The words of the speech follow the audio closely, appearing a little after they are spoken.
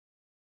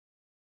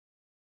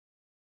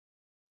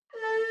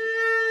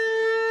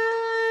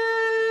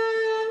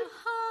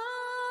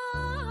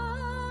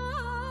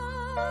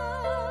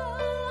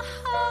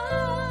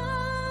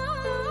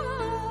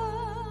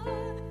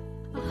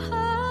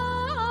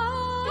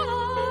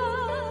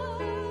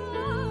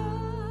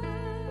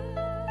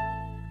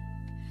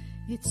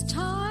It's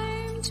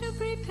time to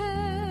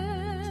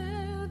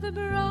prepare the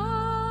bride.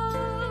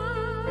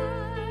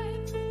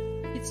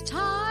 It's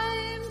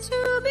time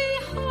to be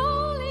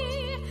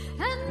holy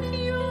and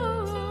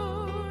purified.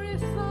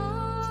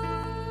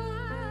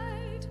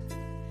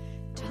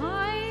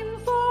 Time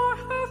for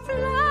her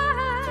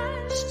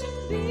flesh to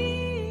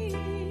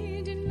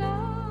be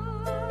denied.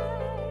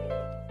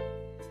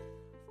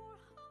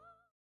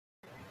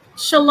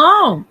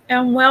 Shalom,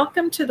 and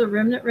welcome to the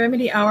Remnant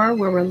Remedy Hour,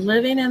 where we're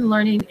living and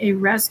learning a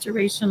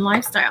restoration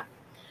lifestyle.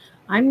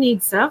 I'm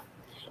Nitsa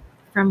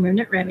from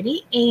Remnant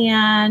Remedy,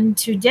 and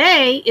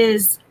today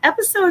is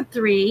episode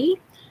 3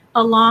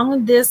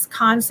 along this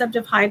concept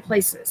of high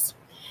places.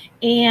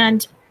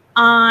 And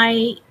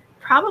I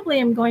probably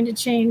am going to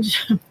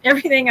change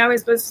everything I was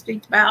supposed to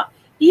speak about,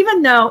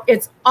 even though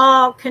it's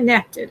all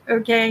connected,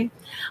 okay?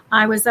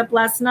 I was up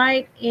last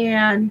night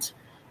and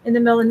in the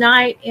middle of the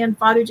night, and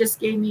Father just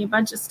gave me a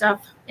bunch of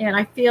stuff, and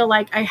I feel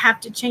like I have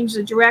to change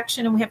the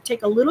direction, and we have to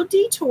take a little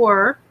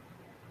detour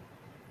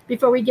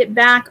before we get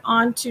back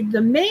onto the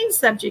main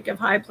subject of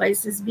high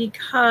places,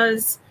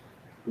 because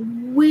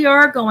we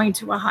are going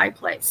to a high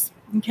place,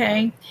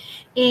 okay?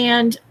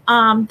 And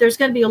there's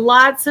going to be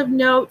lots of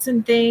notes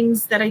and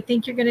things that I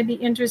think you're going to be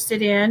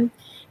interested in,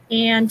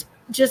 and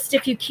just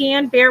if you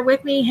can, bear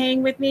with me,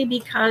 hang with me,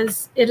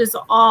 because it is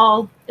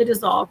all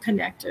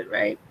connected,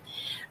 right?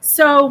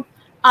 So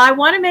I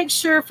want to make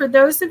sure, for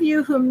those of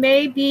you who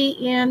may be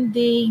in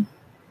the,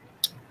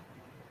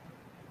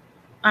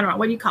 I don't know,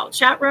 what do you call it,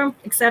 chat room,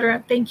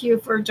 etc. Thank you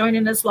for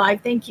joining us live.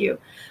 Thank you.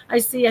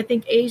 I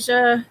think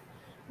Asia,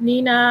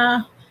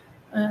 Nina,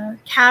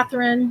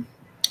 Catherine,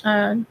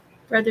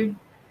 Brother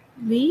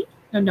Lee.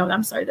 No,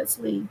 I'm sorry, that's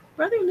Lee.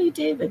 Brother Lee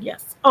David,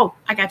 yes. Oh,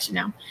 I got you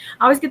now.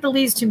 I always get the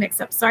Lees too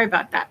mixed up. Sorry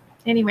about that.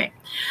 Anyway.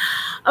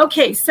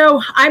 Okay,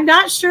 so I'm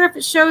not sure if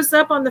it shows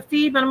up on the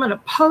feed, but I'm going to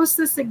post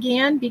this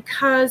again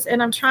because,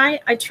 and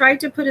I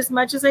tried to put as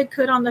much as I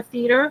could on the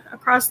feeder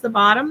across the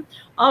bottom.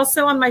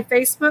 Also on my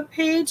Facebook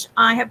page,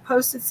 I have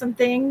posted some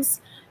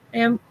things,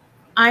 and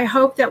I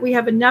hope that we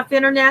have enough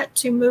internet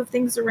to move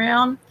things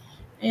around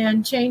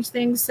and change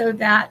things so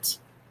that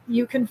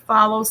you can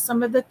follow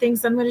some of the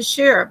things I'm going to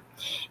share.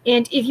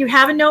 And if you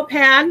have a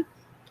notepad,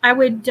 I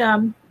would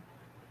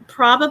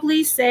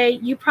probably say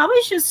you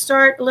probably should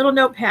start a little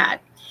notepad.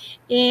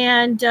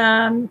 And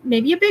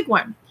maybe a big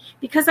one,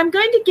 because I'm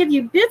going to give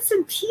you bits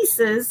and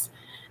pieces,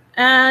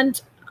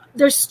 and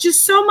there's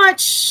just so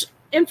much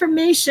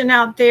information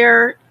out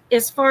there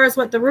as far as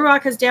what the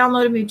Ruach has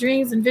downloaded me,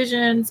 dreams and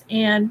visions,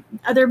 and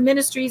other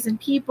ministries and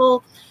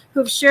people who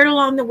have shared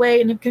along the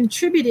way and have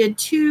contributed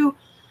to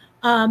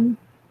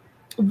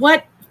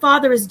what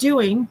Father is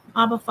doing,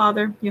 Abba,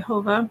 Father,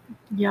 Jehovah,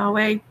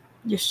 Yahweh,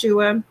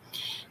 Yeshua,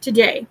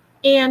 today.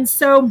 And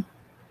so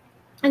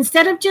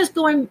instead of just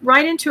going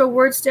right into a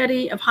word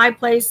study of high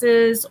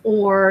places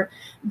or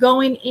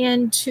going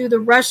into the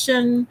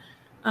Russian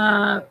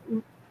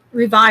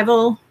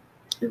revival,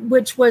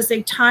 which was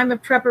a time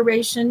of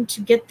preparation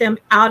to get them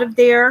out of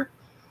there,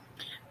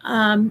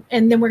 and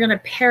then we're going to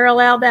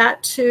parallel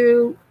that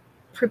to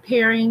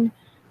preparing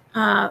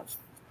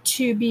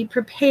to be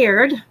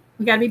prepared.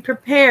 We got to be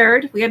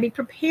prepared. We got to be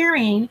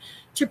preparing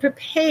to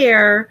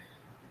prepare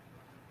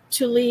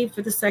to leave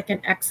for the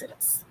second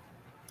Exodus.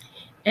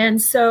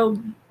 And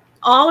so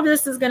all of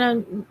this is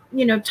going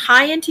to,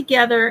 tie in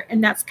together,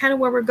 and that's kind of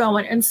where we're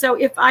going. And so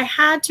if I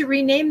had to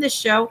rename this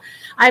show,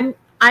 I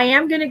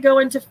am going to go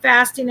into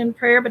fasting and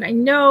prayer, but I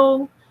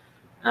know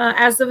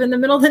as of in the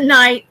middle of the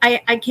night,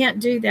 I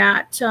can't do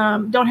that.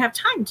 Don't have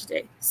time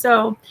today.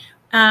 So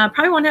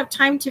probably won't have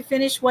time to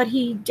finish what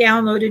he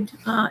downloaded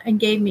and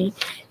gave me.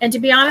 And to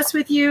be honest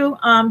with you,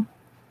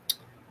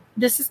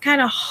 this is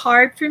kind of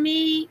hard for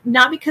me,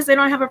 not because I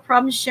don't have a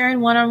problem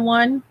sharing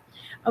one-on-one,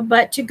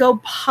 but to go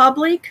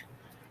public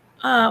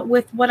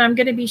with what I'm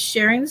going to be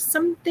sharing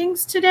some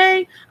things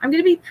today. I'm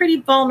going to be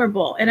pretty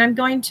vulnerable, and I'm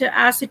going to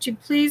ask that you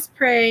please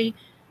pray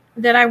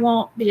that I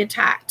won't be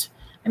attacked.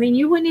 I mean,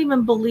 you wouldn't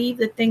even believe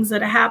the things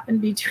that have happened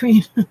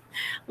between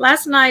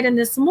last night and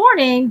this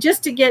morning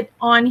just to get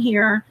on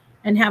here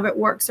and have it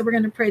work. So we're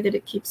going to pray that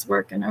it keeps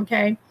working,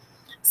 okay?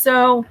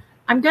 So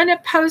I'm going to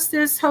post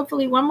this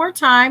hopefully one more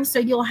time, so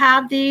you'll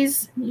have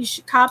these. You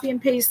should copy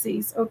and paste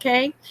these,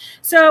 okay?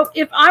 So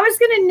if I was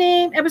going to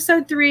name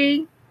episode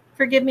 3,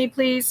 forgive me,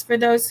 please, for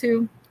those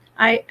who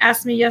I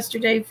asked me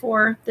yesterday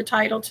for the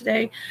title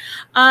today,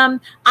 I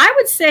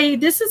would say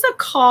this is a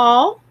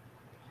call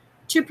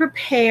to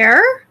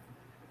prepare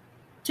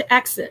to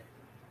exit,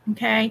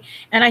 okay?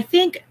 And I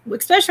think,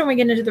 especially when we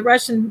get into the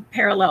Russian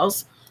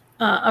parallels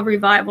of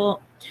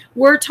revival,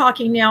 we're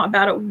talking now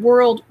about a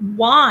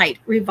worldwide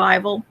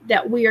revival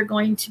that we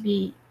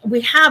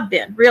have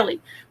been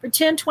really for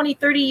 10, 20,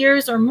 30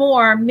 years or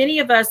more. Many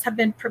of us have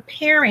been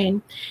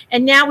preparing,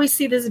 and now we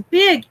see this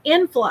big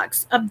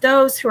influx of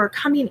those who are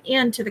coming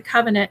into the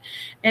covenant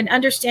and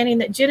understanding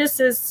that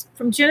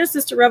from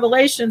Genesis to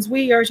Revelations,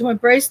 we are to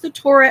embrace the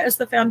Torah as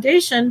the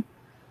foundation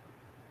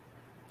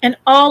and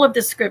all of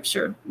the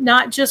scripture,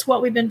 not just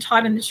what we've been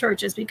taught in the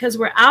churches, because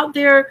we're out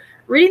there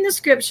reading the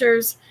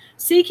scriptures,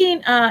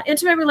 seeking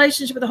intimate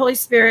relationship with the Holy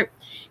Spirit,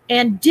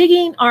 and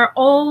digging our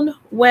own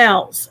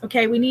wells.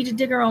 Okay, we need to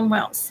dig our own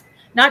wells.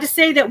 Not to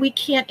say that we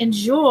can't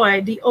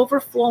enjoy the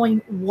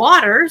overflowing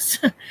waters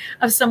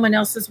of someone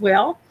else's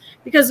well,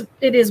 because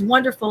it is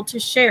wonderful to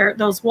share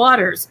those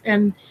waters,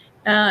 and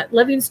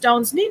living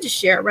stones need to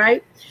share,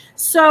 right?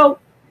 So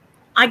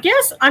I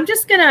guess I'm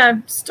just going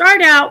to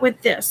start out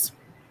with this.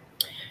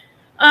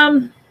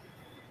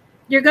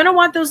 You're going to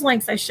want those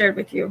links I shared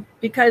with you,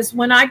 because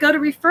when I go to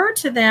refer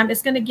to them,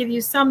 it's going to give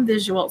you some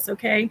visuals,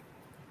 okay?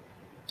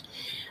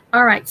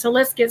 All right, so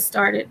let's get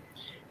started.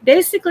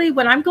 Basically,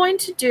 what I'm going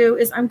to do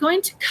is I'm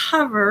going to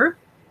cover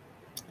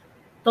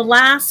the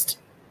last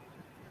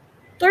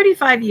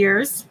 35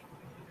 years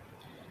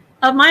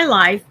of my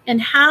life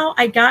and how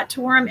I got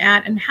to where I'm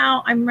at and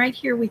how I'm right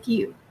here with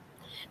you.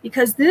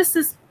 Because this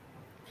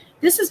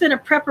has been a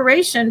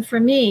preparation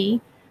for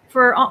me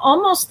for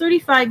almost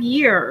 35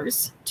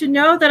 years to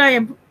know that I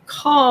am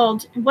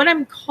called, what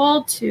I'm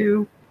called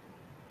to,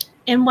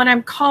 and what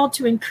I'm called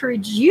to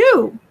encourage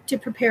you to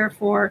prepare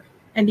for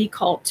and be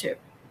called to.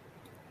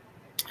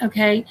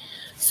 Okay,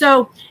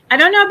 so I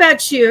don't know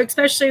about you,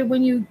 especially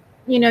when you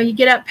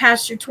get up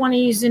past your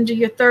 20s into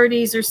your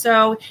 30s or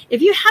so.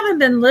 If you haven't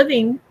been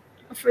living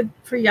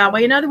for Yahweh,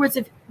 in other words,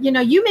 if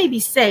you may be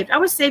saved. I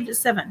was saved at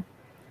 7,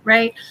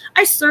 right?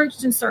 I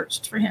searched and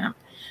searched for him,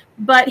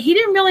 but he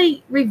didn't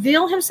really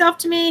reveal himself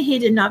to me. He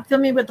did not fill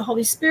me with the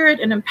Holy Spirit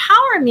and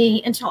empower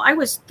me until I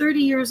was 30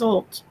 years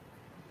old.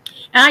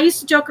 And I used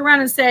to joke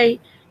around and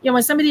say,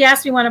 when somebody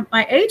asked me what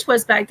my age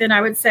was back then,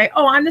 I would say,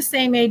 oh, I'm the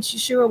same age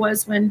Yeshua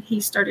was when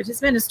he started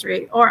his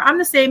ministry, or I'm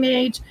the same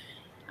age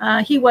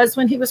he was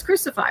when he was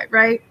crucified,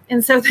 right?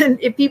 And so then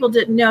if people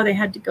didn't know, they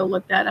had to go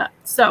look that up.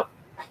 So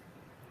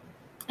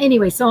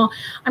anyway, so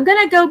I'm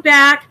going to go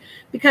back,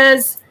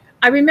 because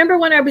I remember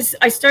when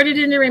I started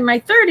in my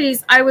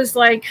 30s, I was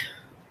like,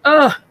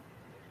 oh,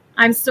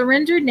 I'm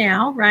surrendered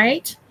now,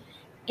 right?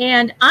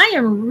 And I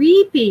am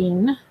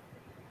reaping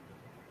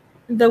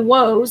the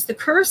woes, the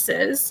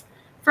curses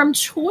from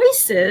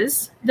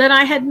choices that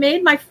I had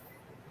made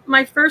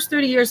my first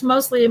 30 years,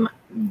 mostly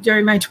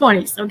during my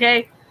 20s,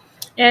 okay?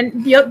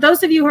 And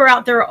those of you who are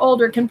out there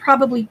older can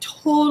probably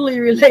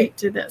totally relate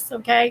to this,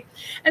 okay?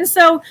 And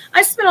so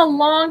I spent a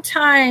long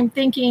time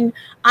thinking,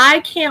 I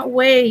can't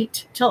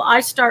wait till I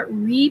start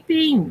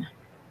reaping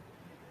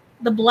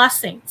the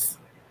blessings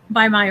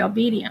by my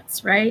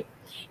obedience, right?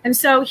 And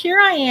so here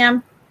I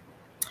am,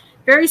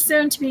 very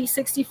soon to be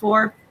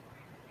 64,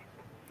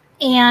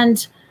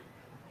 and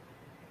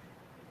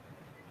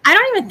I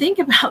don't even think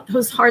about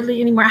those hardly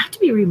anymore. I have to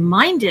be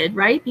reminded,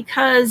 right?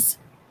 Because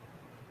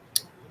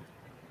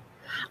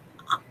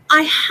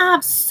I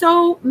have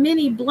so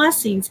many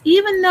blessings.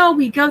 Even though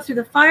we go through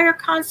the fire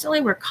constantly,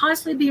 we're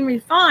constantly being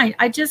refined.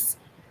 I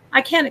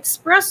can't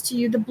express to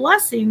you the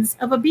blessings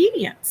of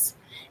obedience.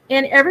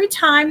 And every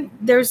time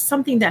there's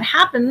something that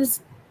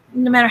happens,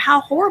 no matter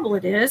how horrible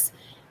it is,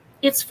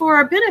 it's for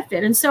our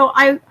benefit. And so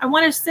I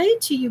want to say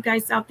to you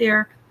guys out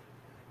there,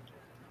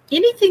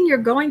 anything you're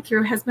going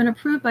through has been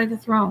approved by the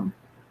throne.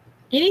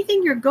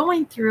 Anything you're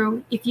going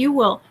through, if you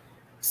will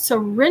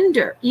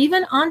surrender,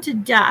 even unto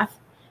death,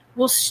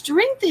 will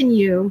strengthen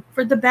you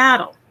for the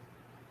battle.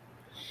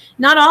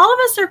 Not all of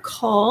us are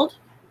called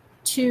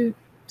to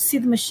see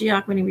the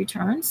Mashiach when he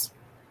returns.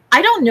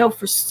 I don't know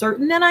for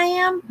certain that I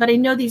am, but I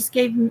know he's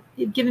given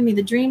me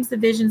the dreams, the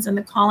visions, and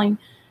the calling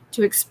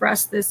to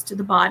express this to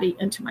the body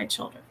and to my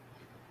children.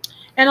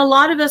 And a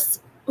lot of us,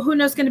 who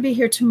knows, going to be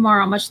here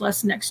tomorrow, much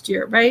less next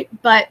year, right?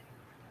 But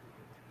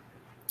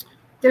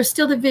there's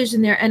still the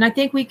vision there. And I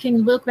think we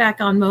can look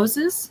back on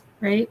Moses,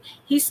 right?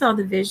 He saw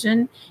the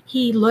vision.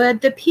 He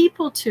led the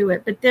people to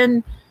it. But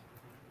then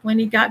when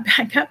he got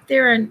back up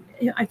there, and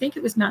I think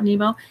it was Mount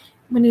Nebo,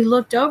 when he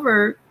looked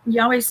over,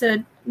 Yahweh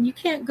said, you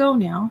can't go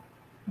now.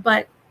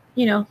 But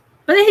he'd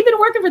been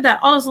working for that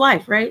all his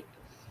life, right?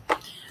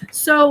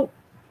 So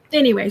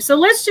anyway, so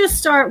let's just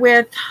start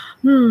with,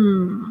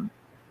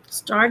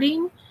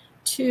 starting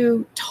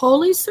to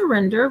totally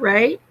surrender,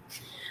 right?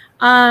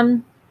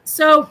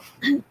 So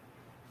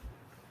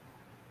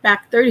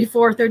back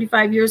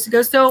 35 years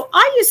ago. So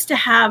I used to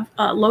have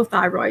low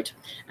thyroid.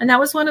 And that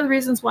was one of the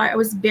reasons why I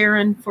was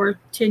barren for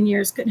 10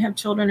 years, couldn't have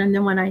children. And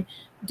then when I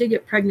did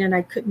get pregnant,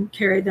 I couldn't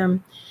carry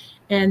them.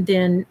 And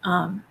then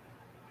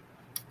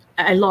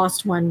I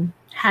lost one,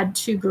 had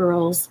 2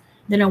 girls.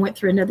 Then I went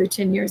through another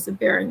 10 years of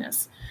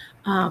barrenness.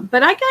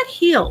 But I got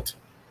healed.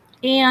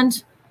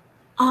 And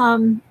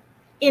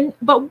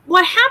but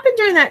what happened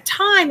during that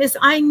time is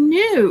I've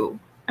known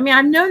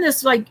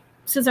this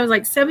since I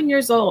was 7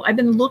 years old. I've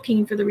been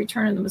looking for the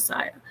return of the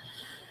Messiah.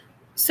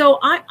 So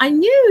I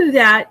knew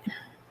that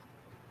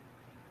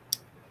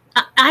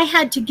I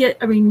had to get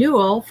a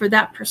renewal for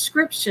that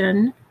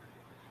prescription.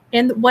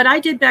 And what I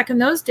did back in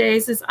those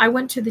days is I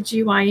went to the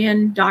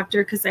GYN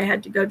doctor, because I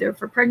had to go there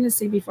for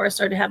pregnancy before I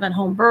started having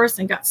home births,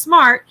 and got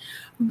smart.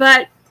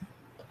 But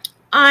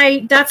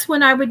that's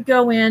when I would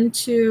go in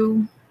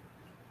to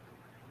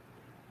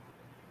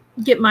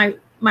get my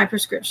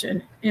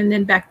prescription. And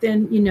then back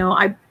then,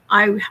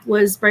 I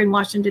was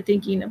brainwashed into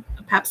thinking a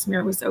pap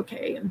smear was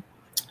okay. And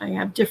I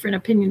have different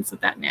opinions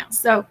of that now.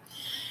 So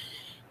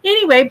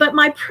anyway, but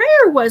my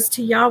prayer was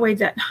to Yahweh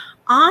that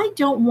I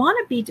don't want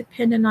to be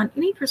dependent on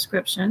any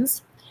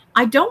prescriptions.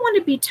 I don't want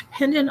to be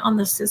dependent on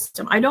the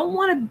system. I don't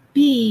want to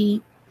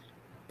be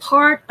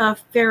part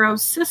of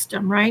Pharaoh's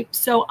system, right?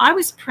 So I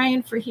was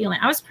praying for healing.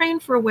 I was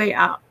praying for a way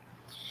out.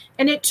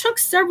 And it took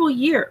several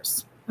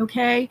years,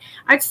 okay?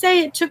 I'd say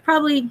it took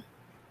probably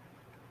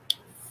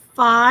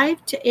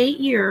 5 to 8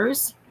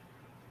 years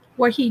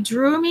where he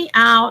drew me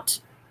out.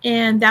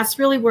 And that's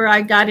really where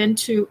I got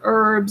into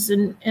herbs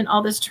and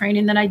all this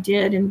training that I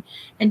did and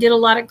did a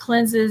lot of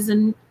cleanses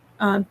and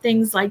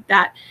things like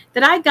that.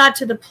 That I got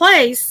to the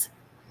place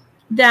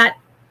that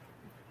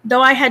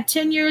though I had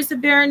 10 years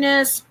of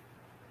barrenness,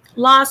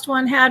 lost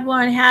one, had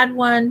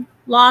one,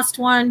 lost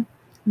one,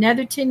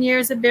 another 10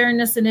 years of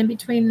barrenness, and in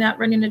between that,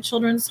 running a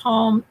children's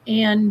home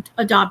and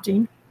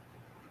adopting,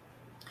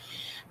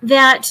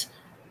 that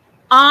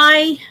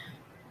I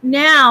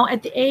now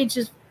at the age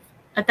of,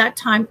 at that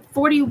time,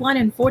 41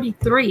 and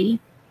 43,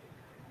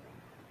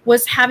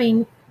 was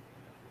having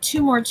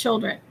 2 more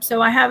children.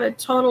 So I have a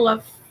total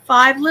of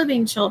 5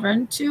 living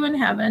children, 2 in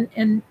heaven,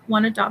 and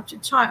 1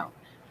 adopted child.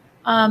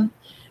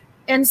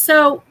 And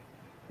so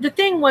the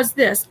thing was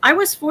this: I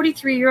was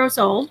 43 years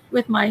old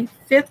with my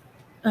 5th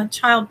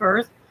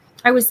childbirth.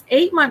 I was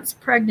 8 months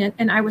pregnant,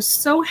 and I was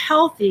so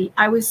healthy.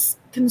 I was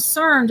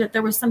concerned that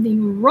there was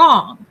something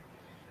wrong,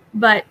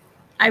 but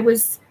I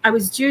was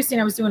juicing.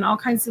 I was doing all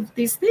kinds of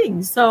these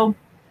things. So,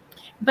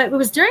 but it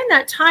was during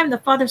that time the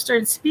Father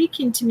started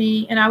speaking to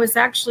me, and I was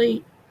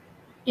actually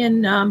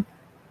in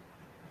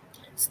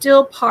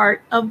still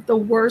part of the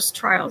worst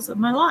trials of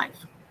my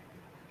life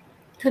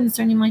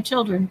concerning my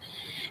children.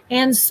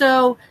 And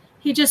so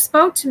he just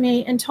spoke to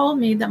me and told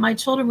me that my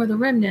children were the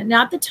remnant.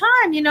 Now, at the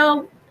time, you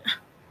know,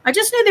 I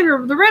just knew they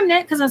were the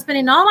remnant because I'm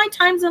spending all my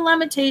times in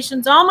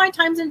Lamentations, all my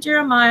times in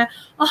Jeremiah,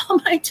 all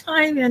my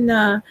time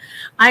in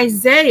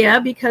Isaiah,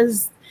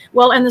 because,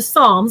 well, and the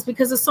Psalms,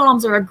 because the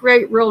Psalms are a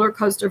great roller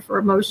coaster for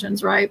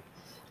emotions, right?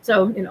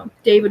 So, you know,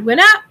 David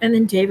went up and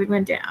then David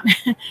went down.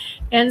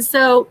 And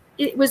so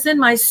it was in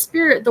my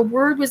spirit. The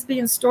word was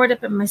being stored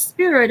up in my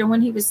spirit. And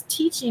when he was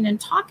teaching and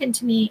talking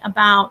to me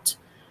about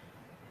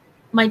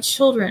my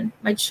children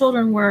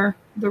were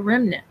the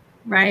remnant,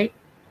 right?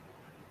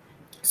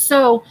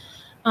 So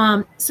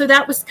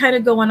that was kind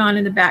of going on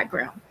in the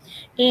background.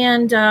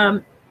 And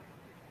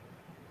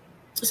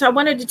so I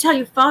wanted to tell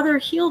you, Father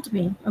healed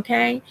me,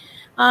 okay?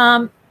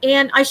 And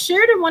I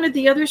shared in one of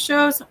the other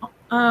shows,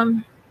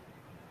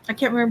 I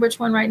can't remember which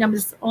one right now, but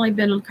it's only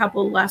been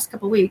last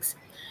couple weeks,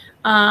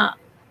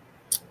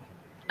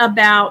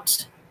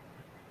 about,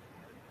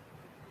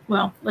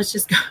 well, let's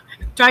just go,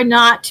 try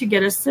not to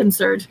get us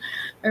censored,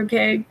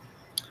 okay?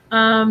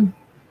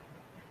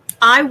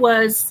 I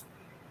was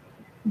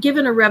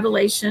given a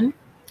revelation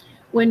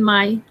when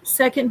my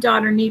second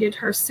daughter needed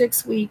her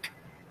 6-week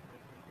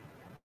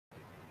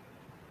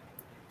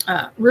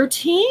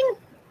routine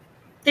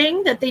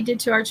thing that they did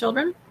to our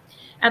children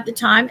at the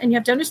time. And you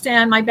have to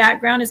understand, my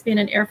background as being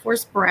an Air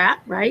Force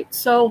brat, right?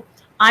 So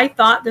I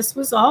thought this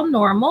was all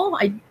normal.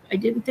 I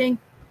didn't think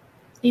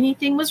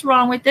anything was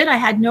wrong with it. I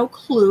had no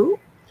clue.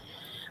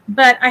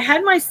 But I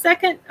had my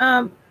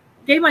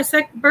gave my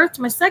birth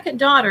to my second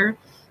daughter.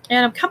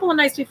 And a couple of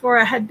nights before,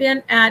 I had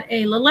been at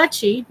a La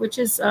Leche, which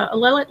is a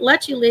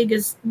Leche League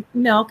is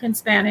milk in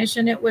Spanish.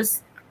 And it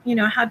was, you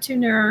know, how to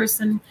nurse,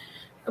 and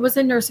it was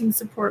a nursing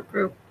support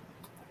group.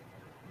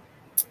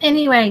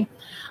 Anyway,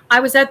 I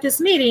was at this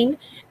meeting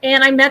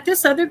and I met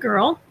this other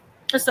girl,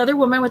 this other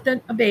woman with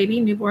a baby,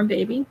 newborn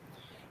baby.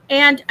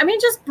 And I mean,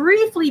 just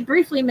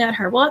briefly met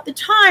her. Well, at the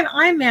time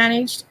I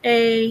managed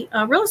a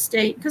real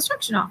estate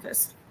construction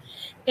office.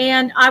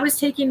 And I was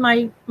taking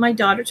my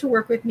daughter to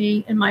work with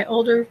me, and my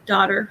older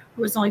daughter,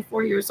 who was only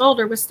 4 years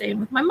older, was staying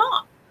with my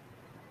mom.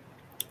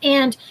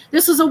 And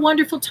this was a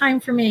wonderful time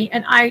for me.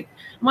 And I'm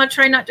going to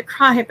try not to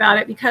cry about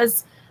it,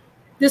 because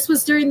this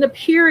was during the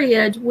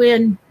period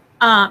when,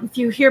 if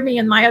you hear me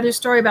in my other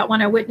story about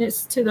when I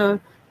witnessed to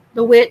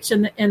the witch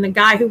and the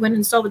guy who went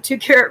and stole the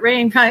 2-carat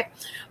ring, right?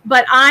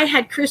 But I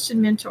had Christian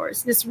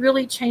mentors. This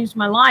really changed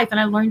my life, and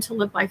I learned to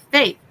live by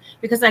faith.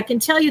 Because I can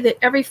tell you that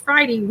every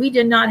Friday we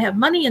did not have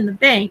money in the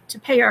bank to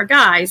pay our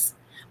guys.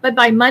 But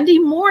by Monday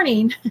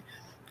morning,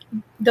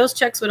 those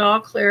checks would all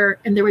clear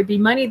and there would be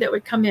money that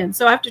would come in.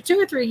 So after 2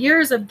 or 3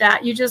 years of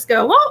that, you just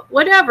go, well,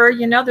 whatever,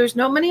 you know, there's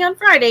no money on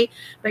Friday,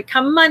 but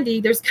come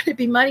Monday, there's going to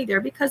be money there,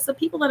 because the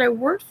people that I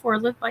worked for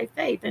lived by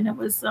faith. And it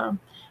was a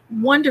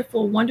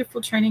wonderful,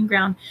 wonderful training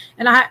ground.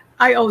 And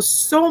I owe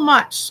so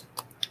much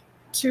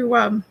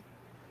to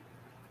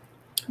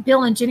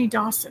Bill and Jenny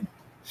Dawson.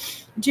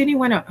 Jenny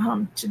went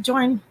to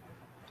join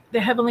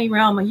the heavenly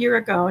realm a year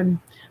ago, and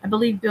I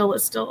believe Bill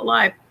is still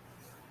alive.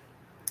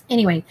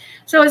 Anyway,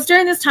 so it was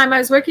during this time I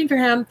was working for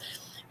him,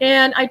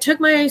 and I took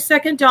my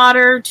second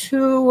daughter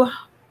to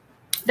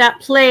that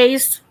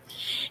place,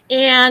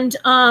 and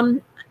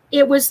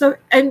it was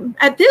and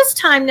at this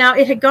time now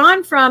it had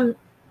gone from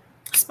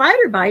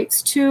spider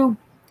bites to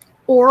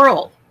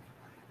oral.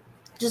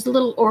 just a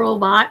little oral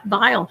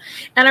vial.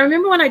 And I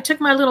remember when I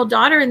took my little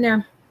daughter in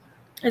there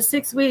at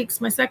 6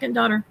 weeks, my second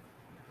daughter,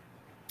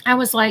 I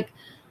was like,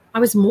 I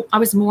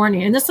was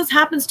mourning. And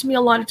happens to me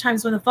a lot of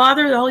times when the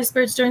Father, the Holy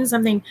Spirit's doing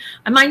something.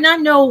 I might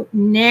not know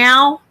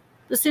now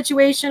the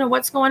situation or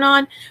what's going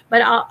on,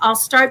 but I'll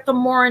start the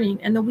mourning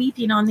and the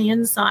weeping on the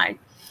inside.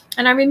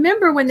 And I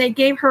remember when they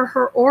gave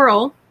her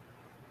oral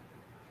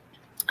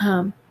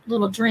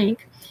little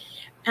drink,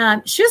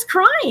 she was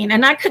crying,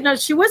 and I could not.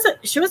 She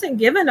wasn't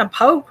given a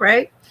poke,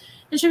 right?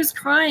 And she was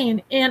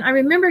crying. And I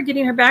remember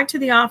getting her back to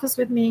the office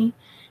with me,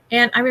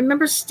 and I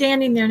remember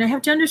standing there. And I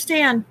have to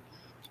understand,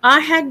 I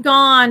had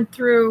gone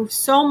through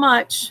so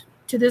much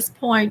to this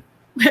point,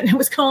 and it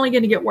was only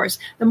going to get worse.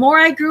 The more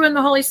I grew in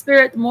the Holy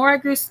Spirit, the more I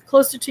grew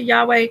closer to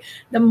Yahweh,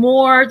 the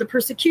more the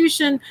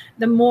persecution,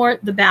 the more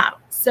the battle.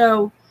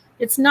 So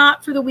it's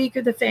not for the weak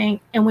or the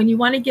faint. And when you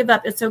want to give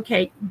up, it's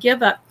okay.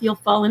 Give up. You'll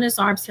fall in his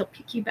arms. He'll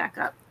pick you back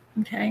up.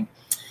 Okay.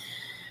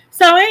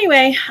 So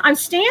anyway, I'm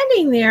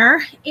standing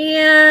there,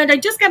 and I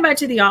just got back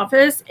to the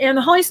office, and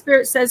the Holy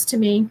Spirit says to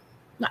me,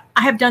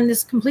 I have done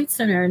this complete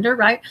surrender,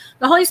 right?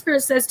 The Holy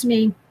Spirit says to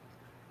me,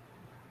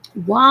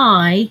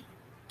 why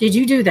did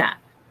you do that?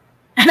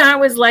 And I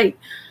was like,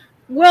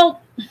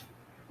 well,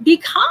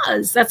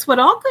 because that's what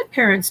all good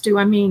parents do.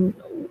 I mean,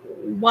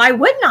 why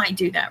wouldn't I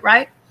do that,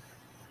 right?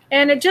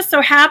 And it just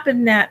so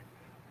happened that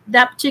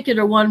that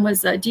particular one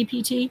was a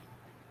DPT.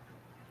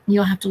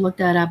 You'll have to look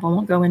that up. I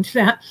won't go into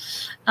that.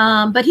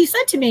 But he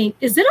said to me,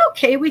 is it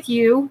okay with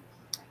you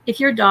if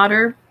your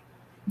daughter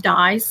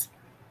dies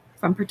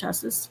from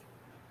pertussis?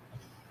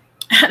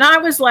 And I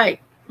was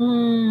like,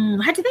 I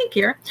had to think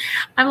here.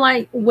 I'm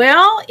like,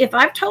 well, if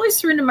I've totally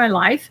surrendered my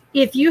life,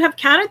 if you have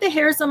counted the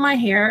hairs on my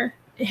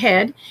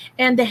head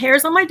and the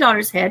hairs on my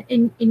daughter's head,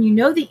 and you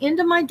know the end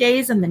of my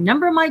days and the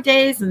number of my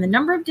days and the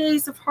number of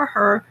days of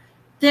her,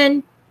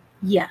 then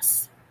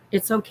yes,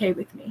 it's okay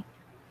with me.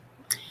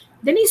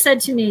 Then he said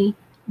to me,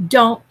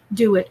 don't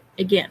do it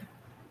again.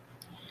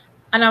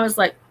 And I was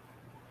like,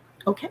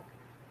 okay,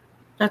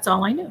 that's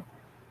all I knew.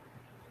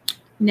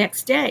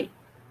 Next day,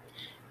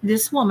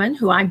 this woman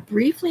who I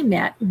briefly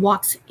met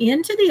walks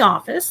into the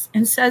office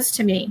and says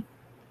to me,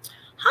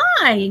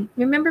 hi,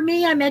 remember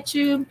me? I met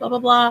you, blah, blah,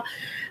 blah.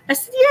 I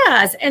said,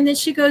 yes. And then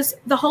she goes,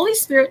 the Holy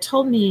Spirit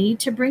told me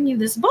to bring you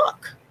this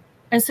book.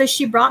 And so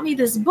she brought me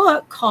this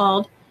book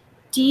called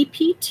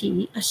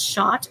DPT, A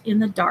Shot in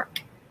the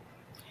Dark.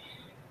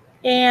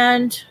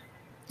 And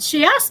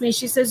she asked me,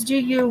 she says, do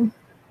you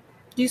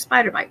do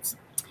spider bites?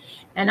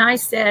 And I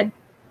said,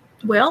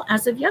 well,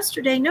 as of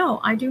yesterday, no,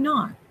 I do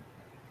not.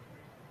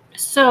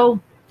 So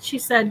she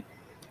said,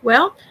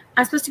 well,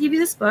 I'm supposed to give you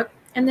this book.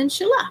 And then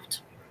she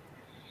left.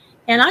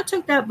 And I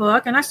took that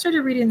book and I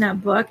started reading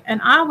that book.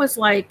 And I was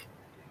like,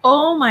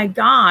 oh my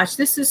gosh,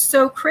 this is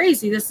so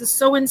crazy. This is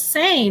so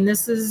insane.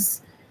 This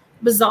is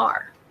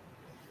bizarre.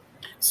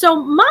 So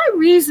my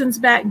reasons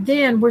back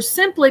then were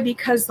simply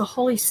because the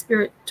Holy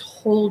Spirit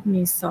told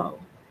me so.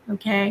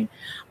 Okay.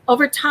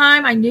 Over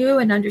time, I knew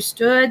and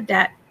understood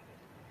that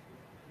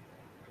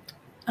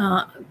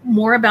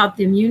more about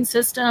the immune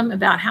system,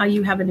 about how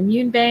you have an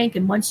immune bank.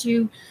 And once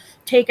you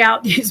take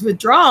out these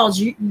withdrawals,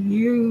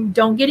 you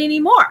don't get any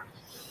more.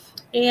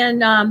 And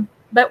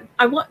but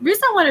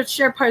reason I wanted to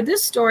share part of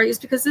this story is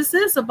because this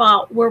is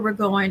about where we're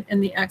going in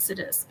the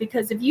Exodus.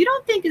 Because if you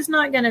don't think it's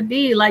not going to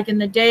be like in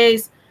the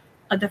days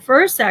of the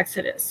first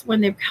Exodus, when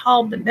they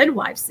called the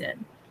midwives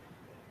in,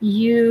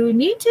 you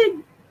need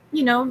to,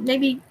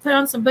 maybe put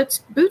on some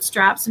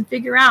bootstraps and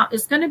figure out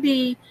it's going to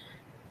be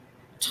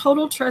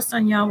total trust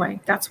on Yahweh.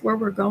 That's where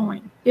we're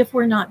going if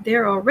we're not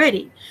there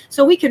already.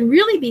 So we can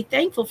really be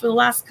thankful for the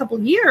last couple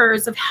of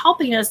years of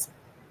helping us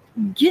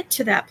get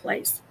to that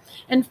place.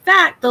 In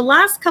fact, the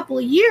last couple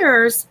of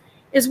years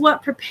is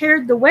what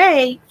prepared the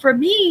way for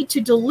me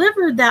to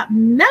deliver that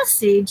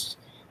message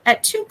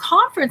at 2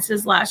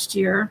 conferences last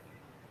year.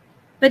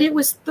 But it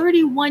was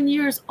 31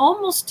 years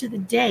almost to the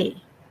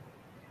day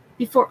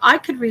before I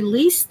could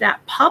release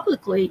that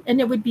publicly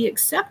and it would be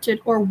accepted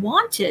or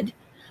wanted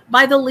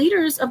by the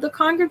leaders of the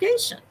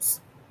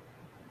congregations.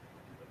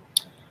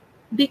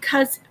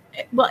 Because,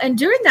 and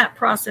during that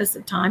process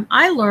of time,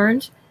 I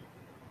learned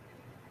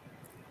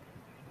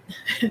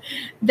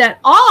that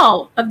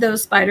all of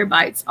those spider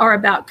bites are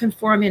about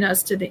conforming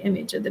us to the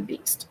image of the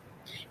beast.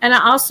 And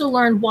I also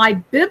learned why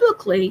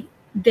biblically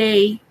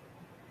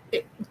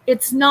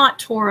it's not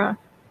Torah,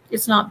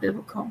 it's not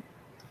biblical.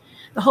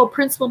 The whole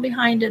principle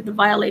behind it, the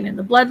violating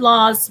the blood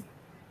laws,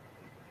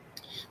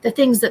 the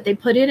things that they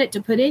put in it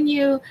to put in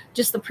you,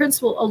 just the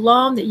principle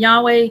alone that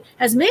Yahweh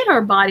has made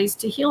our bodies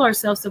to heal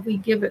ourselves if we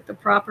give it the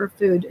proper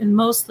food, and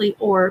mostly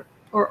or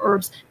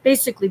herbs,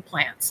 basically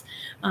plants,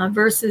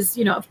 versus,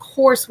 of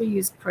course we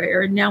use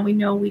prayer, and now we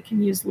know we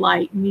can use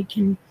light, and we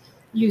can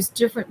use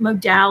different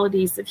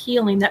modalities of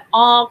healing that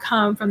all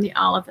come from the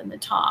Aleph and the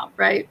Tav,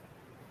 right?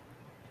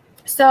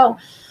 So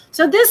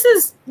this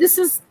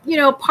is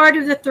part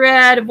of the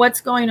thread of what's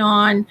going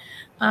on.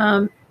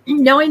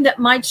 Knowing that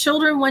my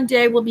children one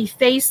day will be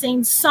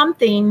facing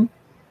something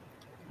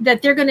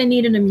that they're going to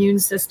need an immune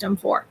system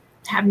for.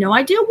 have no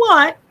idea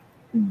what,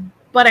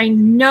 but I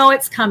know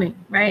it's coming,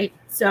 right?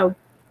 So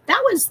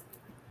that was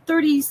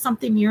 30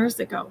 something years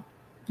ago.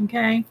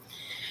 Okay.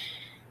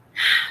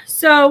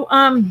 So,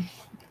 and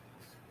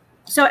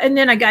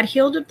then I got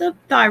healed of the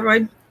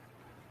thyroid,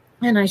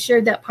 and I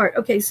shared that part.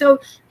 Okay. So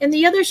in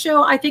the other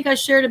show, I think I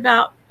shared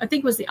about, I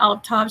think it was the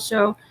Olive Tav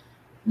show,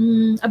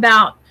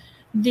 about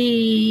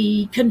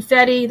the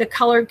confetti, the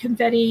colored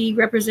confetti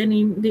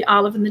representing the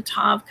olive and the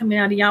tav coming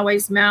out of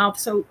Yahweh's mouth.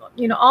 So,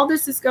 all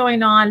this is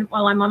going on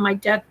while I'm on my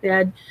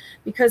deathbed,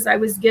 because I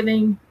was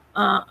giving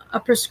a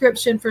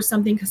prescription for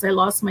something because I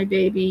lost my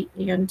baby.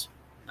 And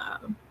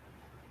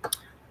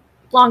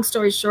long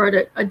story short,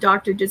 a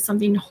doctor did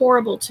something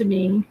horrible to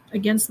me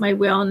against my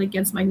will and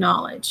against my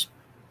knowledge.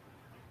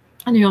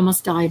 And I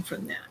almost died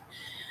from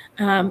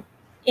that.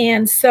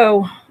 And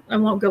so I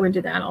won't go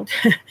into that.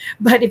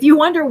 But if you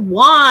wonder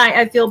why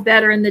I feel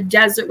better in the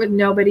desert with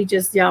nobody,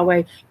 just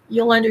Yahweh,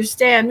 you'll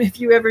understand if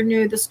you ever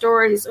knew the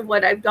stories of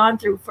what I've gone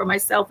through for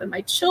myself and my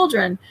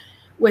children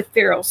with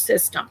Pharaoh's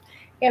system.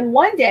 And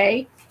one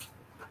day,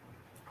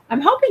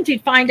 I'm hoping to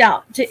find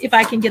out if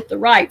I can get the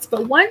rights.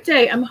 But one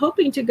day, I'm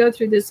hoping to go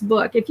through this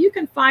book. If you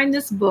can find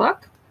this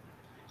book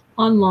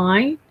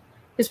online,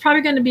 it's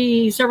probably going to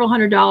be several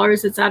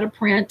 $100s. It's out of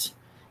print.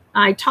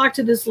 I talked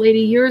to this lady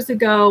years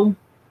ago.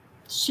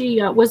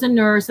 She was a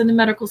nurse, and the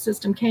medical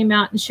system came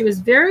out, and she was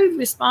very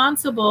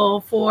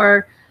responsible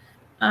for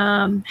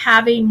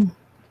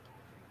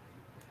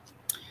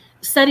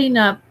setting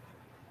up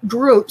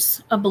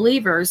groups of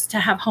believers to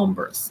have home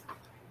births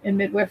in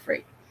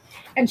midwifery.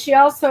 And she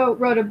also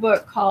wrote a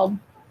book called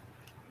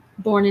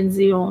Born in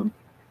Zion.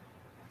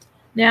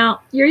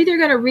 Now, you're either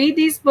going to read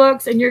these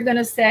books and you're going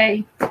to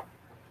say,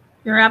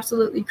 you're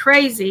absolutely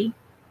crazy,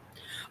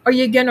 or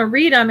you're going to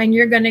read them and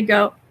you're going to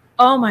go,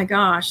 oh my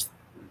gosh,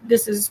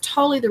 this is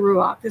totally the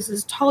Ruach. This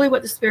is totally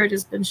what the Spirit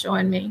has been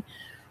showing me.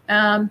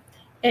 And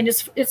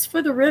it's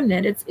for the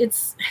remnant.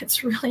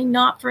 It's really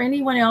not for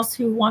anyone else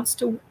who wants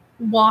to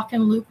walk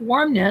in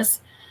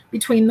lukewarmness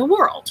between the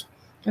world.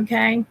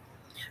 Okay.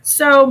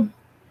 So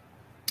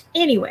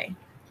anyway,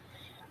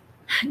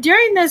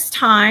 during this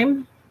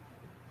time,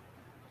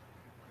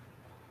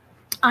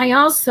 I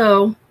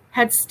also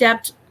had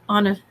stepped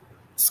on a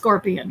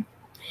scorpion.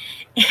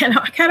 And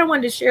I kind of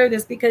wanted to share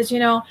this because,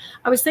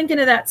 I was thinking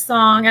of that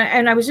song,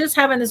 and I was just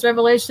having this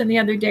revelation the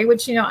other day,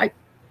 which,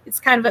 it's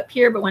kind of up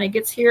here, but when it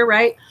gets here,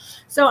 right?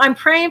 So I'm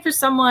praying for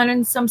someone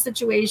in some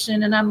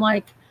situation, and I'm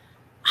like,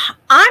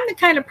 I'm the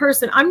kind of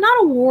person, I'm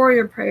not a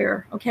warrior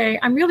prayer, okay?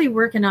 I'm really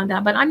working on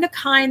that, but I'm the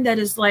kind that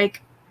is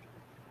like,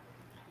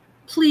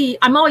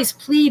 I'm always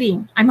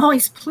pleading,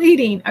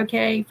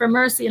 okay, for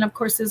mercy and, of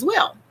course, His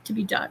will to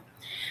be done.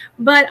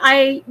 But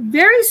I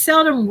very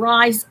seldom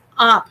rise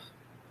up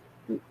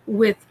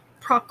with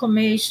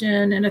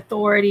proclamation and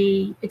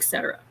authority,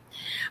 etc.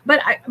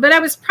 But I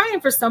was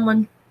praying for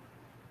someone,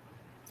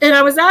 and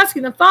I was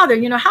asking the Father,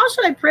 how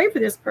should I pray for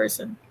this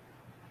person?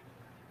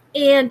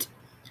 And,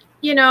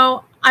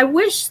 I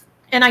wish,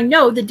 and I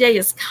know the day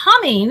is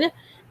coming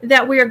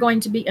that we are going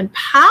to be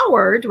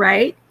empowered,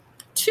 right,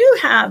 to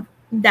have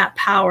that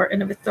power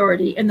and of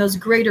authority and those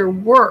greater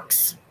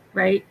works,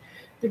 right?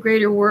 The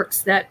greater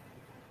works that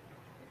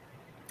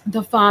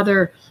the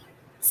Father,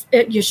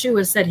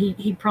 Yeshua, said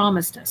he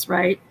promised us,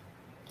 right?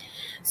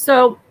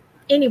 So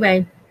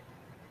anyway,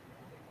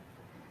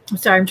 I'm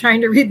sorry, I'm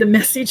trying to read the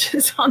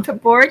messages on the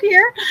board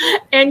here,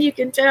 and you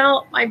can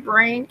tell my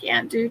brain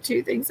can't do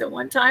two things at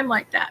one time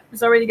like that.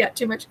 It's already got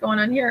too much going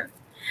on here.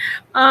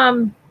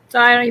 So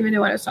I don't even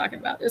know what I was talking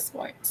about at this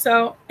point.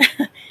 So,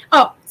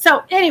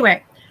 so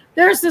anyway,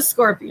 there's the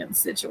scorpion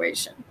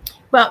situation.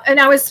 Well, and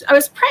I was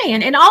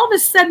praying, and all of a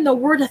sudden the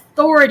word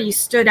authority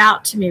stood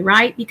out to me,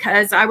 right?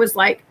 Because I was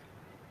like,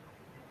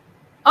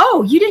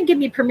 oh, you didn't give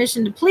me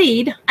permission to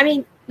plead. I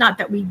mean, not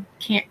that we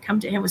can't come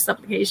to Him with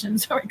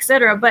supplications or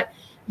etc., but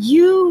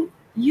you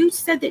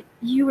said that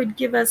you would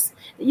give us,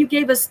 that you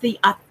gave us the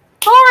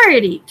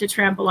authority to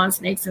trample on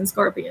snakes and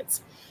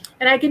scorpions.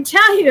 And I can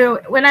tell you,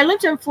 when I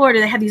lived in Florida,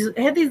 they had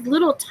these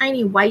little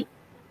tiny white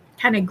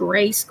kind of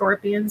gray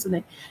scorpions,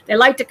 and they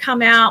like to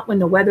come out when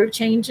the weather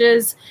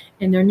changes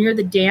and they're near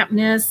the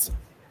dampness.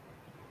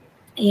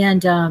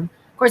 And of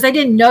course, I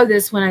didn't know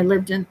this when I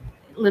lived in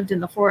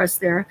the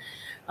forest there.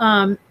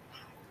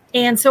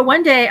 And so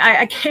one day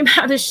I came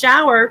out of the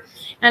shower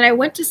and I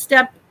went to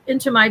step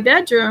into my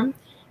bedroom,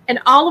 and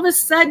all of a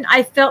sudden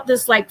I felt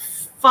this like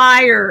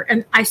fire,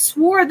 and I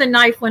swore the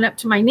knife went up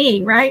to my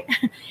knee, right?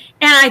 And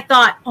I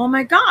thought, oh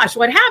my gosh,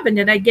 what happened?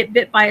 Did I get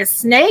bit by a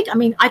snake? I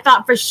mean, I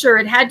thought for sure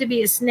it had to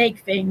be a snake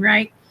thing,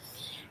 right?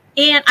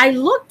 And I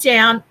looked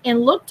down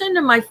and looked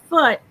under my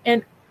foot,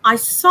 and I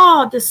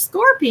saw the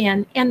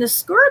scorpion, and the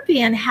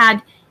scorpion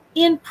had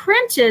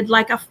imprinted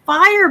like a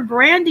fire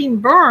branding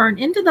burn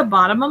into the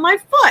bottom of my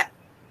foot.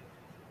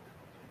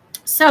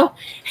 So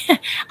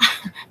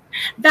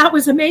that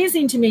was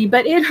amazing to me,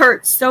 but it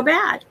hurt so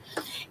bad.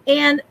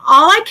 And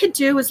all I could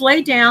do was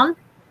lay down,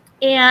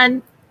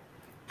 and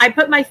I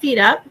put my feet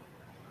up.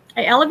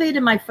 I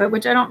elevated my foot,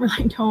 which I don't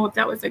really know if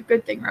that was a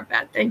good thing or a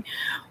bad thing,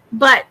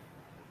 but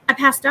I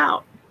passed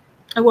out.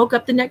 I woke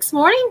up the next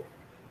morning.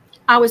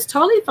 I was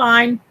totally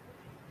fine.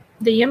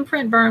 The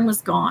imprint burn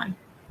was gone.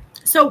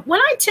 So when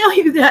I tell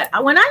you that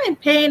when I'm in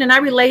pain and I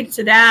relate it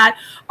to that,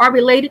 or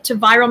relate it to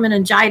viral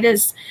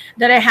meningitis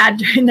that I had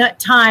during that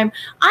time,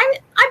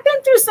 I've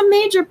been through some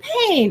major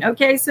pain.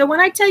 Okay, so when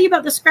I tell you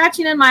about the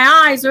scratching in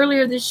my eyes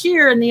earlier this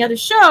year and the other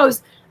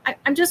shows,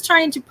 I'm just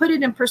trying to put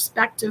it in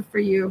perspective for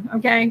you.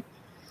 Okay,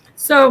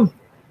 so,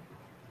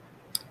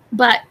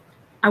 but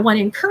I want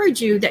to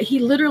encourage you that he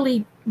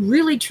literally,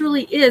 really,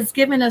 truly is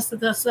giving us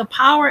the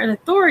power and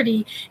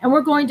authority, and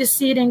we're going to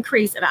see it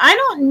increase. And I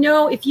don't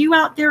know if you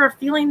out there are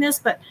feeling this,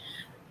 but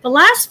the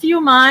last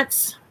few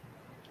months,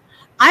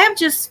 I have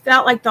just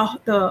felt like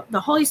the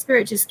Holy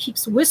Spirit just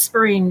keeps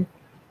whispering,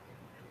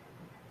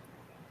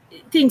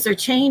 things are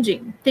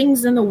changing,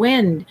 things in the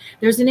wind,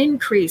 there's an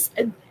increase.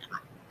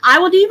 I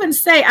would even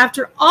say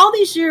after all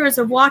these years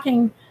of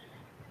walking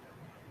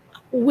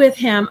with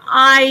him,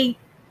 I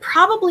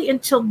probably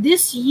until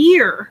this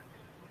year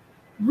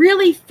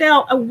really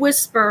felt a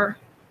whisper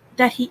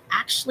that he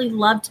actually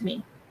loved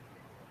me.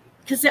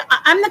 Because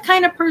I'm the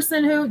kind of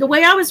person who, the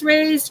way I was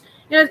raised,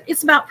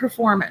 it's about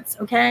performance,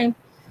 okay?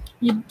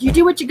 You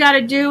do what you got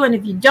to do, and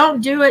if you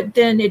don't do it,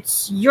 then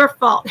it's your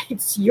fault.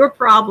 It's your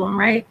problem,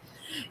 right?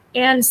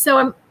 And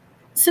so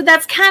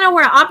that's kind of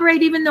where I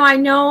operate, even though I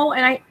know,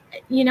 and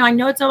I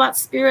know it's all about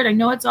spirit. I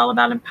know it's all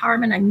about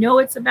empowerment. I know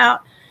it's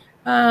about,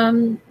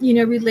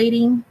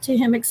 relating to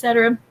him,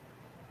 etc.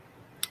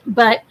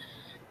 But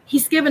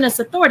he's given us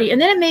authority.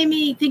 And then it made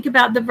me think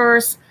about the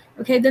verse.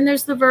 Okay, then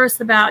there's the verse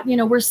about,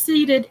 we're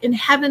seated in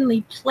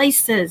heavenly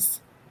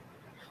places.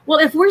 Well,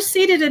 if we're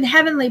seated in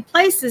heavenly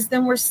places,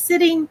 then we're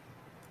sitting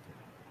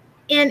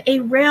in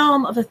a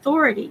realm of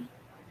authority.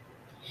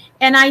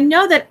 And I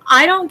know that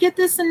I don't get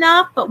this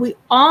enough, but we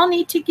all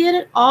need to get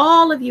it.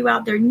 All of you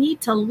out there need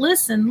to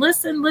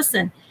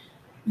listen.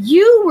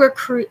 You were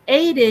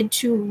created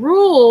to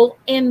rule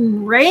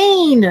and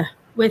reign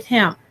with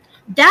him.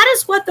 That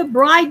is what the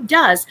bride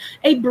does.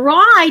 A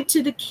bride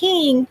to the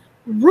king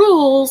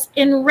rules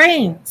and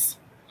reigns.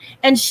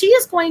 And she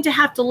is going to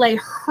have to lay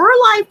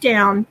her life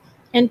down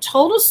in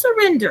total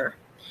surrender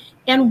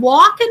and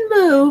walk and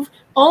move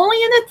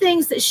only in the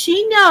things that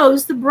she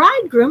knows the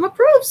bridegroom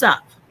approves of.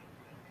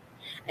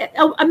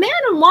 A man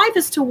and wife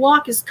is to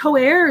walk as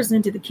co-heirs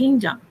into the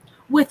kingdom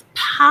with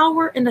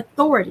power and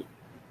authority.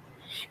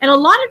 And a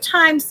lot of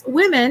times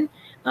women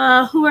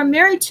who are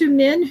married to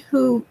men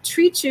who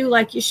treat you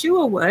like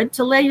Yeshua would,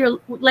 to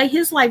lay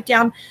his life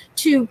down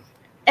to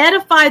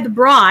edify the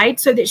bride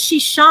so that she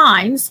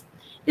shines,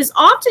 is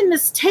often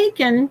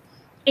mistaken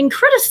and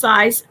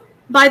criticized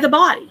by the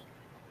body.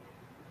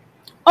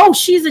 Oh,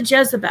 she's a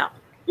Jezebel.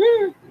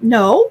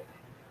 No.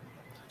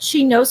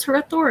 She knows her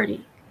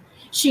authority.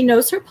 She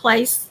knows her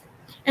place,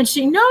 and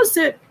she knows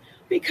it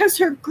because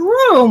her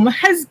groom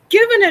has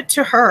given it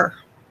to her.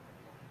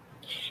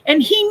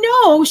 And he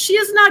knows she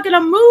is not going to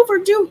move or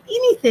do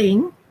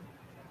anything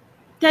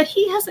that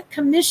he hasn't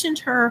commissioned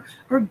her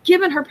or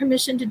given her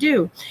permission to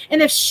do. And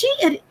if she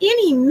at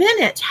any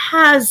minute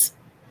has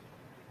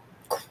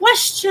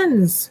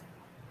questions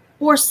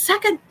or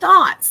second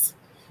thoughts,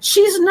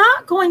 she's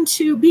not going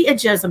to be a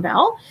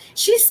Jezebel.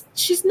 She's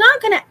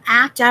not going to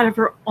act out of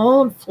her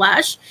own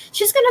flesh.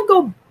 She's going to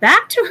go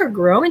back to her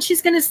groom and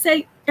she's going to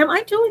say, am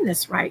I doing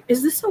this right?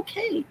 Is this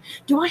okay?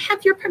 Do I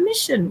have your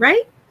permission,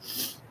 right?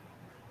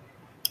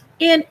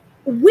 And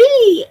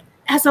we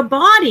as a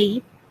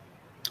body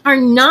are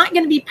not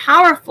going to be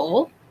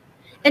powerful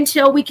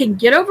until we can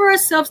get over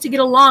ourselves to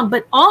get along,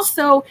 but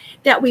also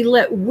that we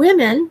let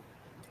women,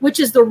 which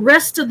is the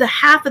rest of the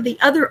half of the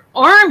other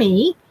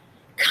army,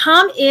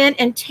 come in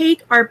and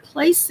take our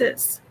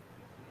places.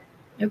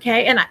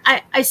 Okay. And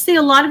I see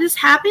a lot of this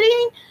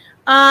happening.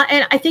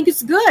 And I think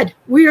it's good.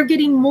 We are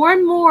getting more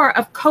and more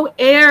of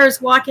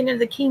co-heirs walking into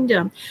the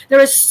kingdom. There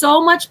is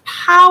so much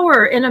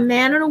power in a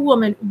man and a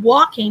woman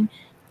walking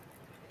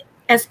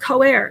as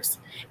co-heirs.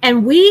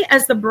 And we,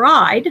 as the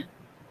bride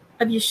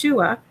of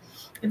Yeshua,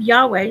 of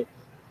Yahweh,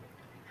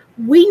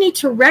 we need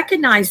to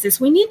recognize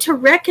this. We need to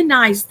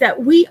recognize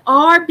that we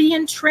are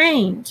being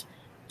trained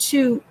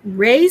to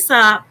raise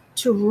up,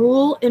 to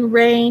rule and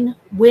reign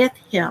with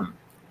him.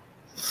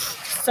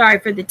 Sorry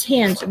for the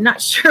tangent. I'm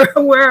not sure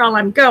where all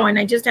I'm going.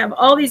 I just have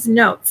all these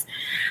notes.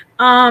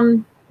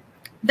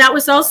 That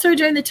was also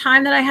during the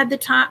time that I had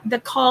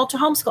the call to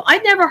homeschool.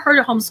 I'd never heard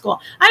of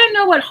homeschool. I didn't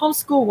know what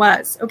homeschool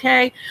was,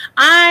 okay?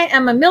 I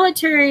am a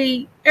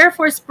military Air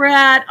Force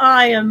brat.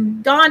 I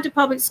am gone to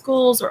public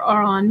schools or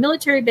on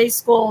military-based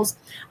schools.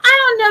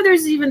 I don't know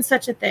there's even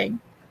such a thing.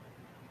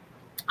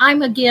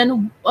 I'm,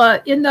 again,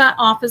 in the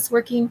office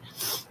working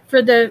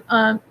for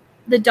the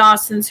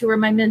Dawsons, who were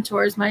my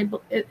mentors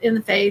in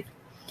the faith.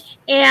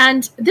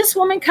 And this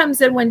woman comes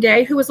in one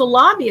day who was a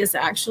lobbyist,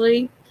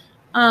 actually,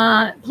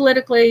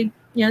 politically,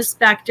 this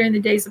back during the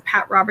days of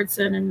Pat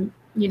Robertson and,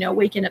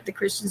 waking up the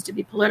Christians to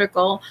be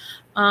political,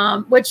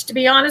 which, to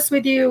be honest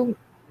with you,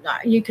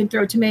 you can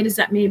throw tomatoes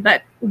at me,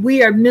 but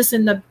we are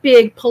missing the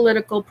big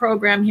political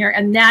program here.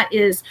 And that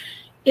is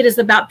It is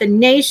about the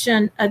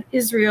nation of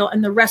Israel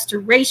and the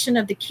restoration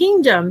of the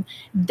kingdom.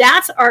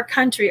 That's our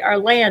country, our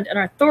land, and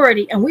our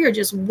authority. And we are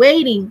just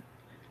waiting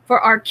for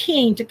our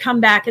king to come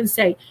back and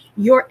say,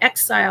 your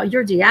exile,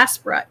 your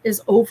diaspora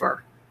is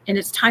over. And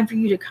it's time for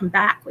you to come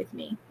back with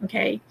me.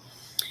 Okay.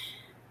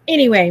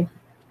 Anyway,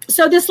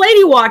 so this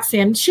lady walks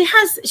in.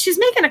 She's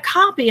making a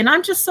copy. And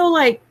I'm just so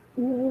like,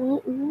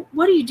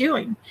 what are you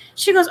doing?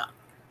 She goes,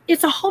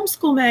 it's a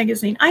homeschool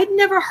magazine. I'd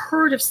never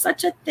heard of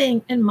such a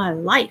thing in my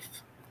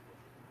life.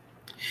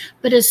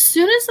 But as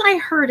soon as I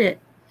heard it,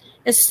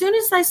 as soon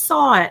as I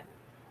saw it,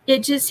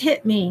 it just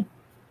hit me.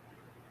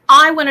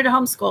 I wanted to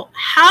homeschool.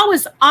 How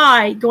is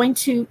I going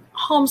to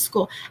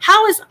homeschool?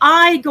 How is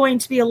I going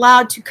to be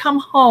allowed to come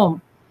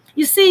home?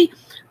 You see,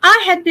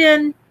 I had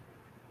been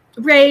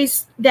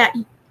raised that,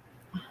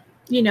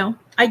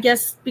 I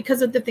guess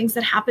because of the things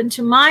that happened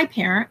to my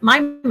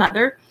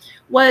mother,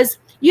 was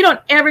you don't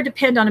ever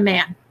depend on a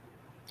man.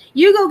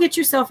 You go get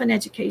yourself an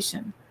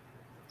education.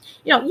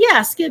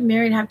 Yes, get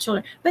married and have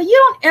children, but you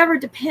don't ever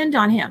depend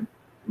on him,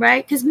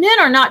 right? Because men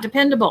are not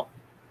dependable.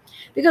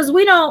 Because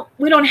we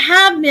don't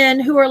have men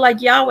who are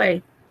like Yahweh,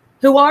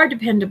 who are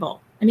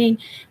dependable. I mean,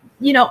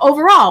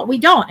 overall, we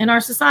don't in our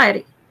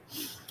society.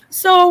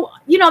 So,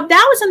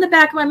 that was in the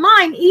back of my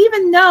mind,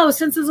 even though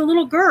since as a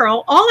little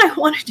girl, all I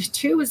wanted to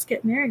do was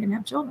get married and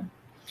have children.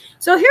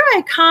 So here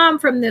I come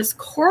from this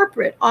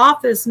corporate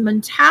office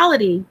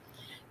mentality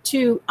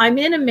to I'm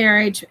in a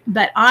marriage,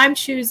 but I'm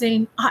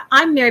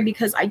married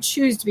because I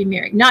choose to be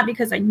married, not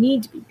because I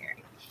need to be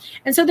married.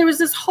 And so there was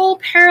this whole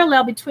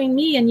parallel between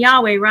me and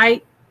Yahweh,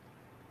 right?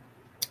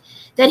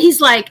 That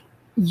he's like,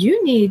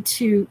 you need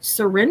to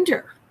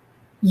surrender.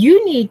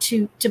 You need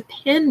to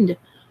depend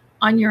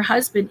on your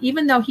husband,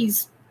 even though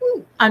he's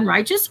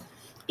unrighteous,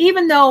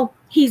 even though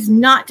he's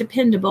not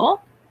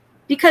dependable,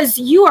 because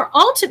you are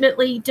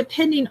ultimately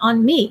depending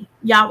on me,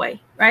 Yahweh,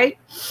 right?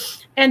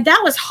 And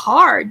that was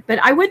hard, but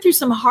I went through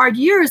some hard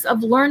years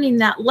of learning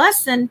that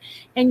lesson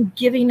and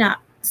giving up.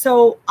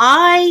 So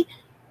I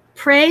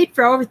prayed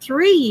for over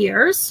 3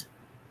 years,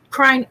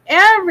 crying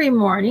every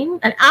morning,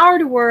 an hour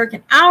to work,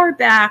 an hour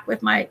back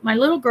with my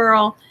little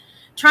girl,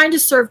 trying to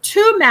serve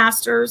 2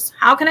 masters.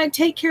 How can I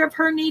take care of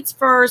her needs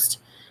first?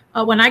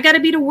 When I got to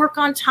be to work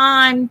on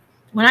time,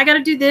 when I got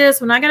to do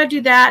this, when I got to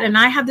do that. And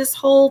I have this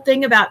whole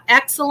thing about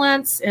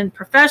excellence and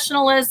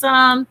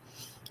professionalism.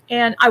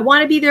 And I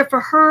want to be there for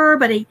her,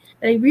 but I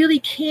really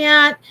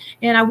can't.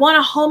 And I want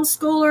to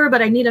homeschool her,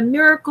 but I need a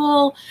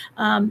miracle.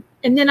 And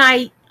then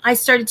I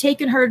started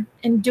taking her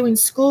and doing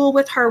school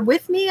with her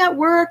with me at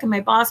work. And my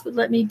boss would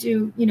let me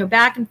do,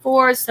 back and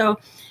forth. So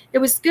it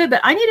was good.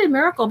 But I needed a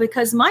miracle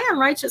because my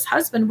unrighteous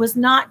husband was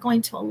not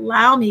going to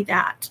allow me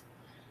that.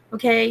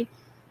 Okay.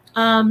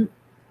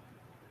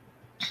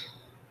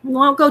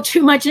 Won't go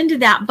too much into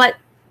that, but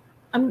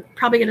I'm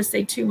probably going to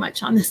say too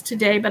much on this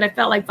today, but I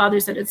felt like Father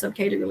said it's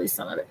okay to release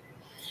some of it.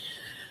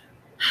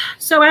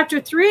 So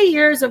after 3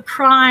 years of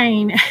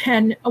crying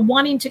and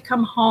wanting to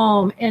come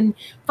home, and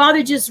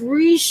Father just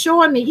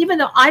re-showing me, even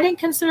though I didn't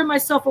consider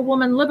myself a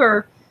woman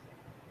libber,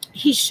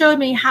 he showed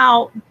me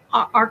how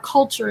our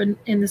culture and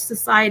the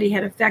society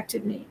had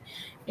affected me.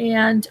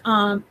 And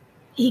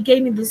he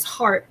gave me this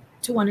heart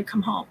to want to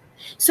come home.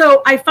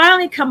 So I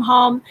finally come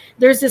home.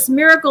 There's this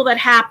miracle that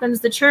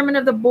happens. The chairman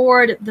of the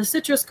board, the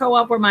citrus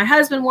co-op where my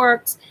husband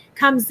works,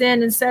 comes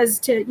in and says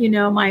to,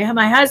 my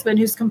husband,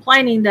 who's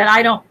complaining that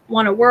I don't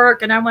want to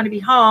work and I want to be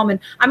home and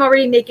I'm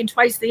already making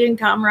twice the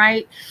income,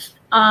 right?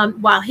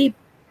 While he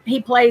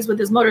plays with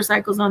his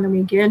motorcycles on the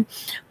weekend.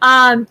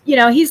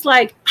 He's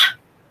like,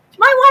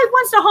 my wife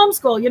wants to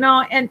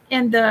homeschool,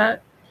 and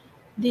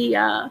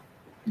the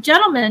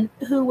gentleman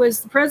who was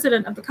the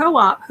president of the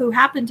co-op, who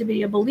happened to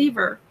be a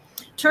believer,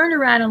 turned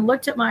around and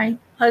looked at my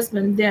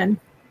husband then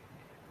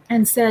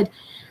and said,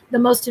 the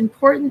most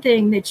important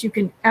thing that you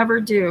can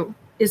ever do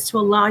is to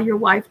allow your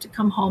wife to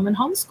come home and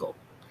homeschool.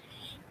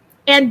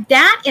 And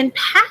that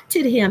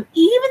impacted him,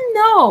 even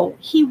though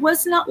he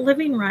was not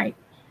living right.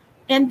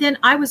 And then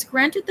I was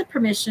granted the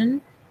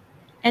permission.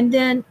 And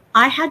then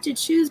I had to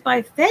choose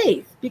by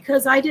faith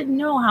because I didn't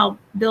know how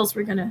bills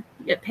were going to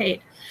get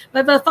paid.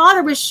 But the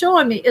Father was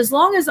showing me, as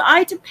long as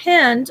I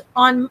depend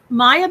on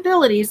my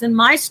abilities and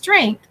my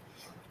strength,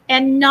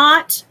 and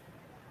not,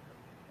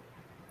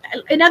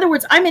 in other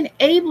words, I'm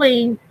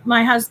enabling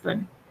my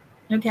husband,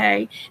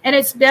 okay? And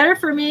it's better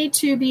for me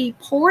to be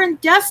poor and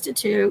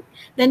destitute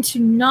than to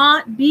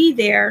not be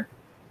there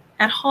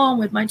at home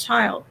with my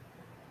child.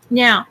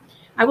 Now,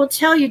 I will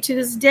tell you, to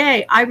this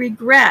day, I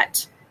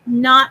regret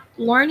not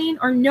learning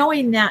or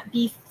knowing that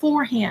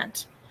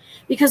beforehand,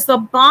 because the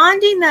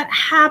bonding that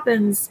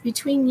happens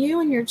between you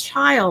and your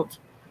child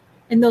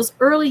in those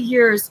early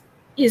years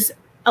is,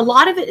 a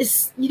lot of it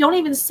is, you don't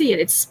even see it.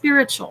 It's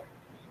spiritual.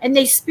 And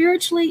they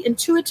spiritually,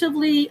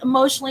 intuitively,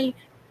 emotionally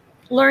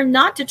learn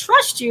not to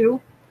trust you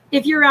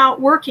if you're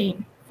out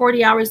working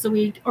 40 hours a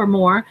week or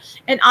more.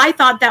 And I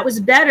thought that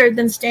was better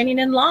than standing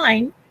in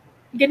line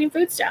getting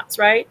food stamps,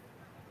 right?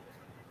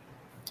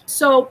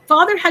 So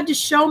Father had to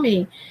show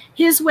me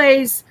his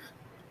ways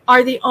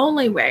are the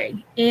only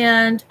way.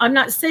 And I'm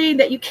not saying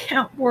that you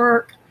can't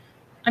work.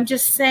 I'm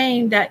just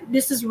saying that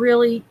this is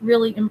really,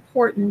 really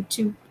important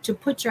to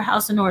put your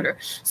house in order.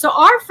 So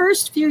our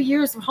first few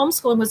years of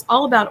homeschooling was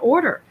all about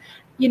order.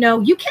 You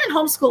can't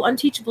homeschool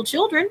unteachable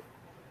children.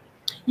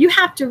 You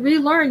have to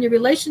relearn your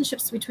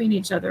relationships between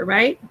each other,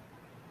 right?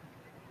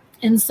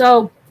 And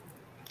so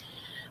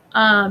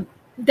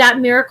that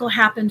miracle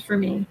happened for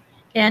me.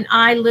 And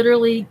I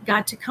literally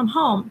got to come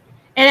home.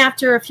 And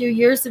after a few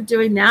years of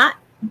doing that,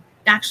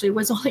 actually it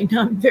was only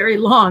not very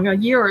long, a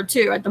year or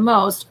two at the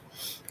most,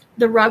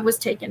 the rug was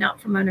taken out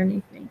from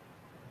underneath me.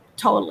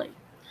 Totally.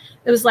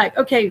 It was like,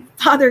 okay,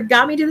 Father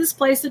got me to this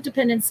place of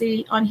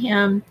dependency on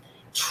him,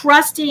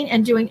 trusting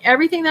and doing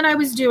everything that I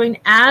was doing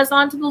as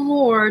unto the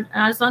Lord,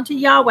 as unto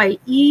Yahweh,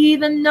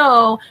 even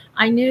though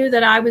I knew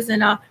that I was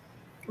in a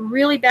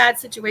really bad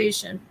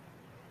situation.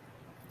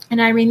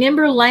 And I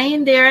remember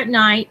laying there at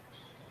night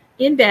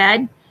in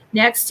bed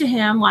next to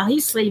him while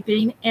he's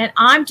sleeping, and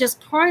I'm just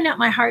pouring out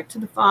my heart to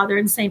the Father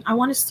and saying, I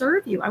want to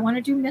serve you. I want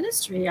to do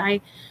ministry. I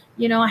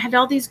had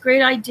all these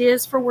great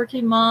ideas for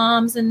working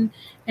moms and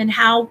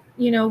how,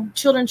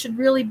 children should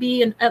really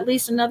be in at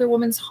least another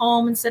woman's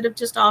home instead of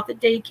just off at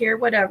daycare,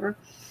 whatever.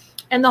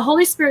 And the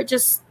Holy Spirit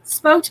just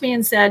spoke to me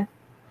and said,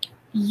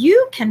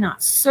 you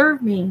cannot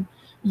serve me.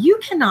 You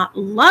cannot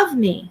love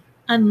me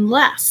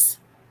unless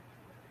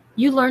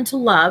you learn to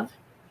love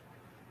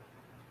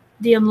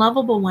the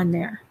unlovable one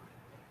there.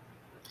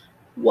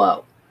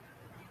 Whoa.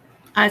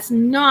 That's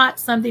not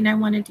something I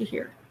wanted to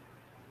hear.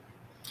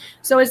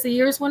 So as the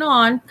years went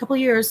on, a couple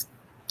of years,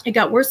 it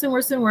got worse and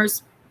worse and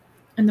worse.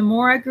 And the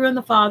more I grew in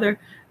the Father,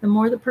 the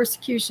more the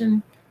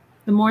persecution,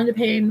 the more the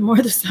pain, the more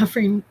the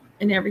suffering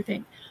and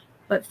everything.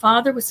 But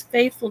Father was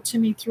faithful to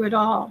me through it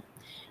all.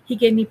 He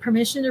gave me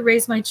permission to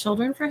raise my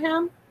children for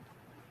him.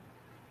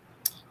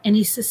 And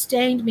he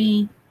sustained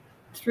me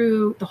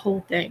through the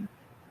whole thing.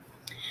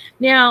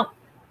 Now,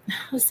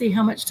 let's see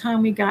how much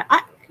time we got.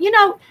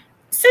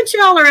 Since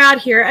y'all are out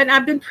here, and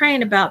I've been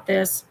praying about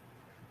this,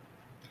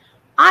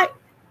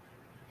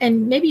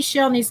 and maybe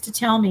Shell needs to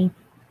tell me,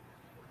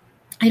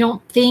 I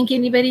don't think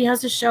anybody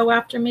has a show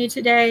after me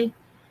today.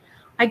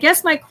 I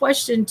guess my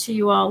question to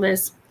you all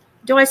is,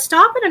 do I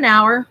stop at an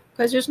hour?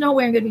 Because there's no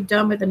way I'm going to be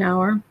done with an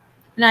hour.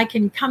 And I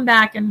can come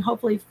back and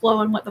hopefully flow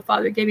on what the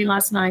Father gave me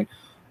last night.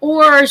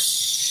 Or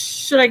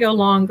should I go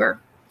longer?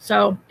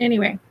 So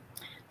anyway,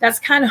 that's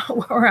kind of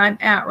where I'm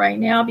at right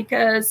now,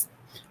 because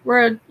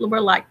we're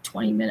like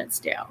 20 minutes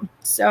down.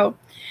 So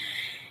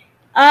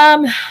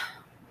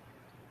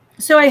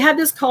so I had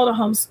this call to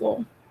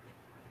homeschool.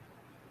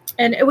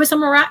 And it was a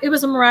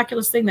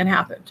miraculous thing that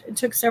happened. It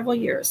took several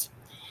years.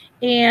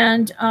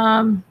 And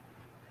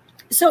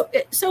so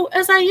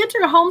as I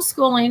entered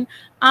homeschooling,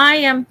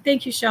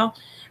 thank you, Shell.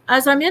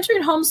 As I'm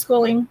entering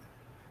homeschooling,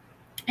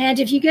 and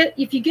if you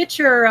get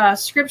your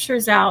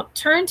scriptures out,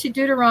 turn to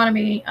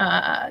Deuteronomy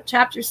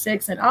chapter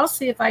 6, and I'll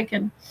see if I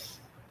can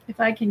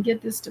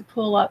get this to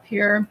pull up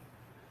here,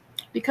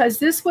 because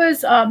this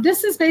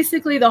is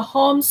basically the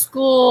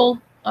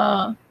homeschool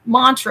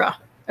mantra.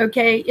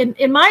 Okay,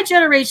 in my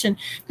generation,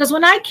 because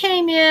when I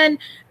came in,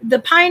 the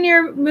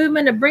pioneer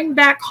movement to bring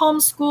back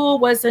homeschool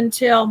was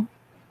until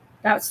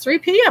that was 3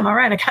 p.m. All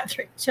right, I got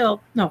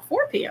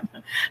 4 p.m.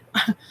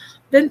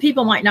 Then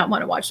people might not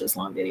want to watch this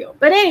long video.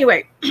 But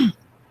anyway,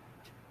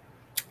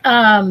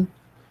 and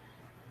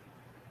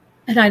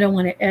I don't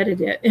want to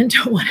edit it into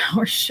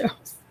 1-hour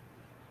shows.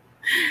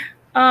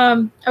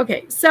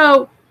 Okay,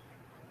 so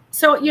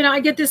I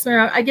get this,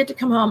 I get to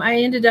come home. I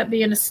ended up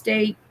being a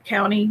state,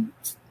 county,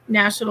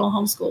 national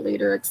homeschool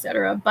leader,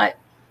 etc. But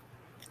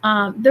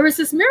there was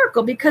this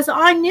miracle, because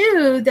I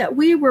knew that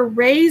we were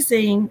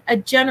raising a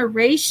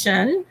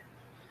generation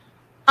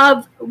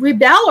of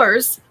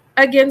rebellers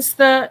against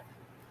the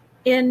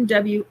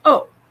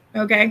NWO.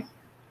 Okay,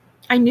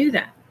 I knew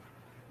that.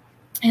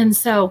 And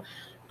so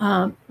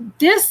the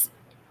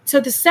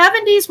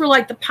 70s were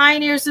like the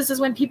pioneers. This is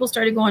when people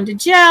started going to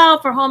jail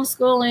for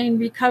homeschooling,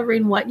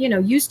 recovering what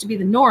used to be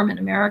the norm in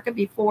America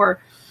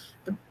before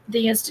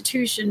the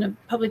institution of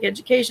public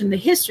education. The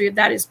history of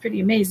that is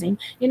pretty amazing.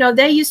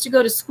 They used to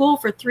go to school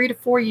for 3 to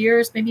 4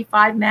 years, maybe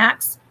 5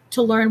 max,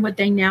 to learn what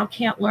they now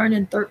can't learn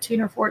in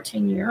 13 or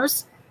 14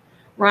 years,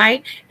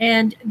 right?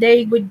 And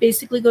they would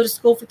basically go to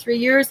school for 3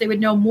 years. They would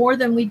know more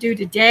than we do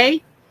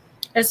today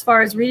as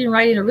far as reading,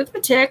 writing,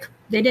 arithmetic.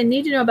 They didn't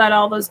need to know about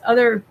all those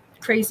other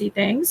crazy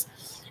things.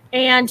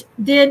 And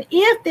then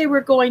if they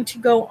were going to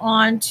go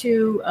on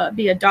to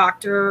be a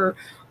doctor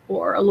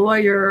or a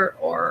lawyer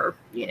or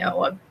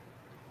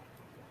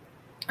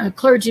a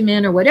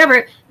clergyman or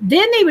whatever,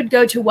 then they would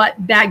go to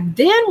what back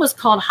then was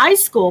called high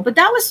school, but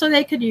that was so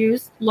they could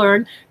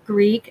learn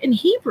Greek and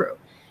Hebrew,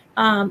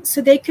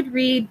 so they could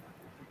read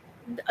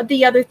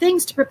the other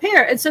things to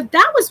prepare. And so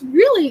that was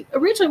really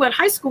originally what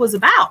high school was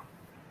about.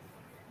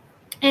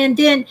 And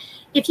then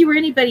if you were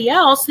anybody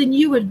else, then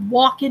you would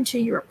walk into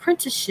your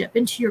apprenticeship,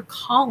 into your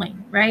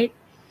calling, right?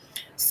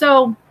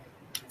 So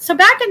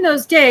back in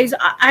those days,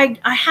 I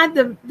had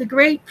the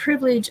great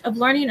privilege of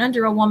learning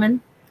under a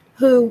woman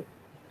who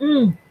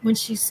when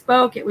she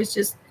spoke, it was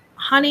just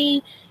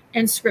honey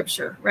and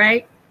scripture,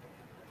 right?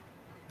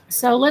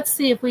 So let's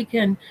see if we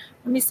can,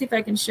 let me see if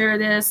I can share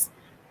this.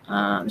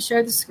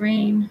 Share the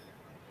screen.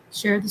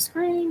 Share the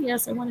screen.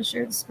 Yes, I want to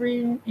share the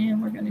screen.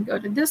 And we're going to go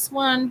to this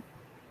one.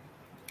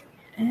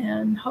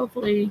 And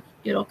hopefully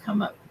it'll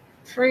come up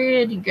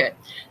pretty good.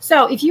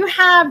 So if you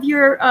have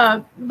your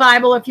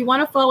Bible, if you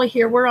want to follow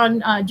here, we're on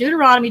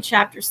Deuteronomy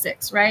chapter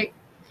 6, right?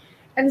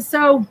 And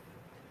so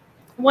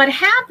what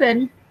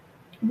happened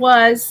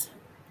was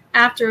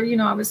after,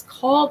 I was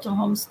called to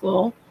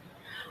homeschool,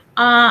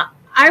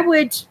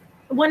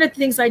 one of the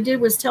things I did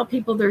was tell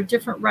people there are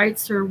different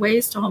rights or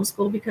ways to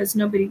homeschool because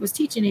nobody was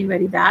teaching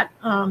anybody that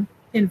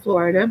in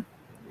Florida.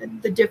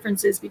 The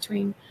differences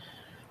between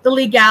the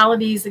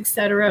legalities,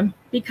 etc.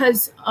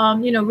 Because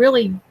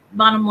really,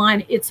 bottom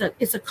line, it's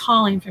a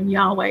calling from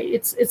Yahweh.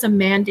 It's a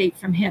mandate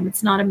from Him.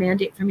 It's not a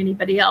mandate from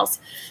anybody else.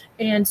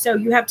 And so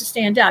you have to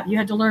stand up. You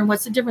had to learn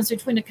what's the difference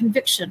between a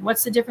conviction.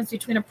 What's the difference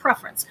between a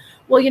preference?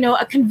 Well,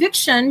 a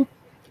conviction,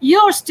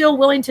 you're still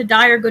willing to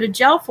die or go to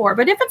jail for.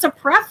 But if it's a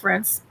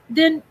preference,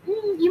 then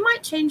you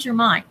might change your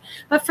mind.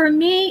 But for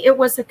me, it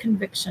was a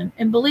conviction.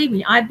 And believe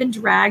me, I've been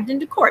dragged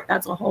into court.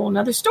 That's a whole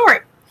nother story.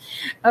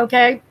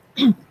 Okay.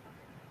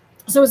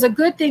 So it was a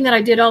good thing that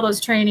I did all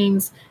those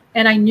trainings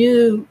and I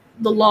knew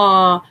the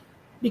law,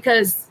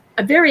 because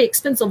a very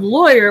expensive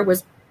lawyer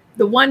was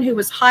the one who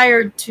was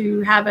hired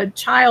to have a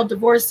child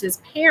divorce his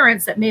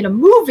parents that made a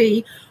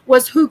movie,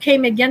 was who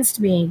came against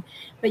me.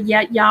 But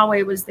yet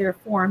Yahweh was there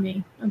for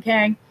me.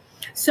 Okay.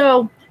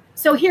 So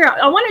here,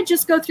 I want to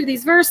just go through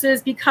these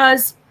verses,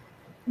 because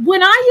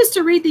when I used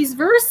to read these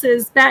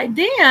verses back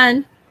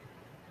then,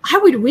 I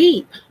would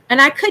weep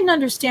and I couldn't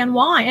understand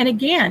why. And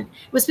again,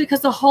 it was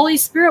because the Holy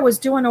Spirit was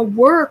doing a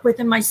work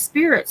within my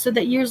spirit so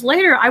that years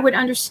later I would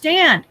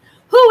understand,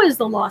 who is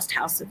the lost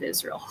house of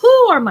Israel?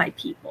 Who are my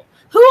people?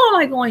 Who am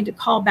I going to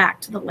call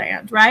back to the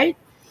land, right?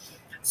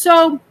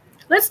 So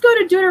let's go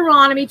to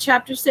Deuteronomy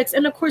chapter 6.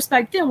 And of course,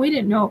 back then we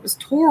didn't know it was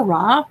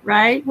Torah,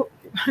 right?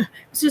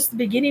 It's just the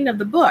beginning of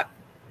the book.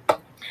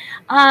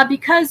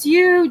 Because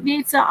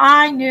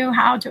I knew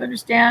how to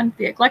understand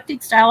the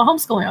eclectic style of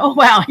homeschooling. Oh,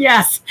 wow.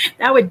 Yes,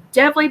 that would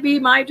definitely be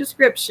my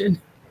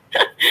description.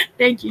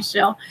 Thank you,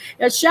 Shell.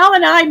 Shell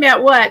and I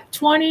met,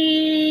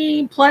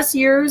 20 plus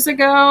years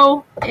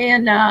ago.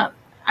 And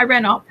I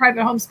ran a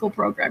private homeschool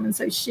program. And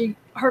so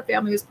her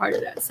family was part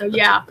of that. So,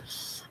 yeah.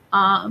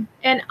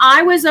 And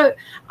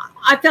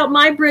I felt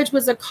my bridge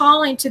was a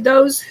calling to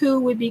those who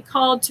would be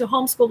called to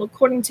homeschool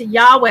according to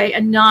Yahweh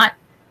and not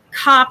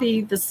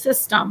copy the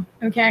system.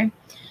 Okay.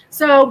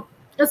 So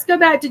let's go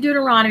back to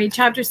Deuteronomy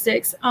chapter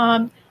 6.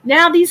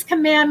 Now these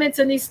commandments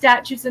and these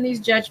statutes and these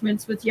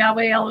judgments with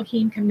Yahweh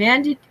Elohim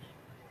commanded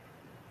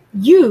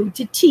you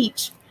to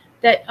teach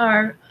that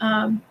are,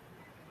 hang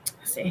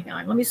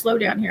on, let me slow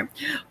down here.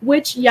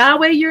 Which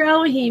Yahweh your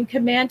Elohim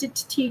commanded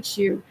to teach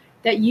you,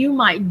 that you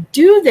might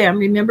do them.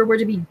 Remember, we're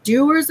to be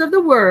doers of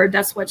the word.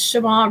 That's what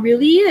Shema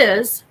really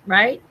is,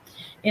 right?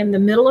 In the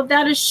middle of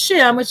that is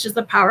Shem, which is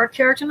the power,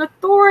 character, and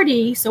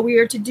authority. So we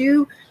are to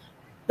do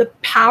the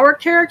power,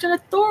 character, and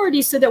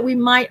authority so that we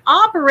might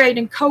operate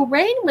and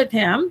co-reign with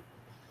Him,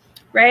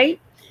 right,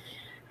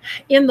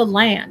 in the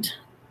land.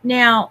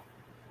 Now,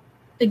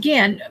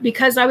 again,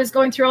 because I was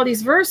going through all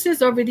these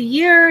verses over the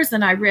years,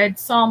 and I read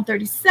Psalm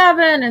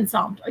 37 and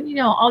Psalm,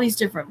 all these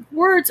different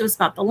words. It was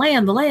about the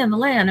land, the land, the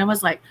land. I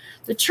was like,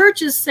 the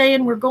church is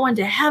saying we're going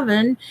to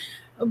heaven,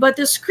 but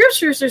the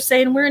scriptures are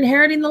saying we're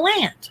inheriting the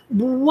land.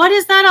 What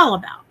is that all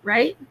about,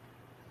 right?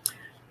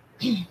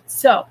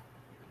 So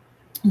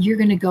you're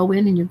going to go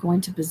in and you're going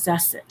to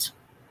possess it.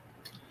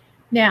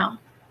 Now,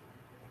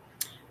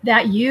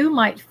 that you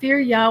might fear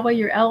Yahweh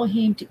your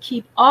Elohim, to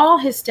keep all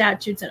His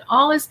statutes and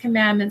all His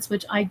commandments,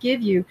 which I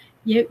give you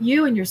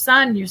and your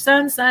son and your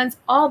son's sons,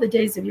 all the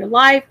days of your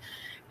life,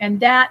 and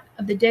that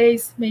of the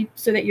days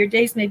so that your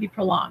days may be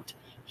prolonged.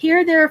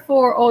 Hear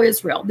therefore, O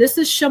Israel. This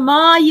is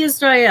Shema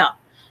Yisrael.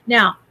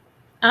 Now,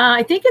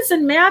 I think it's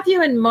in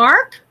Matthew and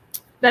Mark,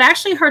 but I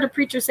actually heard a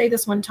preacher say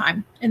this one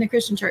time in the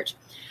Christian church.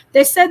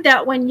 They said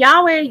that when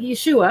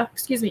Yeshua,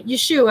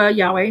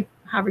 Yahweh,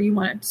 however you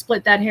want to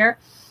split that hair,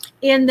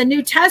 in the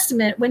New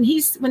Testament,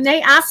 when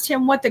they asked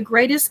him what the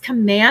greatest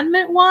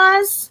commandment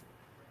was,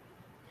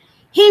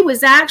 he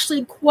was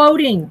actually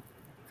quoting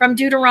from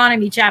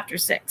Deuteronomy chapter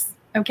 6.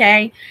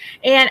 Okay.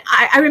 And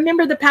I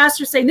remember the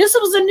pastor saying, this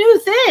was a new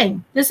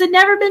thing. This had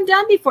never been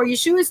done before.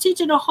 Yeshua is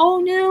teaching a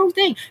whole new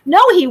thing. No,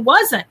 he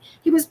wasn't.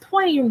 He was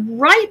pointing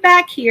right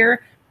back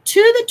here to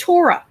the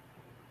Torah.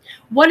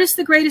 What is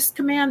the greatest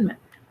commandment?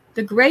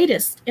 The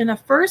greatest in the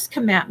first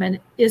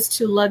commandment is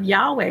to love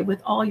Yahweh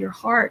with all your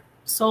heart,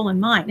 soul, and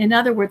mind. In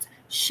other words,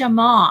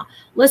 Shema.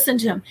 Listen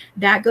to him.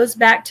 That goes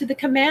back to the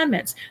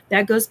commandments.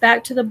 That goes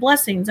back to the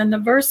blessings and the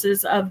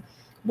verses of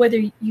whether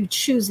you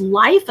choose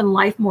life and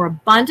life more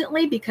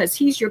abundantly, because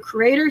He's your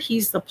creator.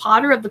 He's the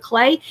potter of the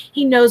clay.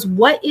 He knows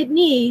what it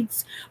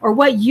needs or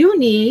what you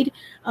need.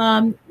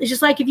 It's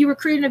just like if you were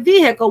creating a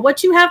vehicle,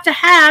 what you have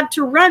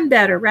to run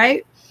better,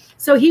 right?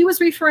 So he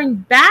was referring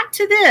back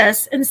to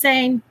this and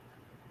saying,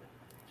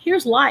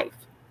 Here's life,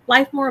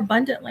 life more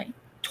abundantly.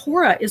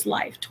 Torah is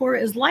life. Torah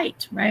is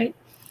light, right?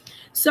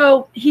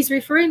 So he's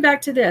referring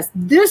back to this.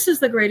 This is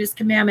the greatest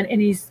commandment,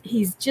 and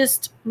he's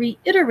just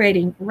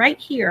reiterating right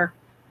here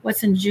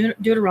what's in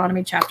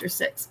Deuteronomy chapter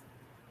 6.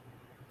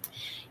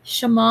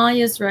 Shema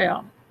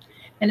Israel,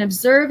 and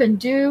observe and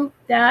do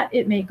that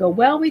it may go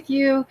well with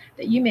you,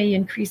 that you may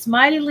increase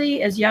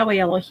mightily as Yahweh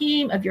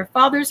Elohim of your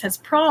fathers has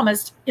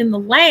promised in the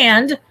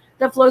land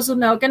that flows with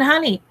milk and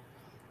honey.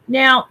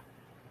 Now,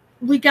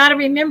 we got to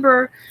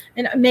remember,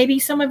 and maybe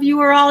some of you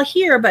are all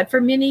here, but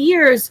for many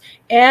years,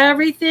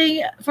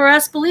 everything for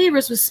us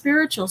believers was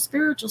spiritual,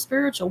 spiritual,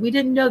 spiritual. We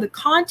didn't know the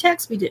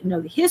context. We didn't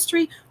know the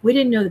history. We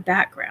didn't know the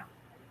background.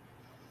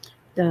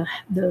 The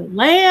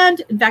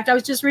land, in fact, I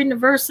was just reading a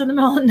verse in the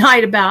middle of the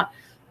night about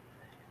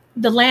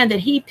the land that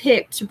he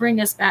picked to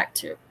bring us back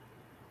to.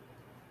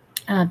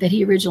 That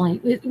he originally,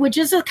 which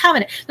is a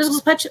covenant. This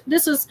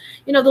was,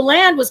 the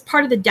land was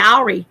part of the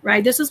dowry,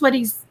 right? This is what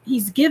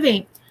he's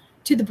giving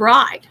to the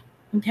bride.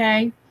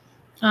 Okay.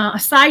 A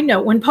side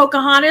note: when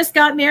Pocahontas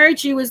got married,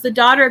 she was the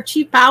daughter of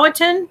Chief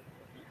Powhatan,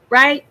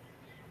 right?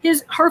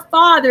 Her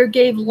father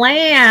gave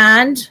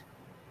land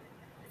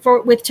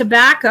with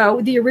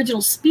tobacco, the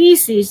original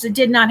species that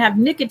did not have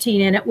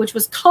nicotine in it, which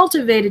was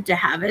cultivated to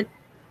have it,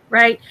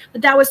 right?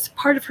 But that was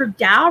part of her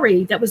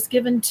dowry that was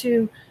given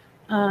to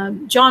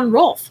John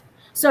Rolfe.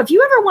 So if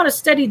you ever want to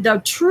study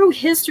the true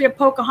history of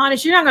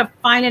Pocahontas, you're not going to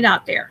find it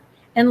out there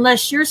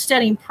unless you're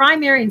studying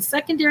primary and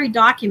secondary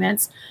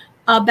documents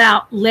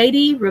about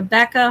Lady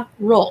Rebecca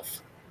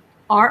Rolfe,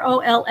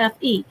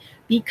 Rolfe,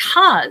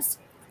 because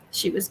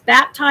she was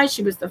baptized.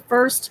 She was the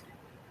first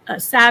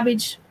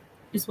savage,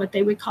 is what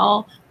they would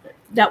call,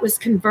 that was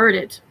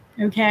converted.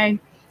 Okay.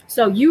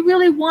 So you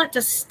really want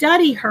to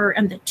study her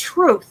and the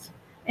truth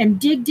and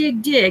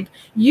dig.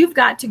 You've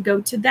got to go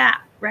to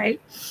that,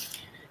 right?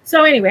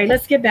 So anyway,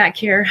 let's get back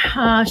here.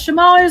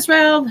 Shema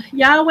Israel,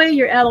 Yahweh,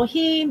 your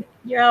Elohim.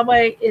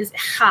 Yahweh is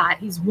Echad.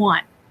 He's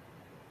one.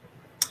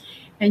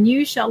 And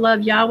you shall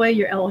love Yahweh,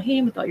 your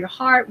Elohim, with all your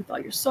heart, with all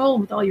your soul,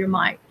 and with all your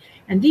might.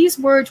 And these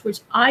words which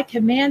I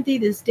command thee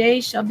this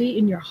day shall be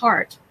in your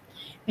heart.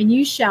 And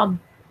you shall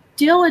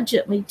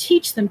diligently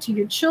teach them to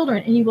your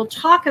children. And you will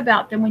talk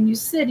about them when you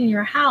sit in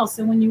your house,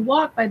 and when you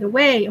walk by the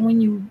way, and when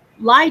you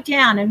lie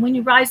down, and when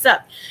you rise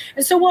up.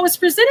 And so what was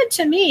presented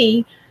to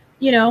me,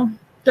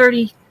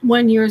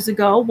 31 years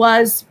ago,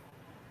 was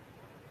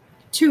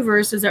two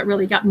verses that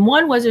really got me.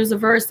 One was, there's a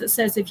verse that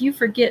says, if you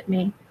forget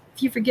me,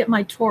 if you forget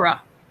my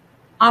Torah,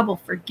 I will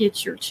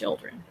forget your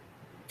children.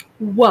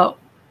 Whoa.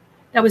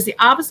 That was the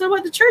opposite of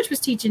what the church was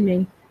teaching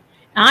me.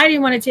 And I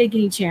didn't want to take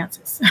any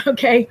chances.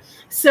 Okay.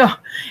 So,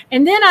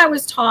 and then I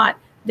was taught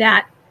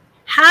that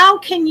how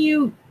can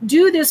you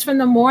do this from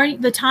the morning,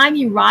 the time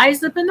you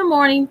rise up in the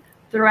morning,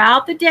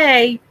 throughout the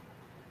day,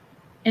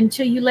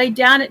 until you lay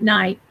down at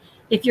night,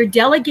 if you're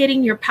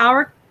delegating your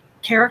power,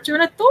 character,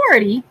 and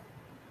authority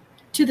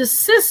to the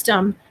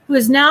system who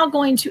is now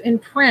going to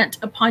imprint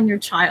upon your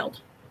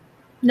child.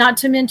 Not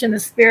to mention the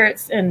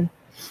spirits, and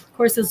of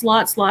course it's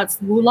lots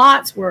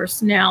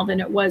worse now than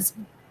it was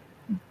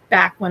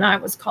back when I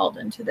was called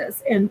into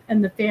this, and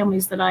the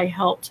families that I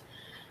helped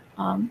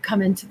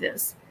come into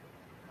this.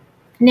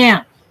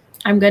 Now,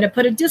 I'm going to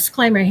put a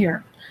disclaimer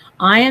here.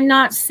 I am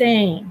not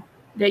saying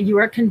that you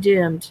are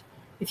condemned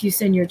if you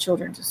send your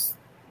children to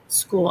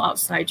school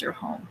outside your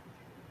home.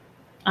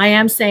 I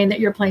am saying that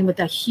you're playing with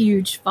a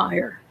huge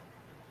fire.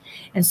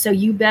 And so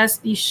you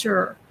best be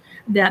sure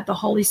that the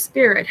Holy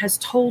Spirit has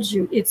told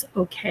you it's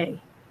okay.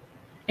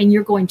 And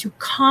you're going to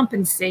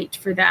compensate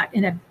for that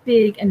in a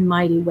big and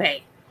mighty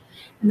way.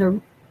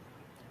 And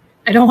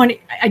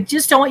I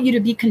just don't want you to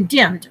be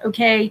condemned,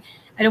 okay?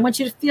 I don't want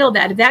you to feel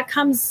that. If that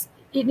comes,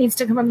 it needs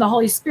to come from the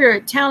Holy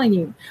Spirit telling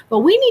you. But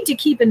we need to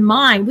keep in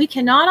mind, we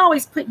cannot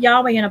always put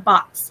Yahweh in a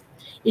box.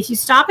 If you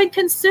stop and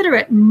consider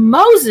it,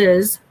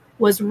 Moses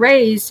was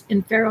raised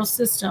in Pharaoh's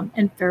system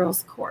and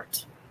Pharaoh's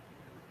court.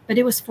 But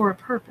it was for a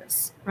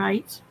purpose,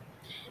 right?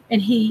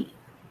 And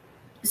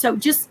so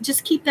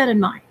just keep that in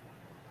mind.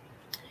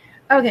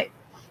 Okay.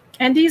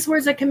 And these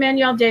words I command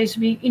you all day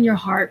should be in your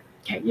heart.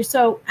 Okay.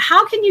 So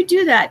how can you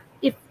do that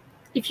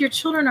if your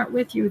children aren't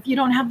with you, if you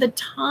don't have the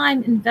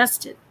time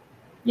invested?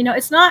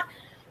 It's not,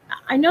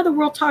 I know the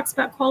world talks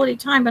about quality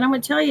time, but I'm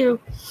going to tell you,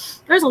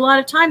 there's a lot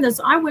of time that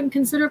I wouldn't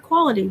consider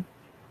quality.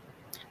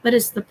 But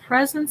it's the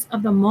presence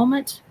of the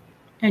moment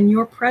and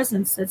your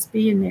presence that's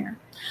being there.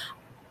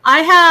 I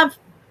have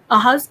a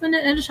husband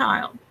and a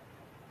child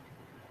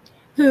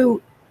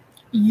who,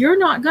 you're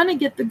not going to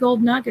get the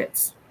gold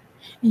nuggets.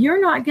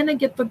 You're not going to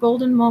get the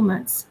golden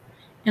moments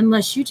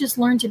unless you just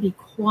learn to be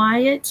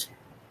quiet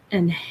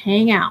and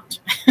hang out.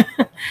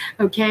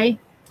 Okay?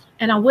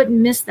 And I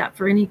wouldn't miss that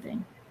for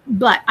anything.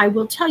 But I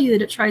will tell you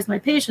that it tries my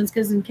patience,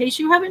 because in case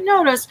you haven't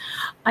noticed,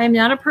 I am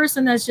not a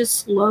person that's just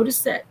slow to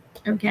sit.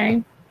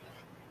 Okay?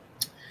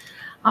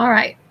 All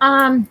right.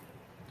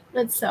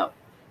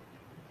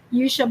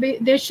 You shall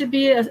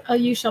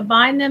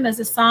bind them as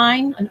a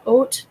sign, an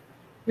oath,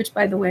 which,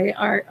 by the way,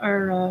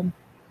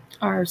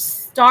 are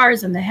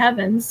stars in the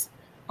heavens,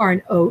 are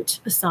an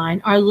oat, a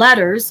sign. Our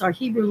letters, our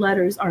Hebrew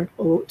letters, are an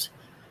oat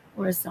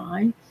or a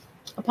sign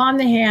upon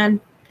the hand,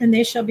 and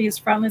they shall be as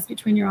frontlets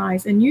between your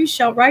eyes. And you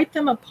shall write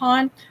them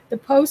upon the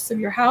posts of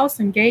your house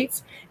and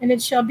gates. And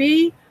it shall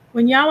be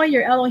when Yahweh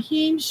your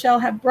Elohim shall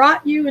have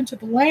brought you into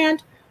the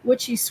land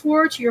which he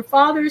swore to your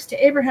fathers,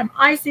 to Abraham,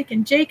 Isaac,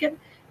 and Jacob,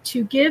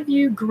 to give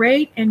you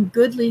great and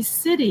goodly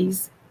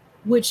cities,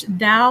 which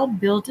thou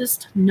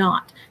buildest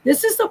not.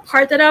 This is the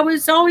part that I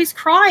was always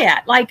cry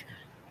at. Like,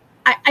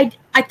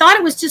 I thought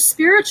it was just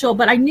spiritual,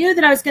 but I knew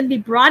that I was going to be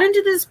brought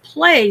into this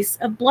place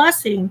of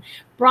blessing,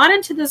 brought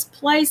into this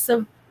place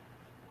of,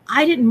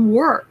 I didn't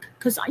work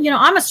because,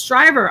 I'm a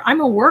striver,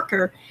 I'm a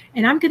worker,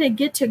 and I'm going to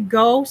get to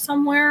go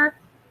somewhere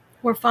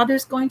where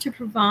Father's going to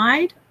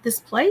provide this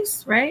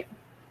place, right?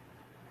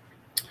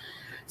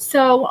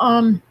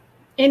 So,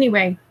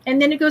 anyway, and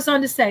then it goes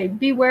on to say,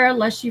 beware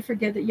lest you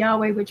forget that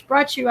Yahweh, which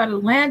brought you out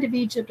of the land of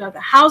Egypt, out of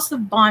the house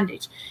of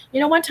bondage.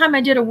 One time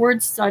I did a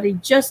word study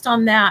just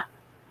on that,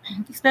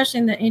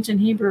 especially in the ancient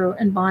Hebrew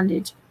and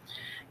bondage.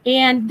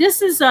 And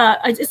this is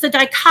it's a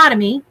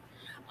dichotomy,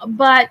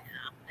 but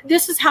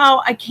this is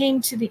how I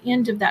came to the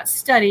end of that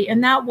study.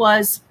 And that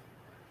was,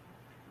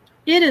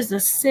 it is a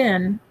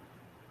sin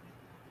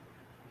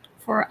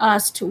for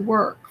us to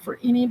work for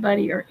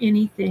anybody or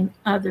anything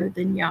other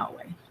than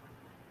Yahweh.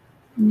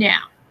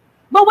 Now,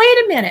 but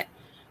wait a minute.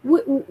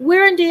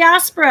 We're in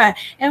diaspora,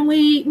 and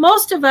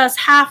most of us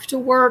have to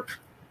work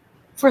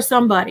for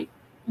somebody.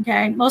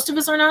 Okay, most of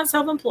us are not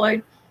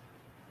self-employed.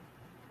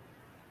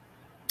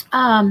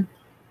 But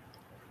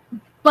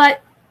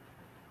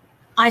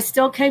I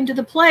still came to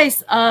the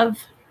place of,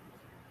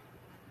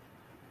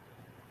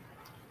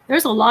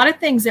 there's a lot of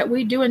things that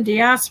we do in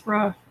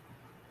diaspora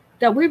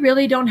that we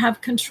really don't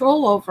have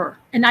control over.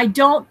 And I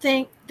don't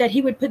think that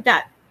he would put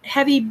that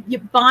heavy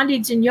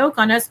bondage and yoke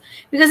on us,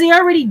 because he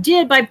already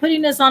did by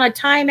putting us on a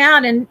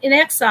timeout in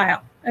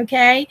exile.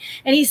 Okay.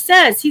 And he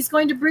says he's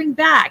going to bring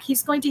back,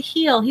 he's going to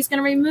heal, he's going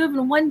to remove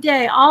in one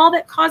day all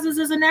that causes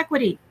us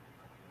inequity.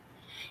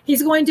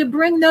 He's going to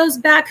bring those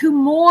back who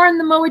mourn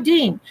the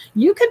Moedim.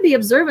 You could be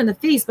observing the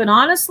feast, but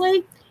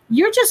honestly,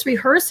 you're just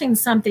rehearsing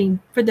something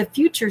for the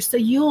future, so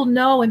you'll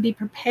know and be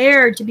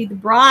prepared to be the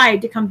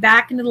bride to come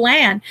back into the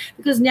land,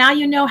 because now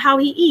you know how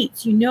he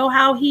eats. You know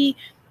how he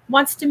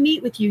wants to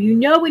meet with you. You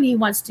know when he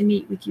wants to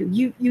meet with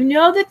you. You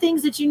know the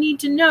things that you need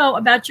to know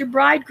about your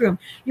bridegroom.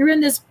 You're in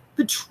this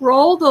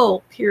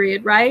betrothal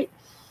period, right?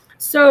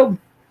 So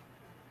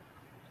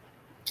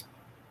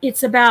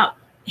it's about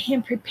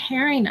him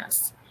preparing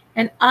us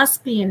and us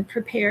being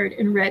prepared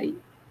and ready.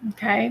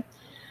 Okay.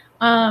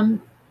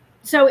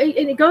 So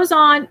it goes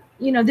on,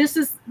 this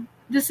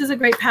is a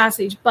great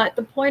passage, but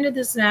the point of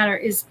this matter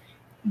is,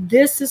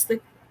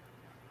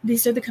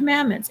 these are the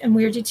commandments, and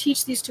we are to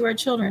teach these to our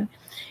children.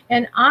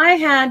 And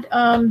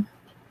I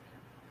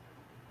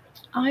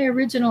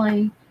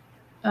originally,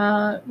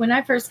 when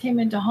I first came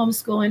into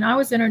homeschooling, I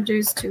was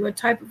introduced to a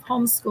type of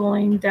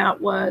homeschooling that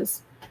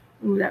was,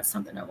 that's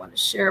something I want to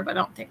share, but I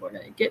don't think we're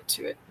going to get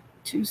to it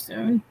too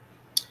soon.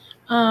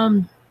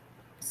 So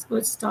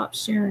let's stop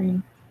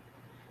sharing.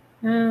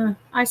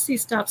 I see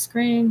stop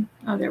screen.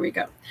 Oh, there we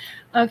go.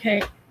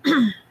 Okay.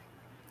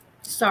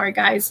 Sorry,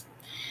 guys.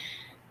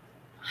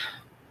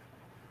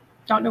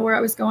 Don't know where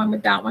I was going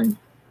with that one.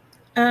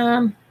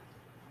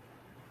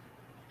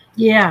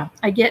 Yeah,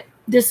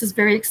 this is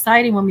very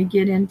exciting when we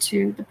get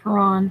into the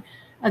Quran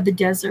of the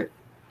desert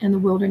and the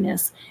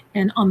wilderness,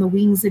 and on the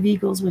wings of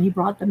eagles when he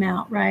brought them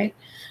out, right?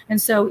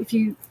 And so if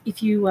you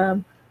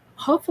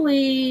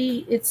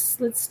hopefully it's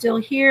still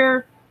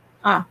here.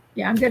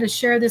 Yeah, I'm going to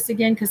share this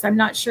again because I'm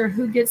not sure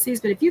who gets these,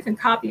 but if you can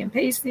copy and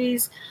paste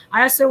these.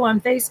 I also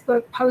on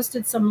Facebook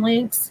posted some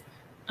links,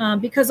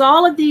 because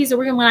all of these are,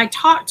 when I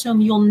talk to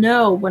them, you'll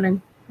know what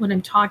I'm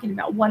talking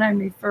about, what I'm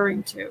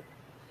referring to.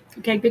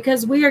 Okay,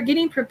 because we are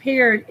getting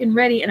prepared and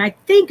ready, and I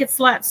think it's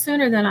a lot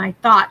sooner than I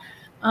thought.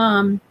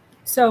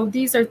 So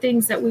these are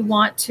things that we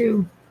want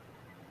to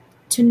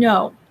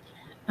know.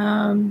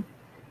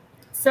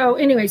 So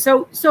anyway,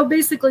 so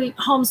basically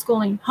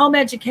homeschooling, home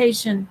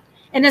education,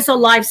 and it's a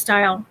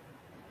lifestyle.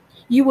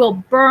 You will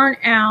burn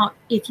out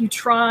if you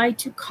try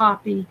to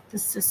copy the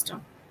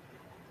system.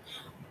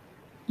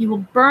 You will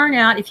burn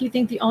out if you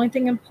think the only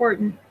thing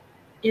important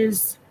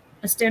is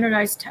a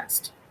standardized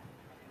test.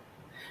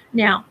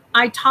 Now,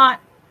 I taught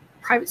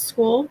private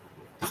school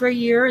for a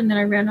year, and then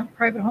I ran a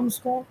private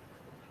homeschool.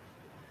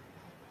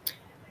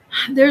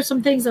 There's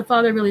some things that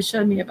Father really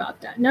showed me about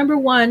that. Number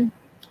one,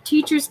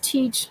 teachers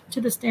teach to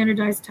the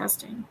standardized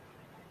testing.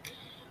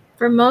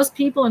 For most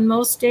people in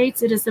most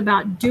states, it is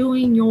about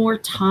doing your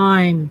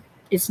time.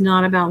 It's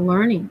not about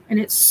learning. And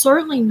it's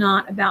certainly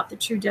not about the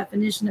true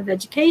definition of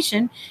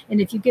education. And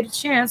if you get a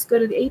chance, go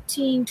to the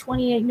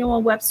 1828 Noah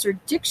Webster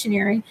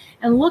Dictionary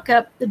and look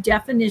up the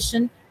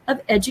definition of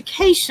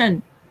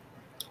education.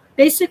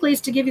 Basically,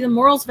 it's to give you the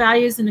morals,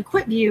 values, and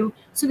equip you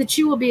so that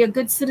you will be a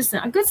good citizen.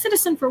 A good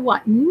citizen for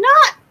what?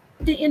 Not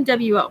the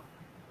NWO,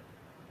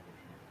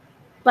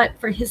 but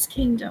for his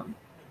kingdom.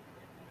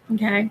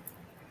 Okay?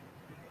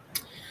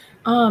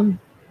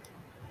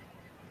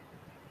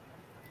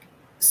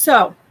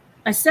 So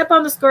I step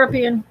on the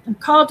scorpion. I'm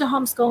called to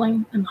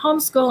homeschooling. I'm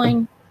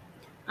homeschooling.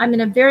 I'm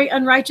in a very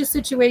unrighteous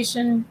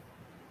situation,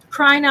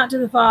 crying out to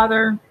the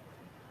Father.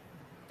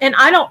 And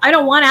I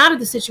don't want out of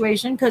the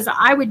situation, because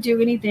I would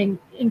do anything,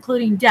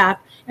 including death,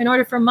 in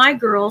order for my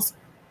girls,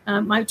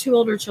 my two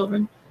older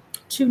children,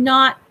 to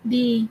not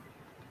be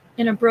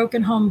in a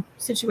broken home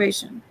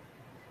situation.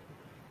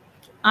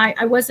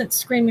 I wasn't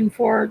screaming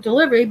for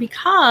delivery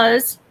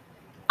because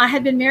I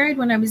had been married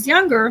when I was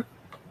younger,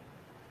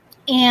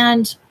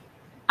 and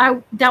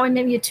that would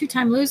make me a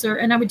two-time loser,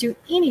 and I would do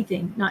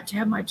anything not to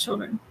have my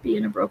children be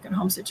in a broken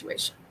home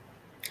situation.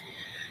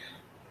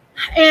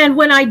 And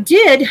when I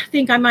did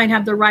think I might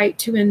have the right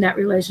to end that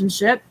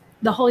relationship,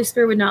 the Holy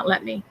Spirit would not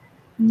let me.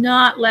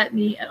 Not let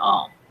me at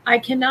all. I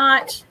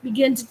cannot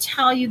begin to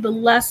tell you the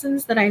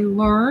lessons that I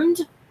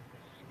learned.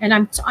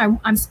 And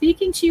I'm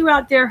speaking to you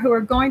out there who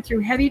are going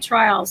through heavy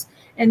trials,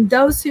 and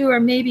those who are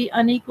maybe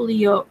unequally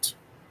yoked.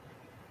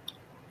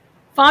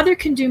 Father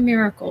can do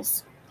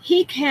miracles.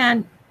 He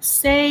can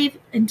save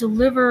and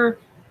deliver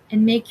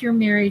and make your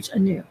marriage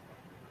anew.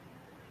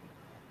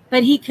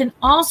 But he can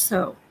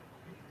also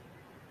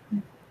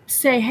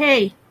say,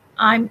 hey,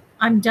 I'm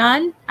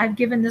done. I've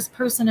given this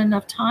person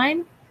enough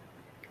time,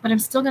 but I'm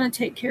still going to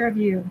take care of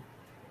you.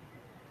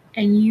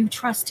 And you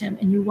trust him,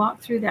 and you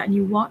walk through that, and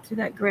you walk through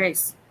that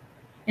grace.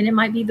 And it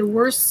might be the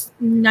worst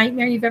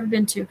nightmare you've ever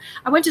been to.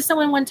 I went to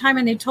someone one time,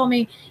 and they told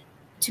me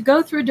to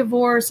go through a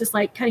divorce is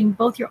like cutting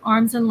both your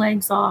arms and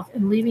legs off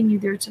and leaving you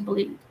there to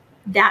bleed.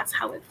 That's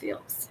how it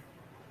feels.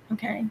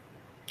 Okay?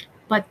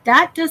 But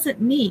that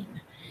doesn't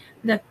mean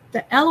that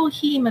the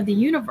Elohim of the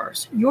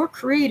universe, your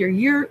creator,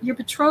 your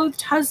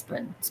betrothed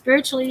husband,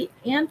 spiritually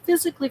and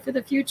physically for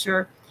the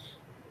future,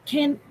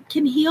 can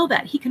heal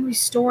that. He can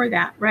restore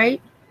that,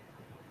 right?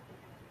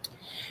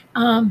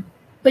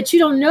 But you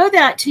don't know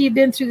that till you've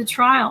been through the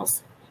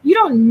trials. You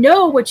don't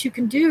know what you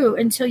can do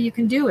until you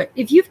can do it.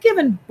 If you've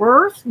given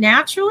birth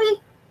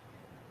naturally,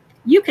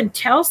 you can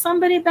tell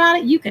somebody about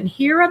it. You can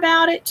hear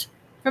about it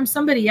from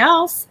somebody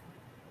else.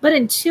 But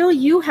until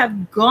you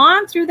have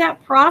gone through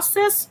that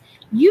process,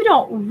 you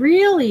don't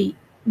really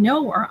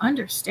know or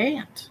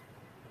understand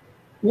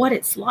what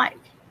it's like.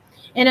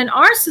 And in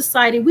our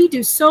society, we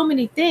do so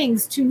many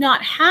things to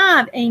not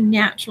have a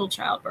natural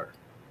childbirth.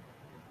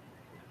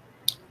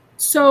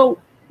 So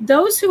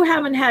those who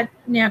haven't had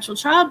natural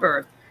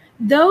childbirth,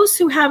 those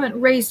who haven't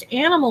raised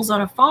animals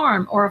on a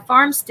farm or a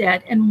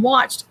farmstead and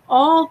watched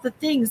all the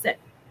things that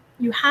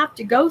you have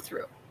to go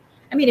through.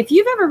 I mean, if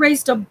you've ever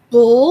raised a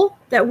bull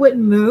that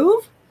wouldn't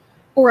move,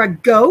 or a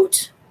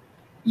goat,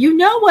 you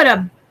know what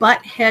a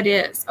butt head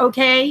is,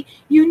 okay?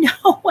 You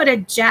know what a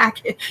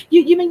jack is.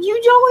 You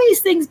know these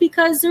things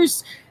because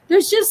there's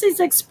just these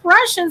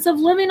expressions of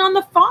living on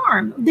the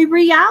farm, the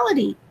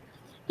reality.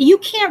 You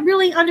can't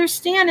really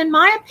understand, in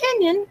my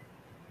opinion,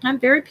 I'm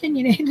very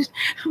opinionated,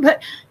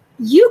 but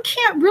you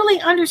can't really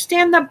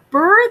understand the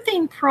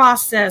birthing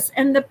process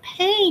and the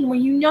pain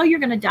when you know you're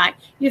going to die.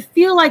 You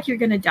feel like you're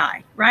going to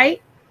die,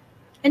 right?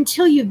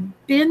 Until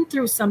you've been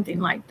through something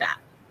like that.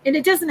 And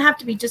it doesn't have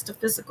to be just a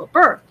physical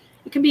birth.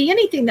 It can be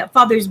anything that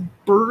Father's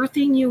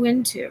birthing you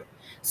into,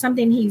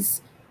 something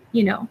he's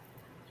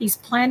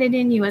planted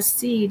in you, a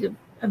seed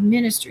of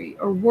ministry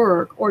or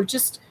work, or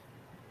just,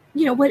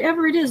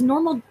 whatever it is,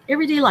 normal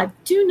everyday life.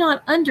 Do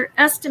not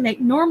underestimate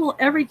normal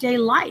everyday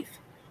life.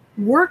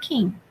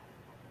 Working,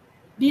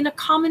 being a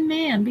common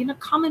man, being a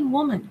common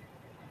woman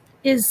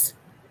is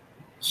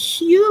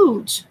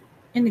huge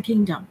in the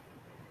kingdom.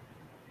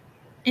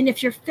 And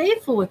if you're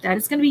faithful with that,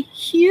 it's going to be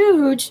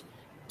huge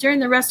during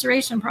the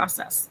restoration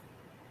process.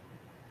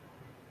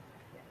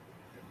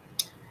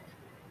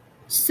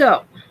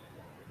 So,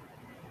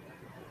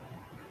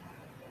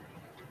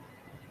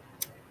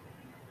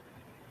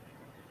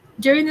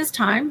 during this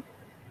time,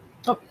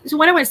 so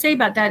what I want to say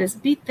about that is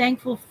be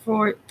thankful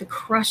for the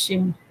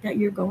crushing that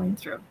you're going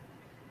through.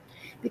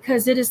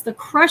 Because it is the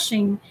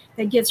crushing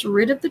that gets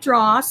rid of the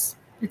dross.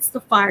 It's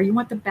the fire. You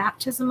want the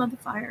baptism of the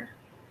fire.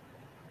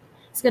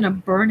 It's going to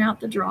burn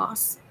out the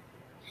dross.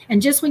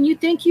 And just when you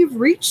think you've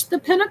reached the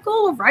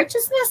pinnacle of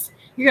righteousness,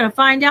 you're going to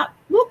find out,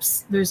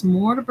 whoops, there's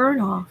more to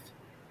burn off.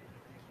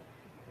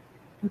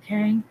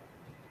 Okay?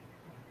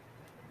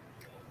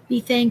 Be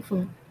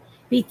thankful.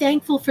 Be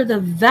thankful for the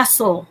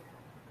vessel,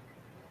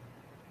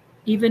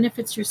 even if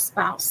it's your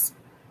spouse,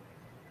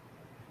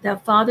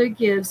 that Father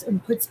gives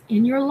and puts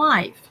in your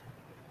life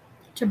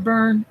to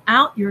burn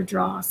out your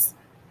dross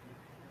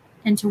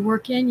and to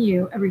work in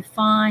you a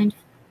refined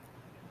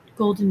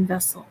golden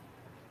vessel.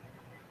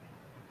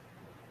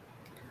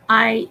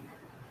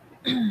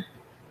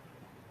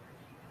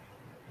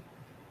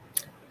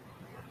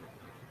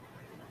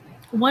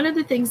 One of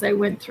the things I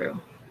went through,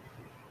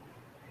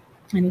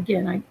 and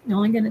again, I'm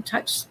only going to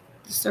touch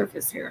the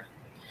surface here,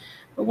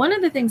 but one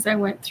of the things I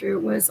went through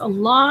was a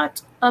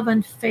lot of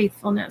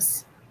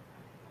unfaithfulness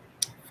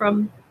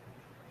from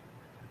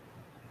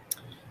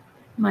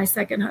my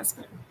second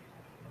husband.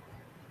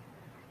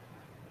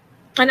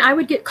 And I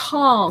would get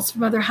calls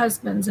from other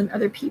husbands and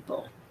other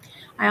people.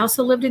 I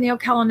also lived in the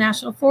Ocala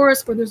National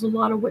Forest, where there's a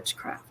lot of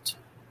witchcraft.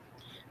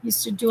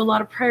 used to do a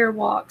lot of prayer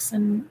walks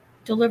and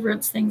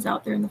deliverance things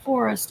out there in the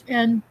forest.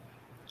 And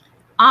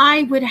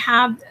I would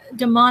have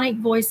demonic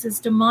voices,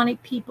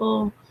 demonic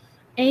people,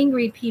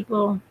 angry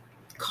people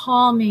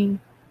call me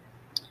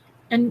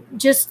and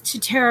just to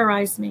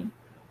terrorize me.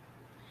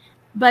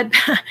 But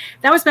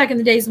that was back in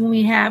the days when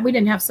we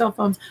didn't have cell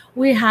phones.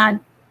 We had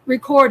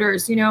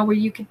recorders, where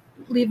you could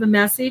leave a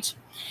message.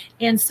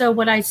 And so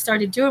what I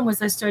started doing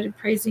was I started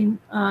praising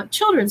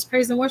children's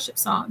praise and worship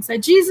songs. That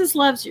Jesus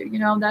loves you.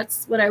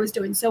 That's what I was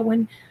doing. So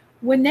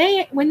when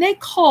they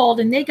called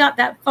and they got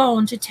that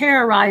phone to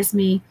terrorize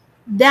me,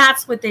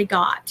 that's what they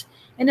got.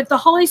 And if the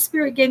Holy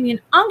Spirit gave me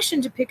an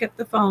unction to pick up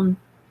the phone,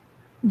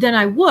 then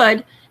I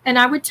would, and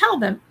I would tell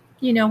them,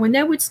 when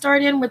they would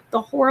start in with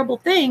the horrible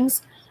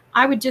things,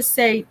 I would just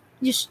say,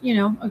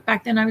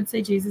 back then I would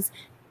say, Jesus,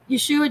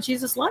 Yeshua,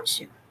 Jesus loves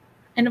you.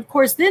 And of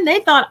course, then they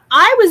thought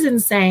I was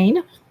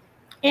insane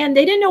and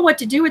they didn't know what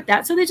to do with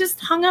that. So they just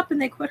hung up and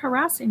they quit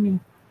harassing me.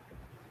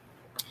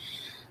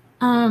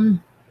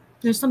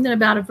 There's something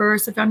about a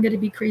verse, if I'm going to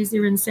be crazy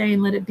or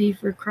insane, let it be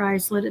for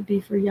Christ, let it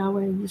be for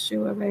Yahweh,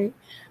 Yeshua, right?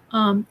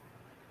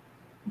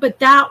 But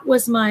that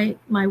was my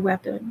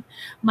weapon.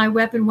 My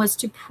weapon was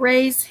to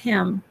praise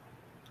him.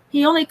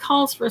 He only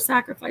calls for a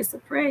sacrifice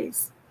of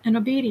praise and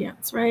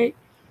obedience, right?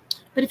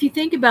 But if you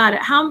think about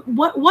it,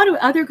 what do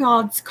other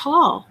gods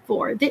call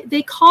for?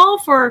 They call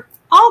for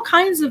all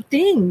kinds of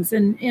things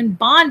and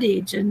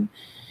bondage and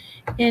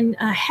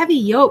heavy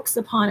yokes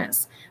upon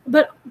us.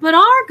 But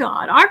our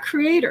God, our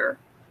Creator,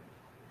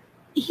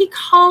 he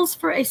calls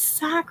for a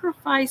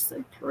sacrifice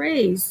of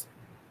praise,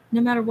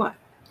 no matter what.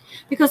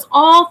 Because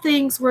all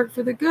things work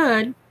for the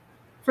good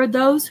for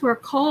those who are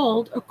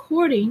called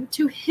according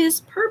to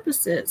his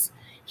purposes.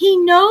 He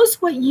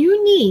knows what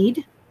you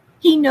need.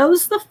 He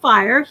knows the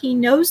fire. He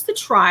knows the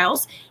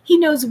trials. He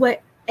knows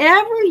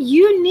whatever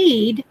you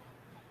need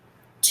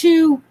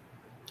to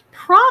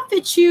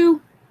profit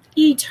you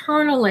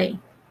eternally,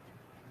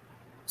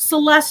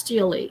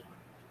 celestially,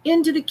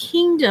 into the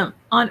kingdom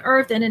on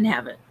earth and in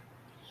heaven.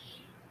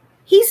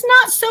 He's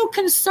not so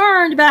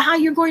concerned about how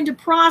you're going to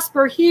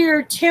prosper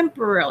here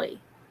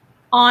temporarily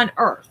on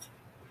earth.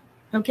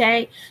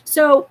 Okay?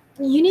 So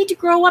you need to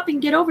grow up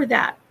and get over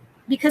that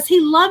because he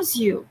loves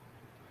you.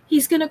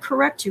 He's going to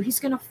correct you. He's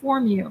going to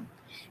form you.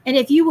 And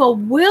if you will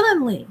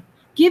willingly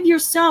give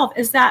yourself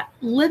as that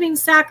living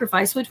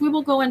sacrifice, which we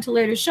will go into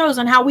later shows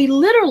on how we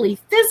literally,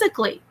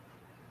 physically,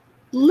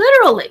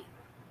 when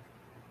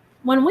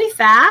we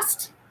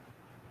fast,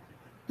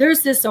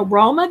 there's this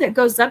aroma that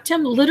goes up to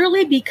him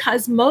literally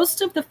because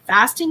most of the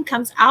fasting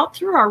comes out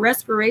through our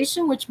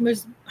respiration, which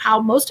is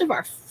how most of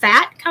our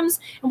fat comes.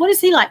 And what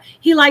does he like?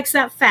 He likes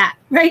that fat,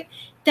 right?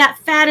 That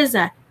fat is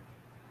a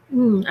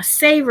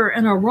savor,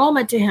 an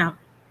aroma to him.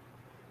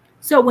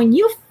 So when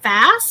you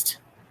fast,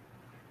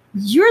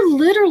 you're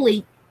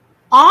literally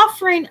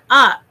offering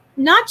up,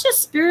 not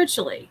just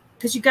spiritually,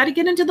 because you got to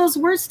get into those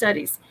word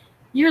studies.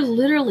 You're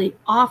literally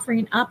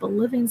offering up a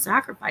living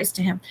sacrifice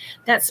to him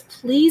that's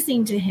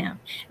pleasing to him,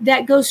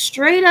 that goes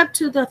straight up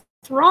to the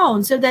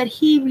throne so that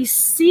he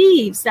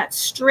receives that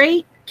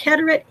straight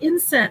Ketoret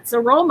incense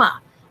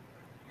aroma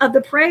of the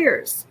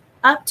prayers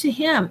up to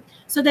him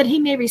so that he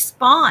may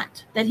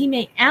respond, that he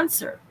may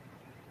answer.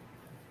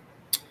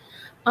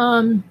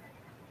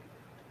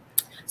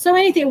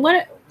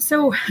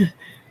 So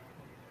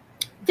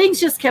things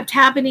just kept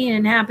happening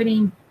and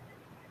happening.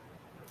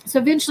 So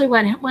eventually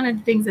one of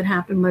the things that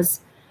happened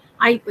was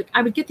I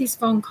would get these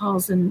phone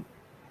calls, and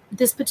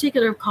this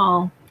particular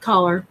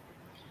caller,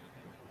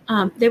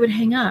 they would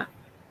hang up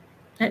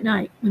at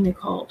night when they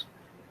called,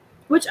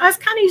 which I was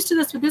kind of used to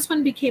this, but this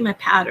one became a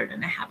pattern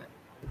and a habit.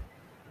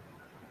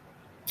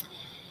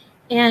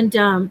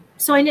 And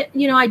so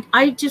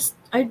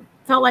I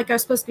felt like I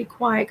was supposed to be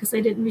quiet because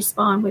I didn't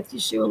respond with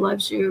Yeshua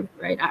loves you,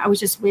 right? I was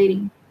just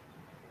waiting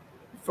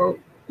for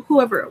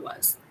whoever it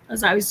was,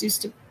 as I was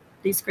used to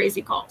these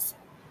crazy calls.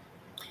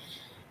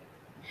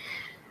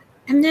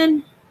 And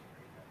then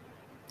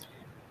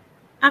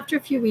after a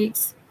few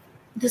weeks,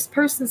 this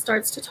person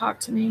starts to talk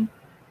to me,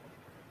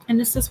 and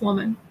it's this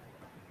woman.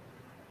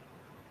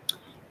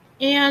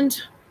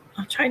 And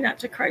I'll try not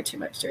to cry too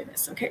much during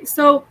this. Okay,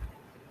 so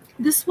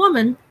this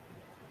woman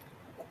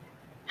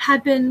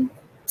had been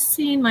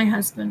seeing my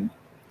husband,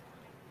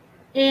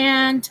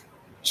 and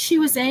she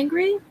was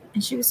angry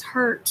and she was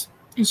hurt,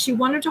 and she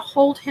wanted to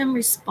hold him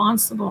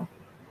responsible.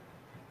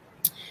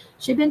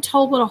 She'd been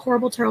told what a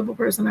horrible, terrible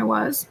person I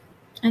was,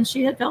 and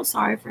she had felt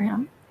sorry for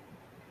him.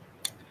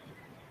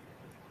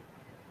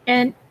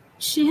 And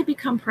she had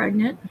become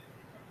pregnant,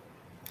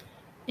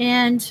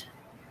 and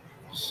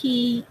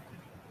he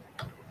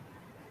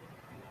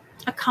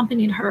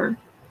accompanied her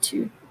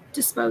to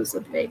dispose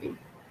of the baby.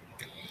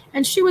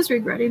 And she was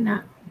regretting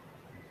that.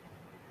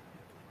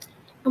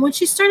 And when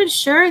she started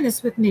sharing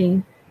this with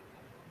me,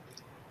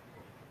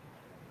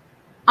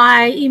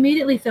 I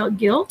immediately felt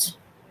guilt.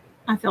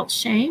 I felt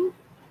shame.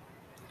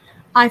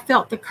 I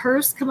felt the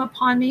curse come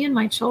upon me and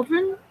my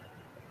children.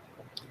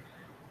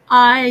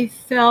 I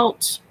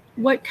felt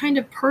what kind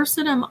of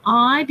person am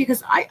I?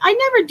 Because I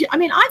never did. I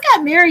mean, I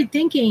got married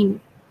thinking,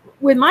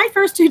 with my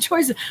first two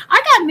choices,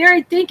 I got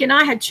married thinking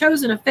I had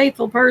chosen a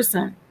faithful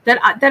person, that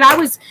I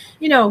was,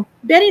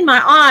 betting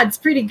my odds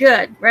pretty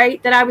good,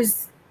 right? That I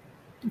was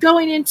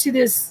going into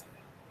this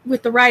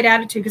with the right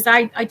attitude, because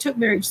I took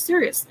marriage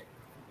seriously.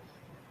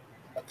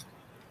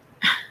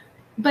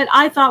 But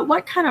I thought,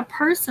 what kind of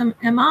person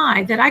am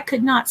I that I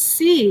could not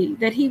see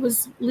that he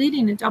was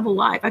leading a double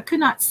life? I could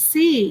not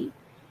see,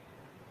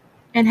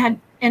 and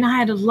I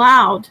had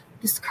allowed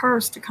this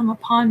curse to come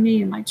upon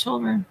me and my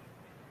children.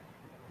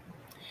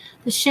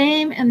 The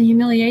shame and the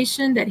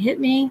humiliation that hit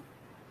me,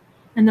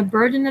 and the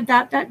burden of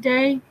that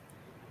day,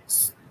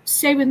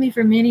 stayed with me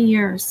for many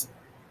years.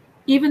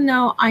 Even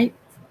though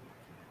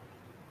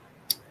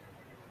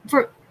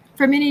for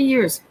many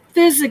years,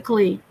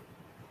 physically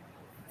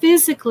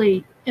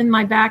in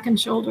my back and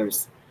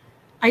shoulders,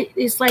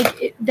 it's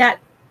like that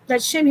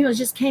shame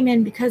just came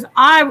in, because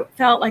I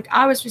felt like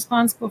I was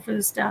responsible for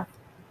this death.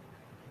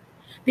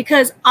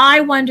 Because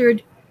I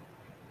wondered,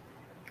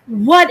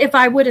 what if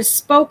I would have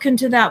spoken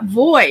to that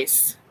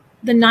voice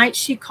the night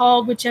she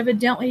called, which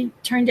evidently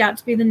turned out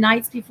to be the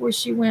nights before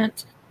she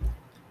went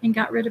and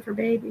got rid of her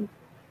baby.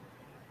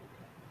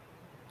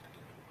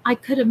 I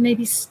could have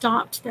maybe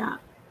stopped that.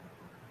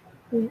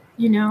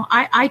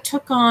 I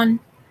took on,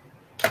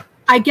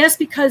 I guess,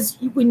 because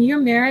when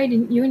you're married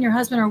and you and your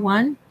husband are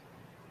one,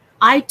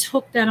 I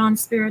took that on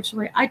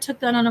spiritually. I took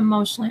that on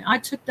emotionally. I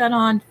took that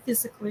on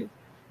physically.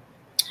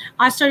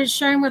 I started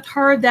sharing with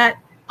her that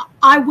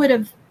I would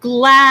have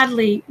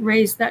gladly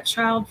raised that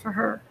child for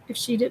her if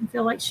she didn't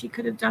feel like she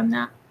could have done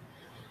that.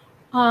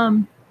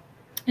 And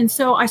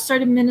so I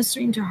started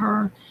ministering to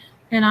her,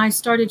 and I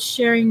started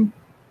sharing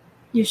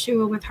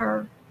Yeshua with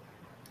her.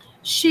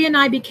 She and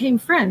I became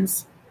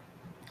friends,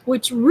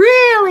 which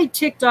really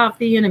ticked off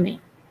the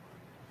enemy.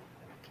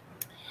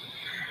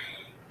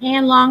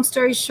 And long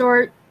story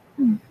short,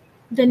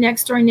 the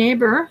next door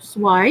neighbor's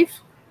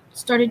wife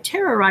started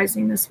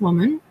terrorizing this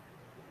woman.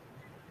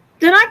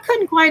 Then I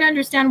couldn't quite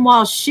understand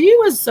why she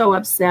was so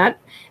upset.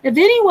 If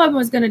anyone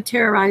was going to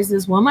terrorize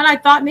this woman, I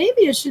thought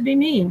maybe it should be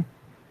me.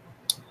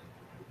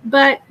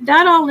 But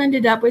that all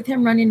ended up with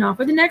him running off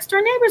with the next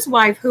door neighbor's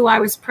wife, who I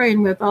was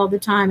praying with all the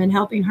time and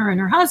helping her and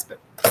her husband.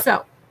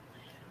 So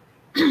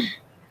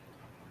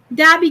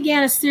that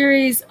began a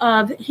series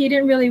of, he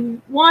didn't really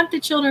want the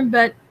children,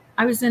 but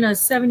I was in a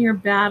 7-year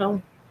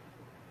battle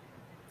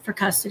for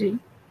custody.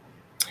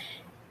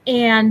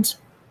 And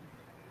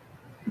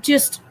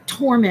just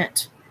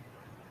torment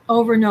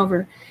over and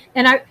over.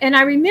 And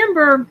I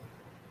remember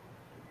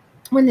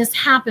when this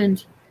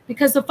happened,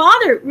 because the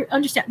father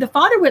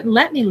wouldn't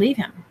let me leave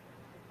him.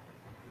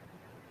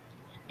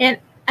 And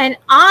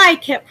I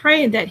kept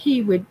praying that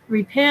he would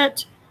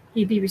repent,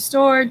 he'd be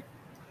restored,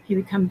 he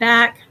would come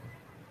back.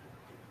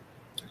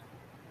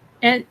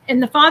 And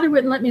the father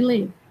wouldn't let me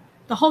leave.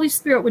 The Holy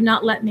Spirit would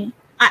not let me.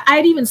 I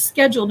had even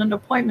scheduled an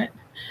appointment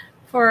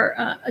for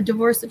a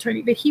divorce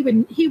attorney, but he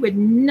would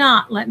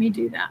not let me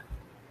do that.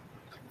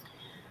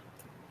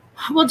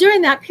 Well,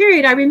 during that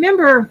period, I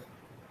remember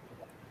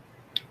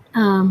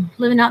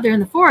living out there in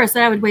the forest,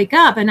 that I would wake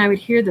up and I would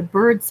hear the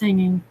birds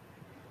singing.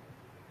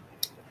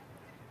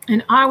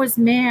 And I was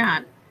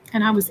mad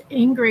and I was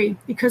angry,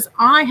 because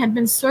I had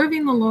been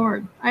serving the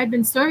Lord. I had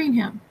been serving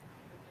him.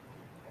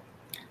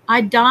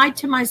 I died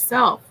to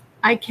myself.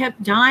 I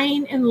kept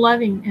dying and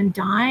loving and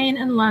dying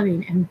and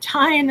loving and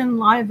dying and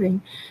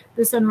loving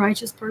this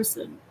unrighteous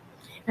person.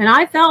 And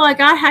I felt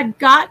like I had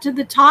got to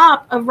the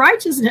top of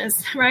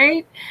righteousness,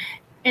 right?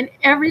 And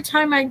every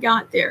time I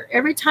got there,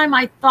 every time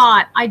I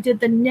thought I did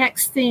the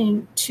next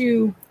thing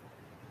to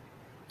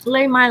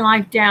lay my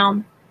life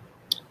down,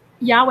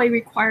 Yahweh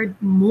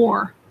required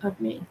more of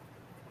me.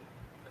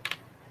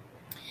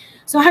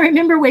 So I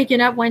remember waking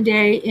up one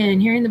day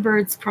and hearing the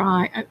birds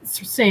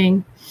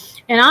sing,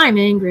 and I'm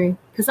angry,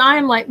 because I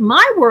am like,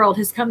 my world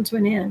has come to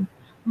an end.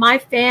 My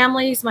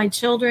families, my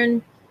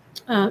children,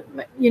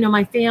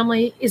 my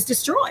family is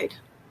destroyed.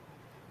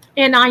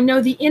 And I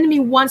know the enemy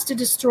wants to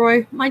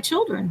destroy my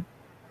children.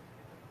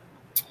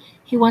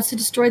 He wants to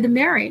destroy the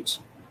marriage.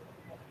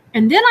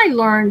 And then I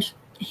learned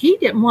he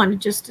didn't want to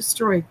just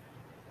destroy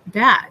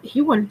that.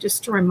 He wanted to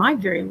destroy my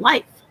very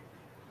life.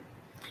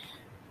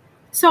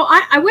 So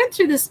I went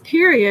through this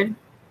period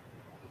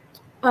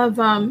of,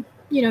 dying,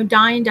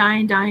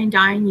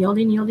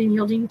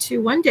 yielding,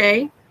 to one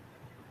day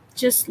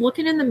just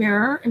looking in the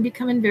mirror and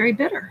becoming very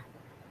bitter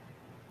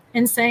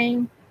and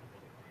saying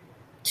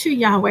to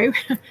Yahweh,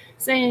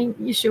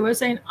 Yeshua,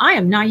 saying, I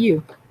am not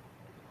you.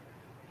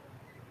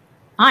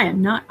 I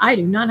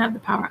do not have the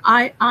power.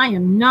 I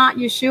am not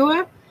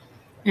Yeshua,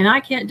 and I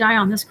can't die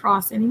on this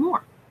cross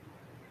anymore.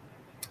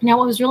 Now,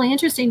 what was really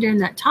interesting during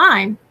that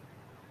time,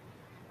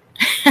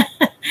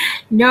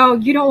 no,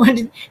 you don't want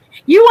to.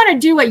 You want to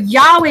do what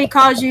Yahweh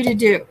calls you to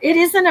do. It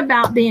isn't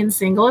about being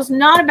single. It's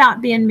not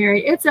about being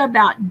married. It's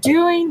about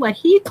doing what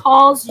he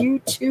calls you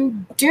to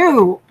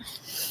do.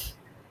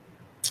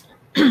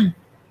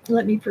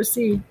 Let me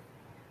proceed.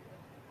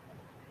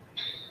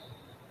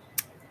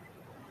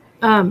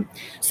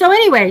 So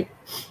anyway,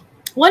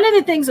 one of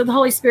the things that the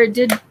Holy Spirit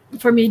did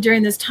for me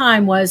during this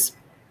time was,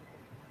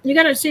 you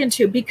got to understand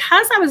too,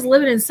 because I was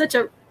living in such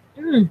a,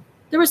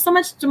 there was so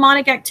much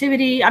demonic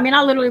activity. I mean,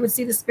 I literally would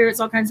see the spirits,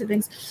 all kinds of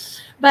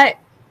things. But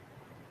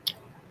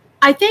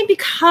I think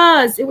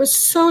because it was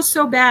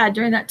so bad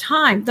during that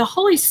time, the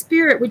Holy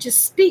Spirit would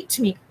just speak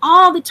to me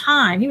all the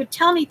time. He would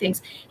tell me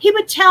things. He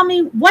would tell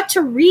me what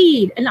to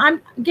read. And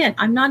I'm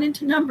not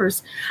into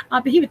numbers,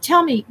 but he would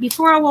tell me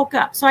before I woke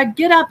up. So I'd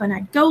get up and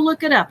I'd go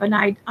look it up, and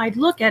I'd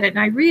look at it and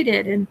I'd read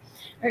it. And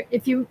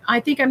I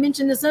think I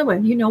mentioned this other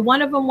one,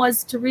 one of them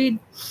was to read,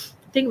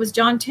 I think it was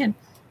John 10.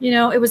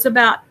 It was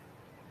about,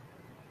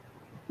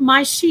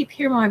 my sheep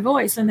hear my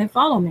voice and they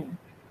follow me.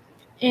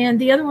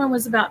 And the other one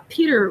was about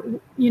Peter,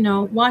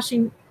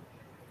 washing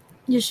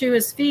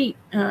Yeshua's feet.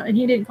 And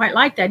he didn't quite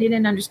like that. He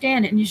didn't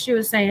understand it. And Yeshua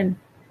was saying,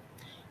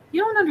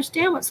 you don't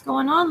understand what's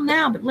going on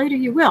now, but later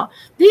you will.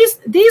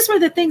 These were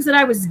the things that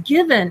I was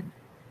given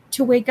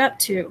to wake up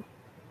to.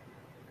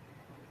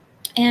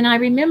 And I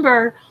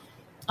remember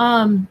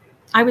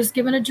I was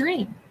given a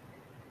dream.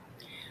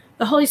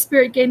 The Holy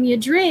Spirit gave me a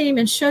dream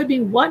and showed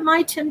me what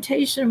my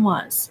temptation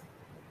was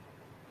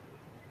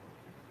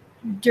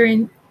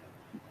during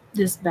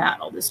this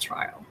battle, this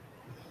trial.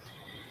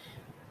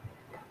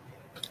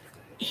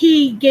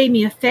 He gave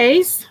me a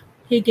face.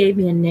 He gave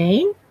me a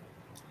name.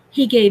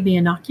 He gave me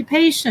an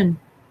occupation.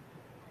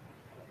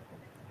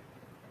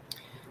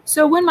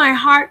 So when my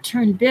heart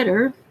turned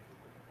bitter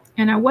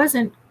and I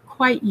wasn't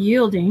quite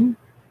yielding,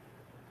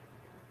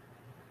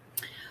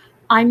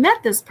 I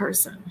met this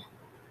person.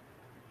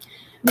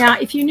 Now,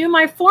 if you knew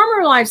my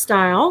former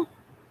lifestyle,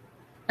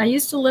 I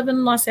used to live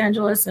in Los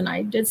Angeles and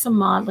I did some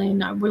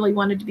modeling. I really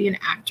wanted to be an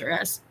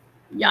actress,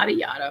 yada,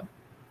 yada.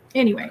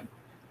 Anyway,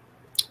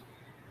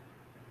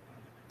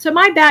 so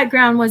my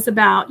background was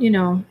about,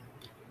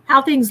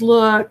 how things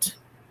looked,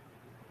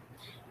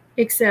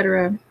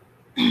 etc.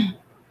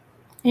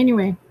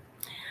 Anyway,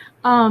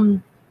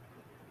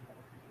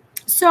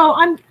 so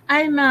I'm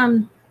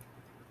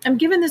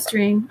given this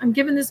dream. I'm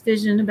given this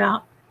vision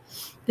about,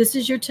 this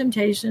is your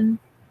temptation.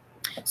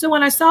 So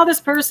when I saw this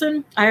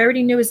person, I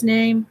already knew his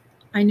name.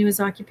 I knew his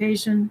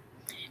occupation.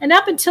 And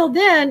up until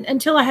then,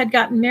 until I had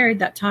gotten married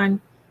that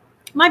time,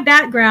 my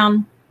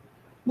background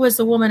was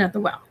the woman at the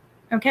well.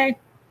 Okay.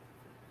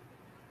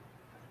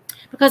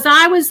 Because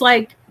I was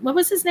like, what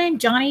was his name?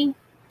 Johnny,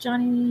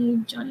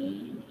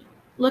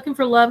 looking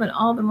for love in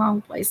all the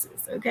wrong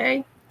places.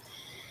 Okay.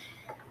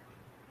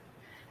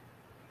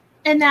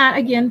 And that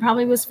again,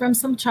 probably was from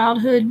some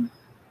childhood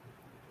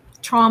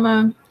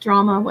trauma,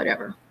 drama,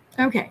 whatever.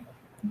 Okay.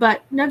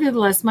 But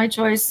nevertheless, my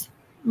choice,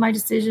 my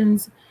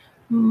decisions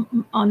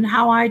on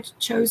how I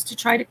chose to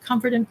try to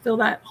comfort and fill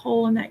that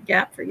hole and that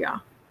gap for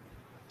y'all.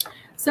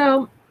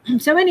 So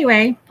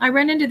anyway, I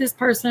ran into this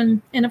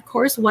person, and of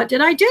course, what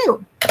did I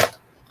do?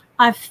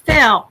 I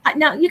fell.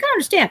 Now you gotta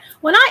understand,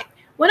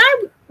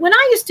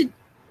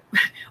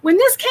 when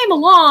this came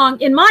along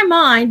in my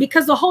mind,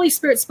 because the Holy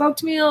Spirit spoke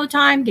to me all the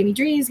time, gave me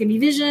dreams, gave me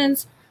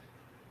visions,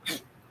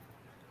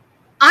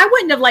 I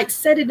wouldn't have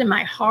said it in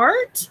my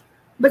heart,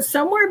 but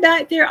somewhere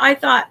back there, I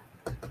thought,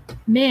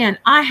 man,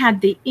 I had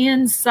the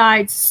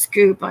inside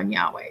scoop on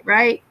Yahweh,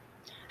 right?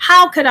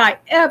 How could I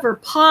ever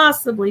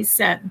possibly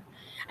sin?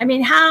 I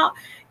mean, how,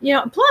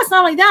 plus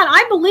not only that,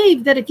 I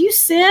believe that if you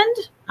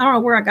sinned, I don't know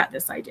where I got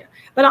this idea,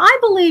 but I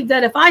believe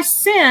that if I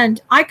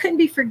sinned, I couldn't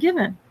be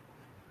forgiven.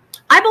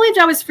 I believed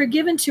I was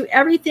forgiven to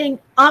everything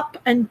up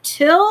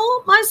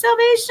until my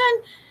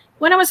salvation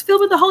when I was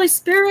filled with the Holy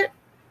Spirit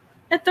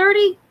at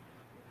 30.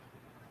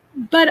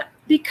 But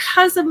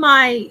because of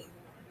my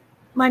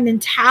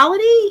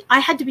mentality, I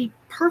had to be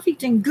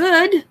perfect and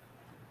good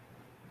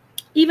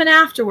even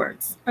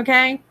afterwards.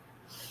 Okay.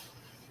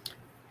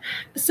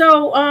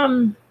 So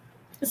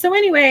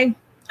anyway,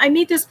 I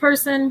meet this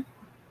person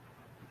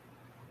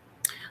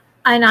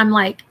and I'm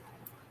like,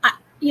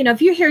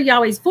 if you hear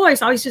Yahweh's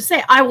voice, I always just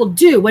say, I will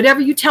do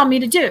whatever you tell me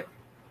to do.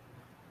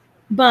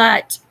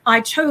 But I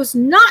chose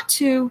not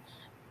to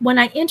when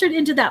I entered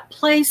into that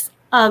place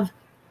of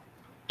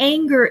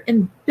anger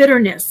and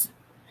bitterness.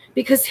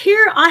 Because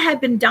here I had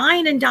been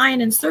dying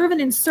and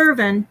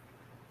serving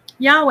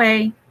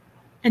Yahweh,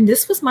 and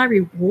this was my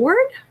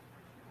reward?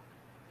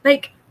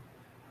 I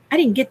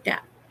didn't get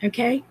that,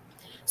 okay?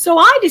 So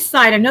I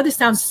decided, I know this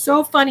sounds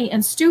so funny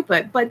and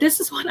stupid, but this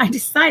is what I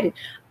decided.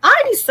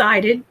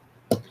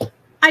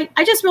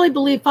 I just really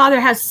believe Father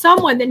has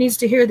someone that needs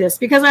to hear this,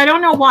 because I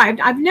don't know why.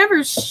 I've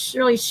never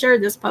really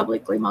shared this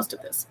publicly, most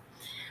of this.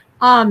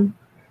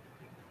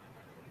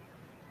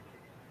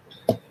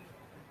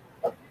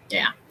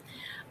 Yeah.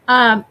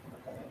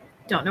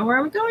 Don't know where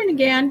I'm going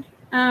again.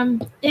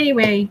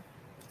 Anyway,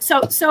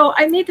 so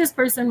I meet this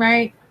person,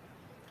 right?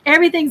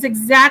 Everything's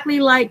exactly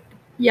like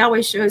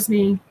Yahweh shows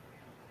me.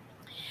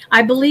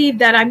 I believe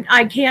that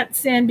I can't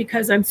sin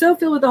because I'm so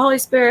filled with the Holy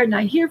Spirit and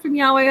I hear from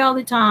Yahweh all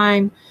the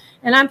time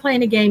and I'm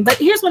playing a game. But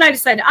here's what I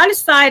decided. I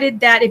decided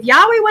that if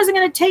Yahweh wasn't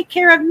going to take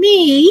care of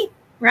me,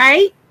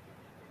 right,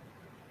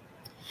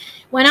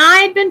 when I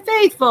had been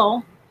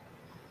faithful,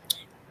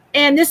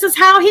 and this is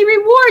how he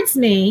rewards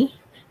me,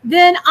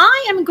 then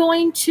I'm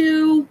going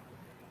to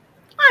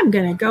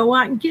go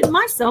out and get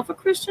myself a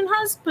Christian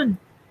husband.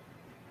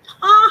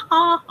 Ha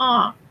ha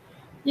ha.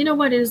 You know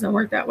what? It doesn't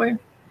work that way.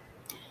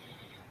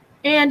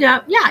 And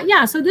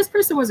yeah. So this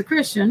person was a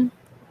Christian,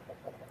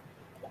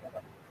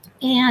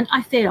 and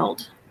I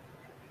failed.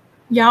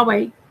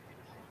 Yahweh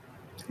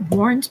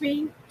warned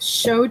me,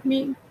 showed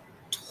me,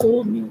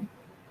 told me,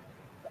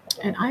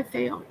 and I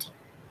failed.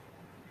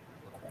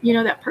 You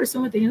know, that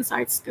person with the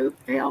inside scoop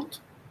failed.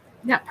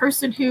 That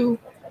person who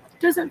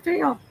doesn't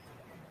fail.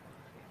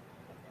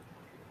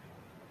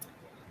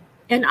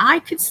 And I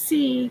could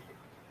see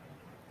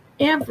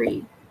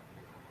every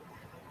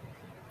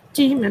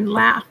demon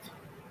laugh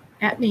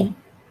at me.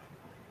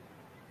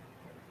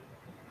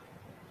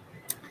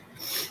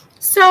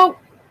 So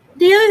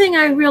the other thing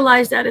I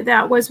realized out of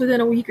that was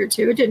within a week or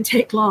two, it didn't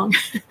take long.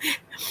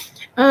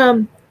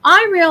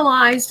 I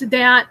realized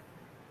that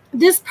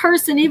this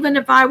person, even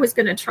if I was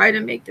going to try to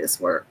make this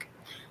work,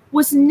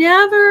 was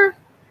never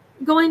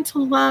going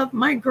to love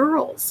my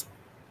girls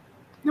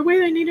the way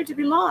they needed to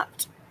be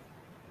loved.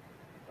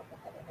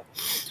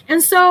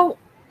 And so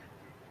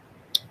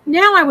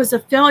now I was a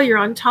failure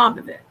on top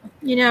of it.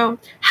 You know,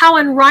 how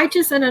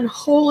unrighteous and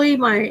unholy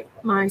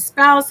my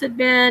spouse had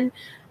been,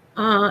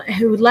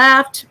 who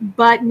left,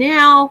 but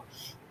now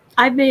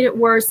I've made it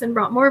worse and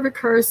brought more of a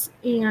curse,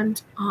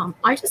 and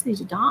I just need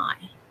to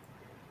die.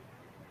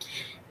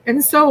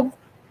 And so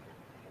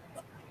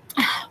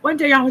one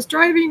day I was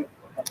driving,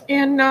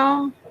 and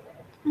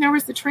there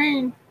was the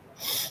train,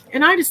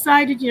 and I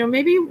decided, you know,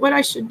 maybe what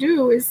I should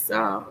do is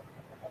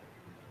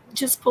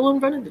just pull in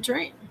front of the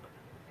train.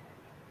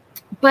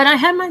 But I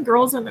had my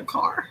girls in the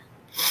car,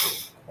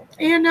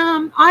 and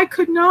I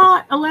could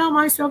not allow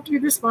myself to be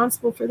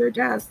responsible for their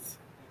deaths.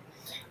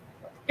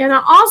 And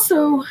I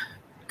also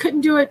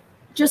couldn't do it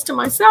just to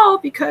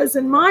myself, because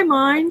in my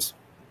mind,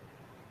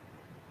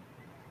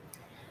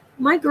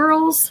 my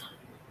girls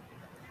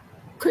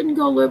couldn't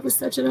go live with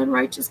such an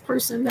unrighteous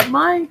person,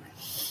 that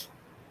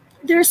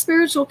their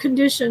spiritual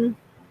condition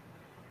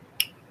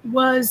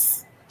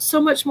was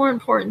so much more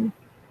important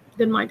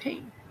than my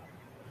pain.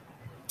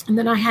 And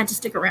then I had to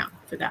stick around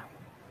for that.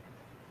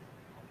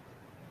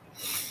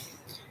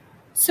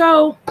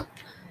 So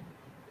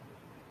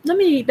let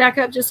me back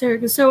up just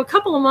here. So a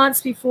couple of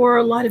months before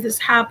a lot of this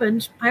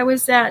happened, I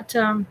was at,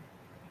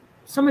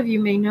 some of you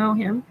may know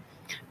him.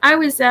 I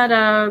was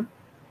at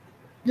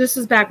this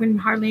was back when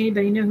hardly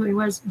anybody knew who he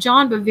was.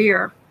 John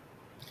Bevere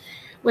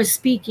was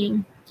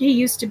speaking. He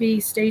used to be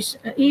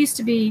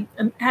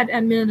had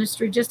a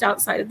ministry just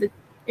outside of the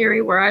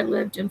area where I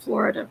lived in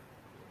Florida.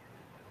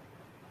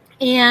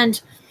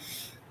 And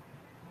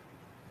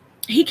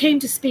he came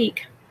to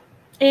speak.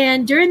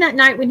 And during that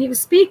night when he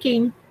was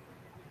speaking,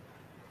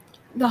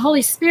 the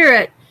Holy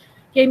Spirit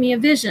gave me a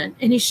vision,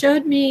 and he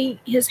showed me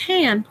his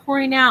hand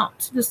pouring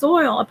out this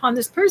oil upon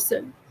this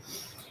person.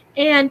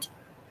 And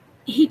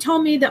he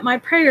told me that my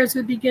prayers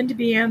would begin to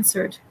be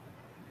answered.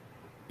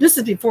 This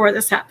is before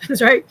this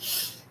happens, right?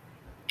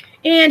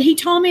 And he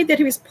told me that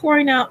he was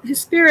pouring out his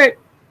spirit.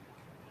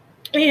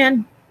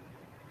 And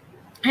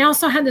I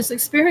also had this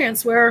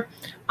experience where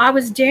I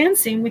was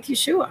dancing with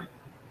Yeshua.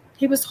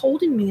 He was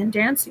holding me and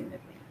dancing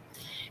with me.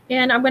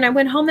 And when I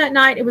went home that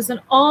night, it was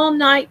an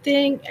all-night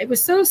thing. It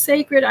was so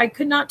sacred. I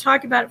could not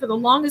talk about it for the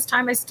longest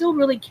time. I still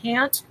really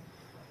can't.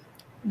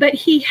 But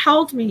he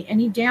held me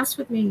and he danced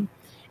with me.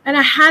 And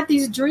I had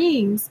these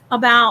dreams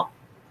about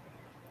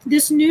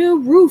this new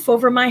roof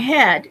over my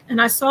head.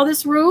 And I saw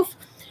this roof,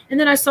 and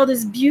then I saw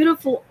this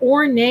beautiful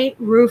ornate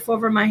roof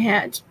over my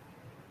head.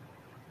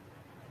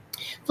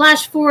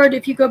 Flash forward,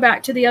 if you go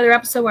back to the other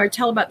episode where I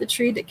tell about the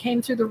tree that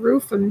came through the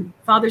roof and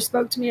Father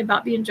spoke to me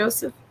about being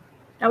Joseph,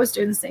 that was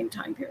during the same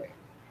time period.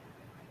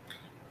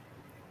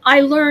 I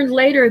learned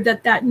later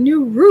that that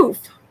new roof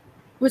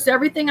was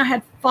everything I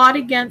had fought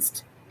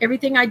against,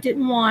 everything I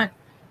didn't want,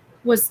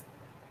 was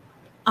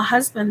a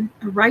husband,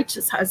 a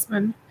righteous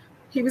husband,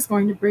 he was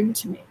going to bring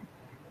to me.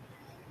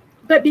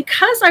 But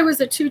because I was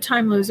a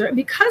two-time loser, and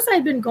because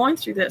I'd been going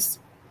through this,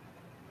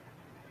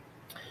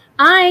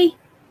 I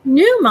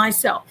knew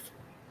myself.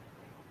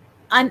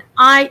 And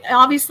I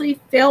obviously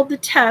failed the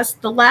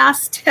test, the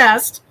last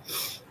test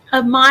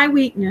of my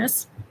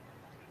weakness.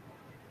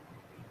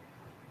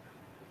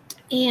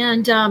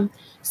 And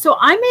so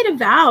I made a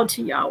vow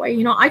to Yahweh.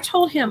 You know, I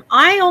told him,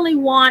 I only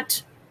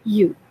want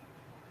you.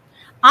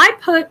 I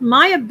put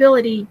my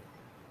ability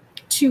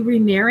to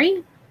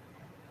remarry.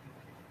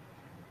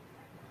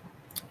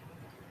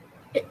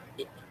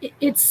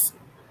 It's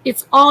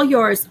all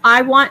yours.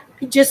 I want,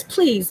 just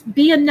please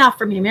be enough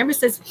for me. Remember, it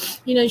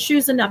says, you know,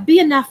 Yeshua's enough. Be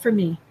enough for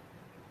me.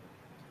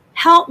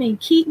 Help me.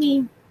 Keep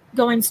me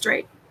going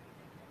straight.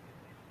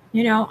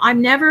 You know,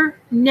 I'm never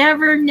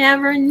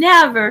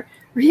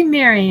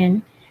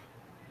remarrying,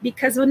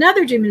 because of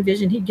another dream and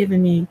vision he'd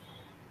given me,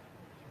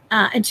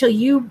 until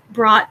you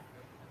brought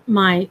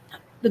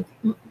the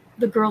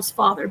girl's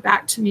father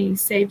back to me,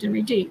 saved and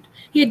redeemed.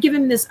 He had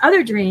given me this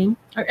other dream.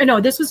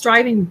 This was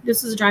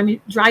a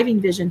driving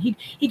vision.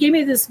 He gave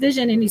me this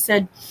vision, and he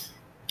said,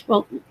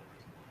 well,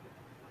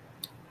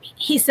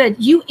 he said,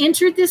 you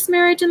entered this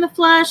marriage in the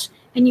flesh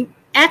and you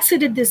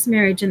exited this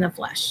marriage in the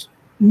flesh.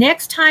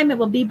 Next time it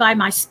will be by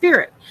my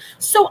spirit.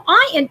 So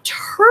I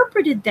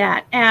interpreted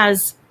that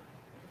as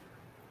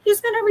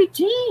he's going to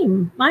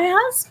redeem my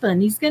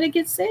husband. He's going to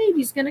get saved.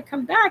 He's going to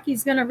come back.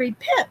 He's going to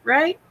repent,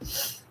 right?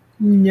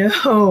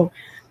 No.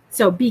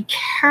 So be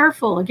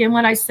careful. Again,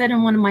 what I said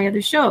in one of my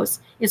other shows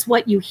is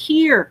what you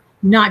hear,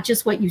 not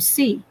just what you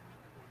see.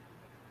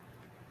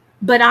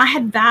 But I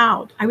had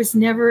vowed I was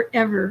never,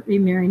 ever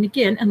remarrying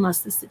again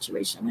unless the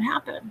situation would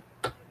happen.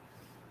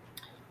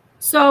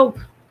 So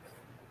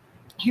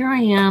here I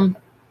am.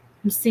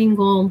 I'm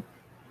single.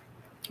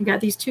 I've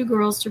got these 2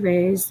 girls to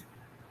raise.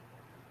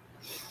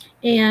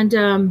 And,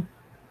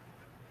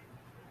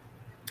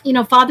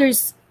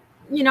 fathers,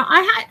 if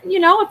I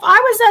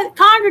was at a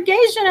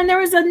congregation and there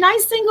was a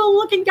nice single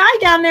looking guy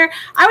down there,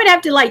 I would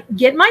have to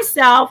get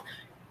myself,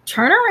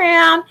 turn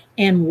around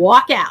and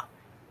walk out.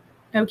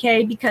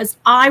 Okay. Because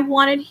I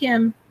wanted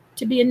him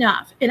to be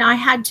enough. And I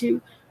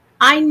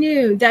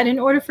knew that in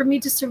order for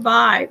me to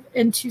survive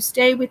and to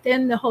stay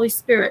within the Holy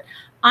Spirit,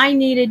 I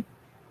needed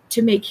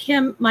to make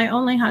him my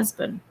only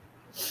husband.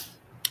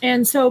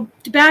 And so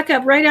to back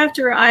up, right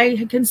after I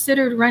had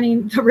considered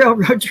running the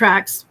railroad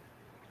tracks,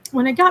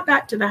 when I got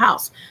back to the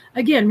house,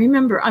 again,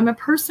 remember, I'm a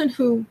person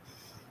who,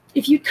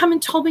 if you'd come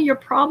and told me your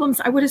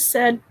problems, I would have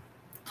said,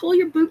 pull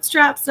your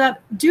bootstraps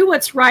up, do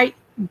what's right,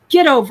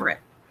 get over it.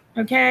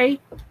 Okay?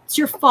 It's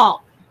your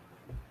fault.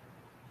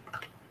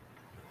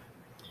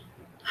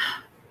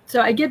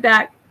 So I get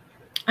back,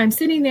 I'm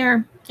sitting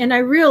there, and I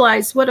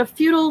realize what a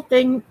futile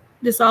thing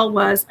this all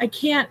was. I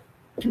can't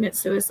commit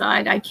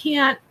suicide. I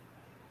can't,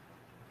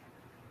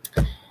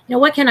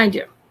 what can I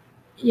do?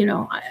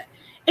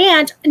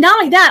 And not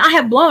only that, I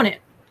have blown it.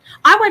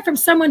 I went from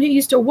someone who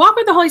used to walk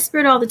with the Holy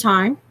Spirit all the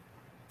time,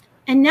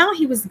 and now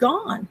he was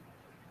gone.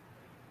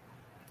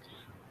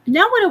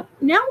 Now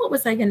what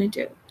was I going to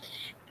do?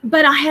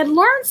 But I had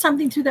learned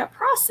something through that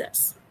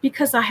process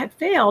because I had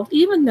failed,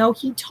 even though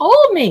he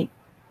told me.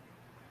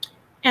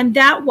 And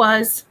that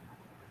was,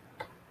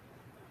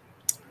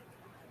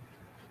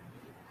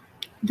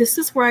 this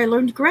is where I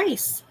learned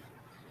grace.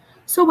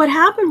 So what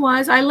happened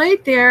was I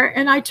laid there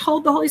and I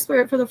told the Holy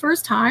Spirit for the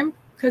first time,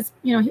 because,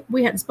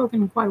 we hadn't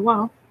spoken in quite a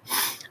while.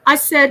 I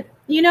said,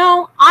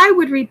 I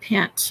would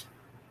repent,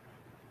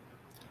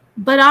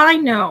 but I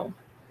know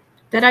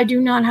that I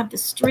do not have the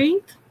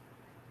strength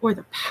or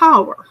the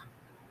power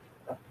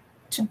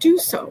to do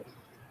so.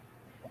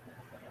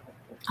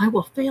 I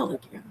will fail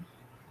again.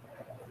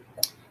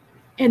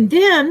 And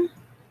then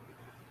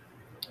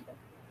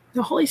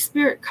the Holy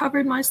Spirit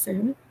covered my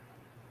sin.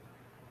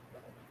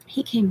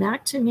 He came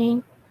back to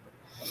me.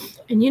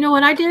 And you know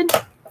what I did?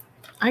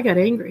 I got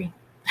angry.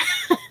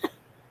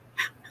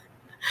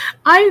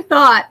 I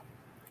thought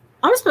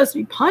I'm supposed to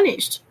be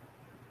punished.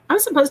 I'm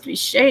supposed to be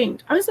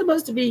shamed. I'm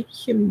supposed to be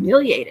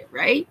humiliated,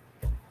 right?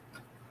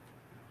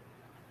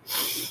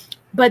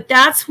 But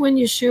that's when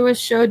Yeshua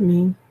showed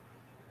me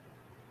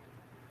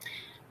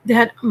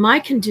that my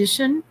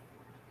condition,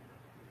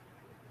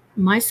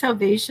 my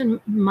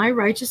salvation, my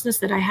righteousness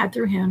that I had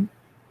through him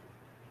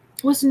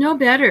was no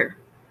better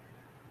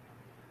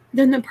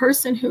than the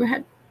person who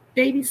had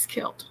babies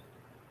killed,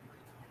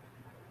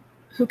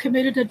 who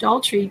committed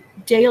adultery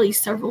daily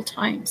several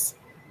times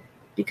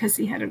because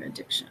he had an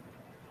addiction.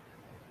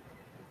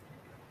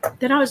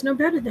 That I was no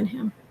better than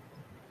him.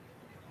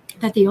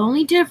 That the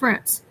only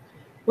difference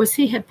was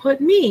he had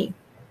put me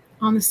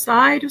on the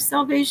side of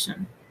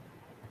salvation.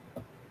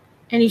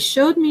 And he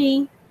showed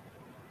me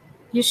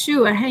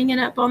Yeshua hanging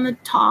up on the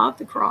top of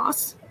the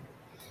cross.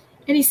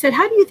 And he said,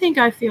 how do you think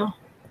I feel?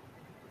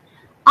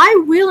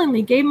 I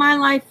willingly gave my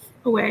life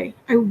away.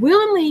 I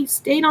willingly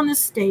stayed on the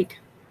stake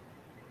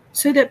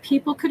so that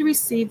people could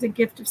receive the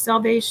gift of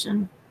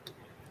salvation.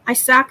 I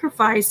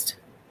sacrificed,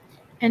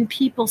 and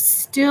people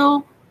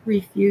still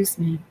refuse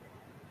me.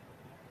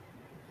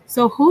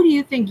 So who do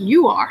you think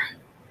you are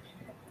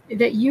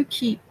that you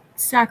keep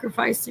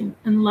sacrificing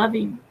and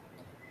loving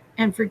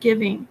and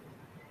forgiving,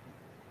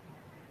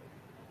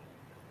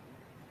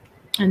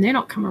 and they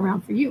don't come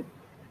around for you?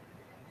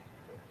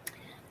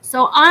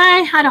 So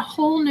I had a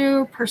whole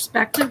new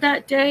perspective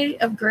that day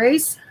of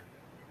grace.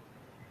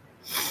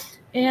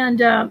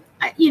 And,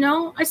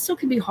 I still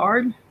can be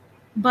hard,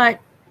 but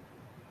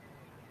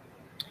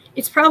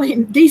it's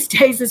probably, these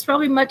days, it's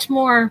probably much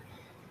more,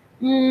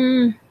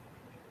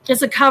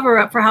 it's a cover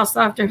up for how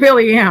soft I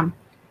really am.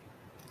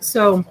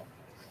 So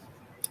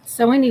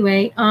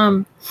anyway,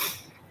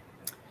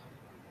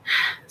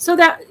 so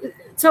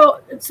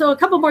a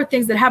couple more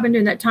things that happened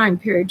during that time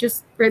period,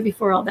 just right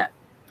before all that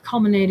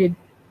culminated.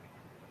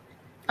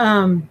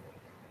 I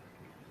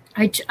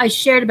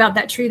shared about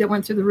that tree that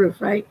went through the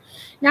roof, right?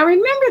 Now,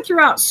 remember,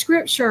 throughout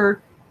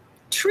Scripture,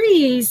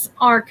 trees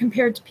are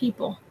compared to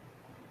people.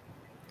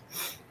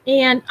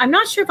 And I'm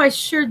not sure if I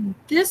shared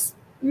this.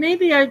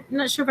 Maybe I'm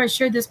not sure if I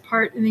shared this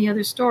part in the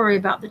other story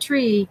about the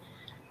tree.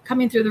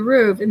 coming through the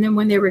roof. And then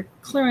when they were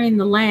clearing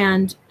the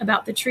land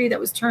about the tree that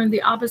was turned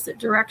the opposite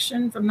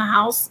direction from the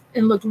house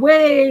and looked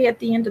way at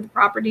the end of the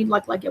property,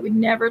 like it would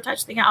never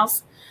touch the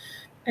house.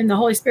 And the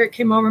Holy Spirit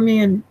came over me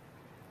and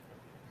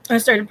I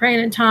started praying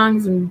in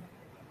tongues. And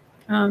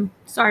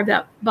sorry if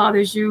that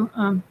bothers you.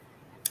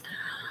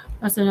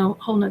 That's a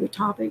whole nother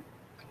topic.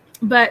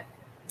 But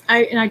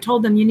I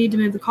told them, you need to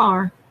move the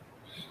car.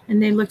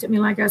 And they looked at me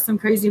like I was some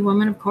crazy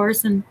woman, of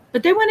course.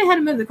 But they went ahead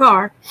and moved the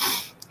car.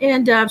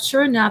 And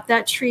sure enough,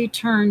 that tree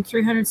turned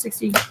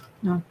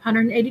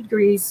 180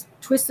 degrees,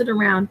 twisted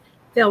around,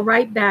 fell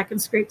right back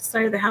and scraped the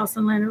side of the house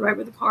and landed right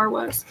where the car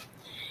was.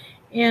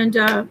 And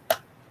so,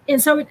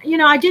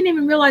 I didn't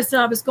even realize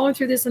that I was going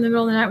through this in the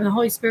middle of the night when the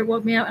Holy Spirit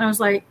woke me up. And I was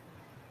like,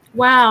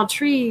 wow,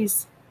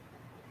 trees.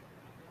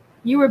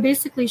 You were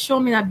basically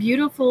showing me that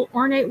beautiful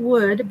ornate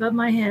wood above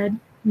my head,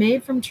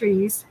 made from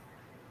trees.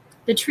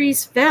 The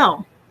trees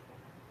fell.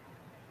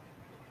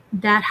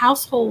 That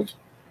household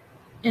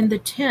in the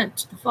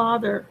tent, the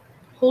father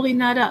holding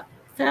that up,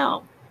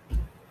 fell.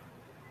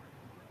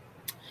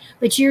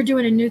 But you're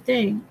doing a new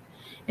thing.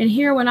 And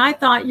here, when I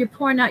thought you're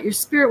pouring out your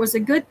spirit was a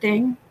good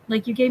thing,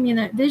 like you gave me in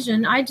that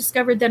vision, I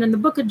discovered that in the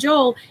book of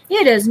Joel,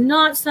 it is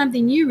not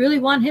something you really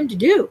want him to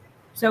do.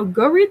 So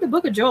go read the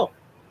book of Joel.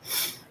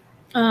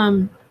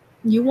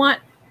 You want,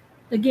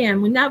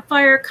 again, when that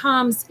fire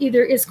comes,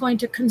 either it's going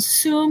to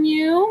consume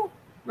you,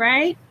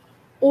 right?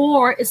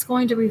 Or it's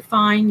going to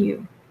refine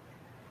you.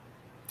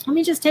 Let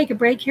me just take a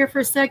break here for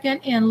a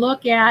second and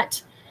look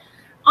at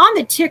on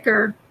the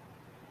ticker,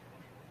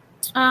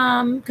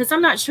 because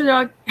I'm not sure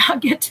that I'll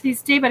get to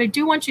these today, but I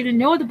do want you to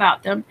know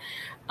about them,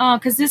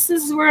 because this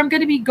is where I'm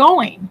going to be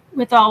going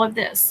with all of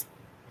this.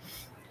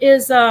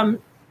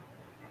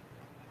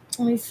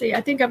 Let me see.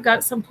 I think I've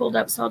got some pulled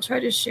up, so I'll try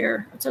to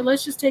share. So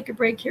let's just take a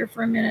break here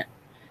for a minute.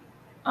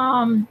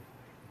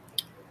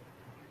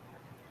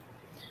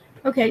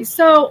 Okay,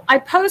 so I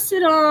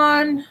posted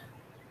on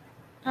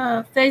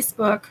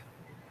Facebook,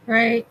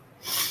 right,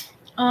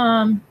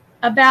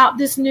 about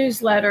this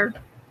newsletter.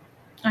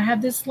 I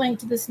have this link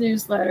to this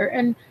newsletter,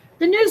 and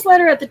the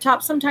newsletter at the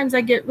top, sometimes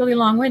I get really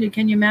long-winded.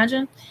 Can you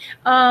imagine?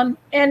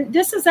 And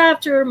this is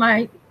after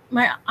I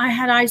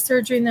had eye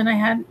surgery, and then I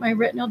had my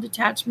retinal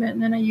detachment,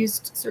 and then I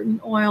used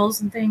certain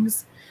oils and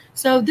things.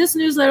 So this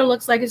newsletter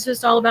looks like it's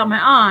just all about my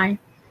eye,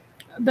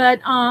 but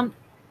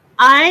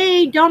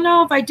I don't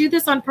know if I do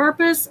this on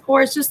purpose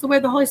or it's just the way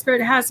the Holy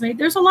Spirit has me.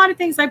 There's a lot of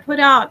things I put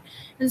out,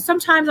 and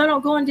sometimes I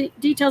don't go into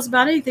details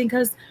about anything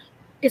because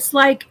it's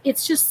like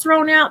it's just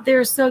thrown out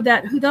there so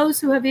that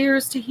those who have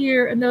ears to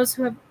hear and those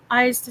who have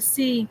eyes to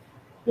see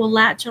will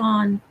latch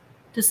on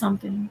to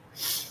something.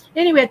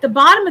 Anyway, at the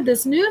bottom of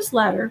this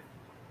newsletter,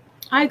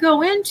 I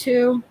go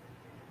into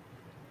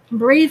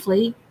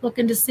briefly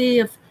looking to see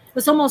if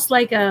it's almost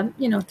like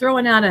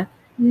throwing out a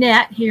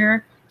net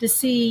here to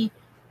see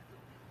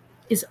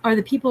are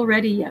the people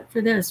ready yet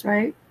for this,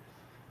 right?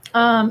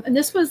 And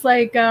this was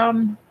like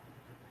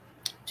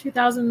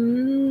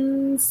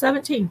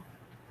 2017.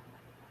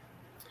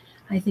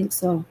 I think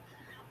so.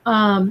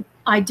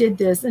 I did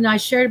this, and I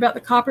shared about the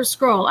copper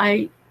scroll.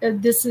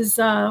 This is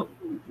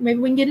maybe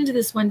we can get into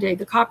this one day.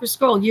 The copper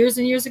scroll. Years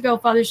and years ago,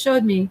 Father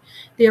showed me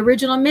the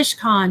original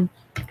Mishkan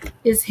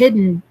is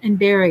hidden and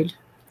buried.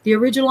 The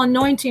original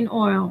anointing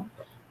oil,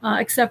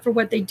 except for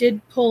what they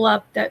did pull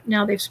up that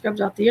now they've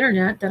scrubbed off the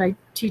internet that I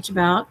teach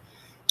about.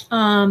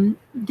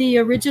 The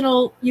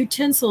original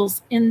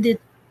utensils in the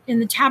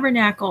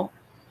tabernacle,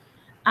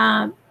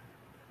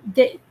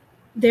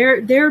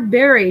 they're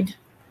buried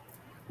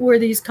where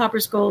these copper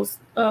skulls,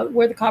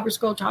 where the copper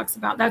skull talks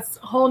about. That's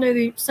a whole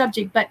new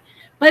subject, but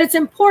it's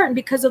important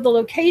because of the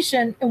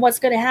location and what's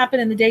going to happen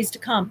in the days to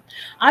come.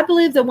 I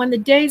believe that when the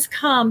days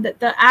come, that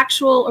the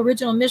actual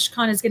original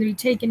Mishkan is going to be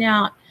taken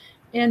out,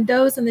 and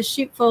those in the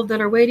sheepfold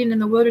that are waiting in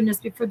the wilderness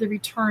before the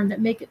return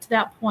that make it to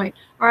that point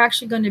are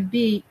actually going to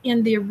be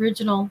in the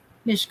original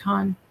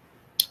Mishkan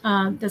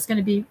that's going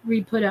to be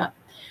re-put up.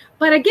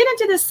 But I get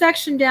into this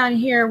section down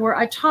here where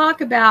I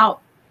talk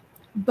about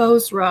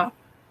Bozrah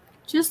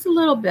just a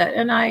little bit.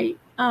 And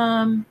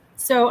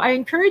so I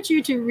encourage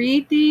you to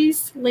read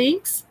these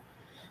links,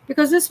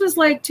 because this was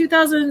like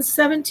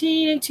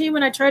 2017, 18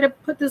 when I tried to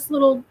put this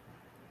little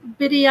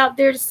bitty out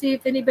there to see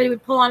if anybody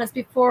would pull on us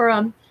before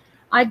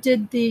I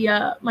did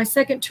my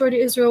second tour to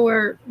Israel,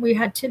 where we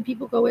had 10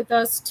 people go with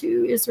us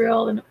to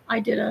Israel, and I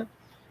did a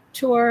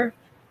tour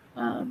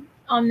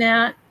on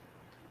that,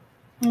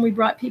 and we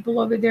brought people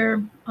over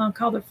there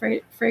called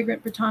the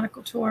Fragrant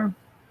Botanical Tour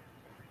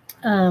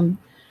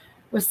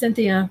with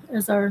Cynthia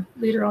as our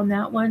leader on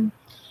that one.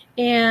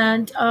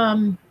 And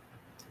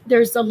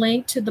there's a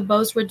link to the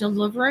Bozrah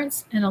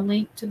Deliverance and a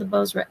link to the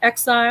Bozrah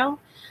Exile.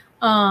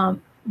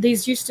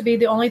 These used to be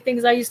the only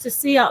things I used to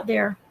see out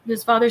there.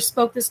 His father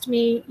spoke this to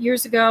me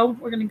years ago.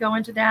 We're going to go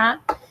into that.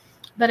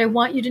 But I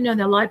want you to know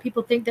that a lot of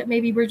people think that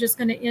maybe we're just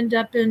going to end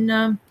up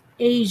in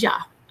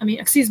Asia.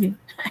 Excuse me.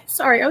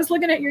 Sorry, I was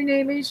looking at your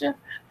name, Asia.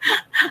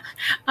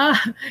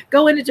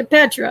 Going into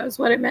Petra is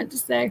what I meant to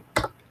say.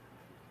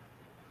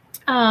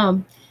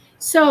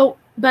 So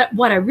But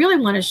what I really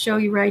want to show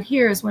you right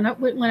here is when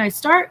I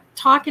start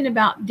talking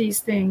about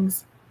these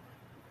things,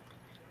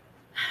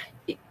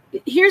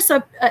 here's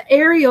a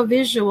aerial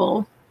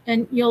visual,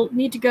 and you'll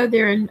need to go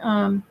there,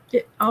 and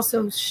it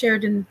also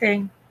shared in the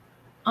thing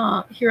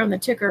here on the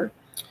ticker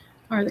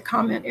or the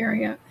comment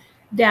area,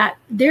 that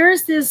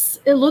there's this,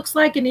 it looks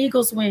like an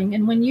eagle's wing.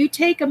 And when you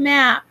take a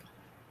map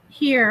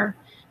here,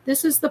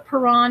 this is the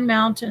Paran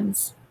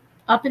Mountains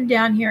up and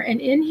down here. And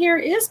in here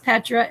is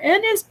Petra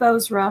and is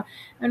Bozrah.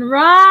 And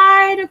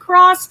right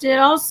across it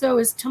also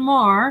is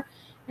Tamar.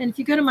 And if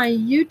you go to my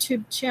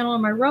YouTube channel or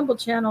my Rumble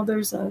channel,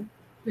 there's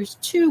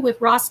two with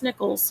Ross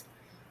Nichols.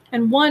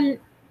 And one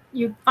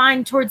you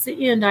find towards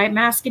the end, I'm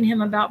asking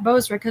him about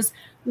Bozrah because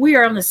we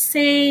are on the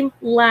same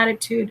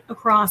latitude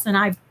across. And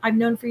I've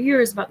known for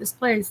years about this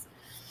place.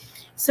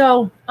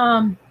 So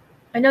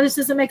I know this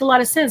doesn't make a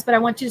lot of sense, but I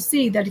want you to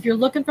see that if you're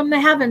looking from the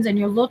heavens and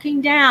you're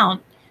looking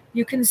down,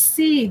 you can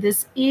see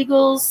this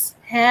eagle's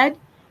head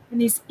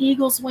and these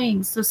eagle's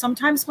wings. So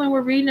sometimes when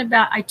we're reading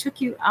about, I took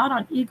you out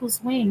on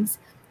eagle's wings,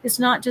 it's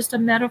not just a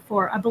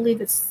metaphor. I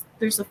believe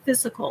there's a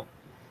physical,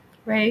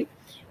 right?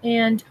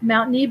 And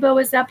Mount Nebo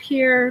is up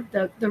here.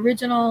 The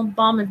original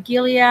Balm of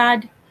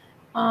Gilead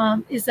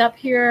is up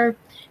here.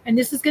 And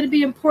this is going to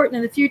be important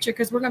in the future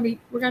because we're going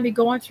to be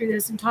going through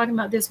this and talking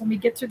about this when we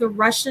get through the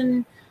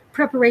Russian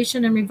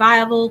preparation and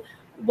revival.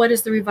 What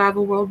is the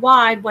revival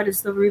worldwide? What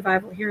is the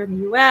revival here in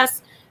the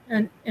U.S.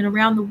 and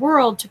around the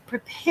world to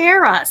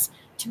prepare us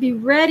to be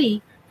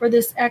ready for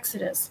this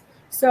Exodus?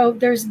 So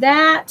there's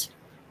that.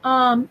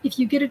 If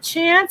you get a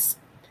chance,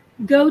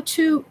 go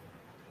to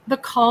the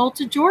call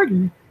to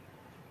Jordan.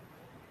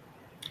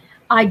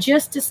 I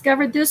just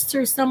discovered this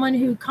through someone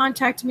who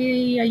contacted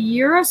me a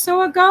year or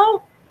so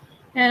ago.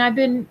 And I've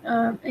been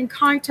in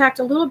contact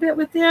a little bit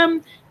with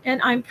them. And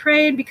I'm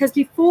praying because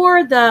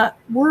before the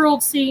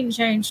world scene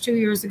changed 2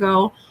 years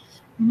ago,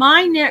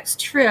 my next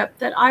trip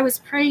that I was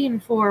praying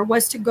for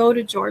was to go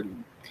to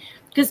Jordan.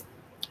 Because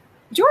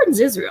Jordan's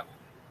Israel,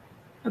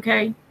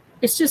 okay?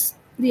 It's just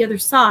the other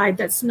side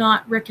that's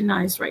not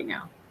recognized right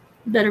now.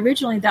 But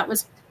originally that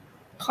was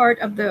part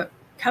of the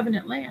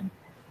covenant land.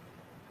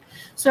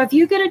 So if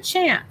you get a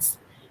chance,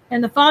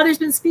 and the Father's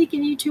been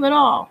speaking you to it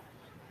all,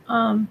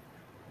 and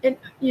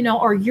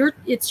or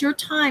it's your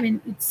time,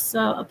 and it's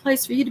a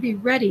place for you to be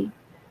ready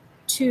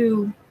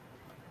to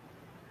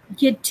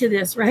get to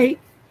this, right?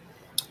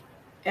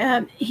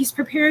 He's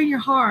preparing your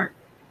heart,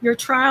 your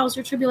trials,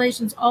 your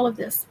tribulations, all of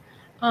this.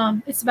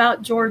 It's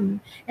about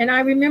Jordan. And I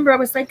remember it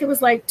was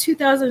like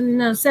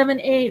 2007,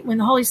 8 when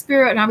the Holy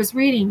Spirit, and I was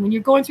reading, when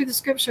you're going through the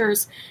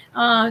scriptures,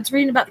 it's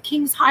reading about the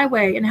King's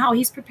Highway and how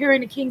he's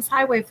preparing a King's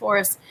Highway for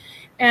us.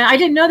 And I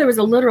didn't know there was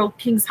a literal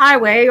King's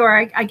Highway, or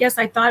I guess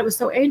I thought it was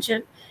so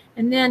ancient.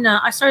 And then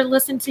I started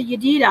listening to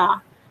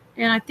Yedida,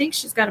 and I think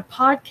she's got a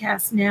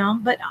podcast now.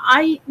 But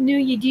I knew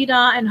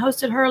Yedida and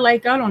hosted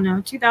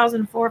her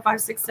 2004,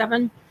 5, 6,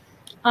 7.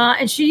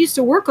 And she used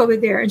to work over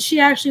there. And she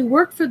actually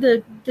worked for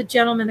the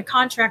gentleman, the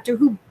contractor,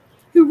 who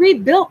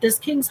rebuilt this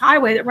King's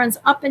Highway that runs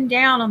up and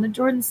down on the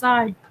Jordan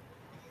side.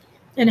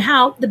 And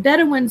how the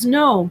Bedouins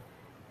know,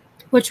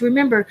 which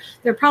remember,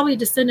 they're probably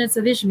descendants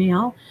of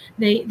Ishmael.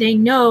 They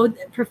know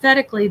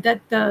prophetically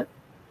that the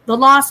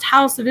lost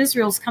house of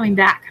Israel is coming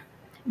back.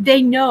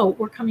 They know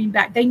we're coming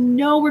back. They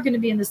know we're going to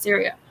be in this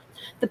area.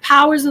 The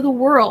powers of the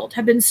world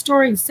have been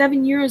storing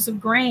 7 years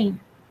of grain,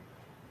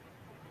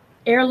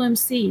 heirloom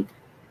seed,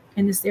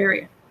 in this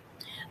area.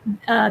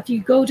 If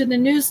you go to the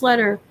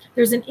newsletter,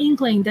 there's an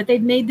inkling that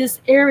they've made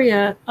this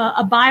area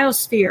a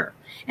biosphere.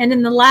 And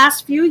in the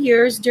last few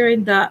years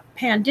during the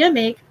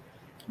pandemic,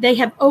 they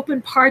have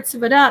opened parts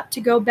of it up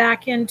to go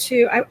back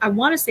into, I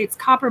want to say it's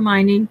copper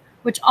mining,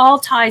 which all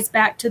ties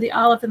back to the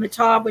Aleph and the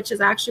Tav, which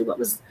is actually what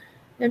was,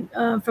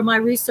 from my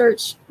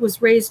research,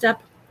 was raised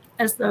up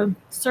as the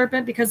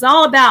serpent, because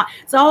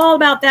it's all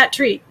about that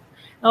tree.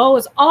 Oh,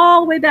 it's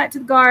all the way back to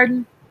the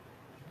garden.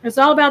 It's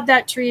all about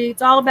that tree.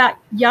 It's all about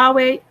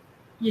Yahweh,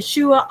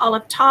 Yeshua,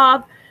 Aleph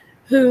Tav,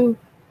 who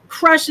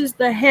crushes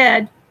the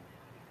head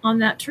on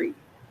that tree.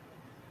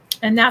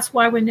 And that's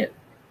why when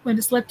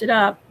it's lifted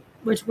up,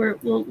 which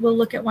we'll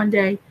look at one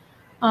day,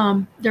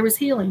 there was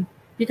healing,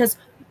 because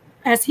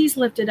as he's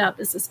lifted up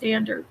as a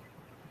standard,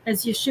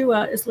 as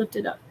Yeshua is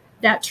lifted up,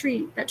 that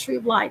tree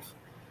of life,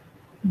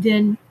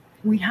 then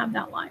we have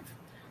that life.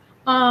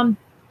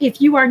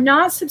 If you are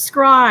not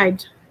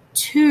subscribed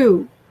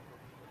to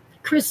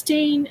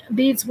Christine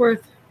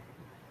Beadsworth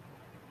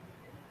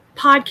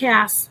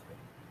podcasts,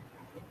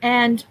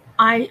 and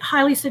I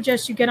highly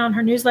suggest you get on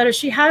her newsletter.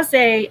 She has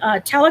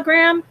a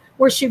Telegram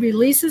where she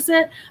releases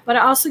it, but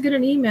I also get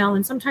an email,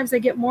 and sometimes I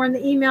get more in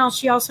the email.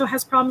 She also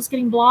has problems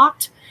getting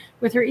blocked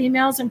with her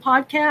emails and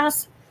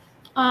podcasts.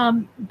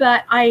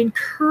 But I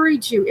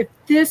encourage you, if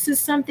this is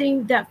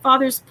something that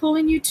Father's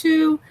pulling you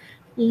to,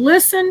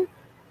 listen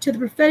to the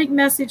prophetic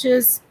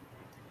messages,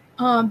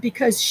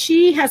 because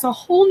she has a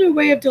whole new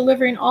way of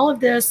delivering all of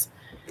this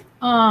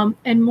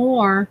and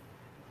more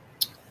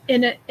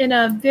in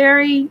a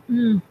very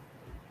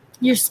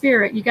your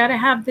spirit. You got to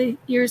have the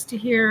ears to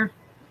hear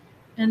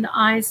and the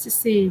eyes to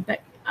see.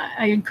 But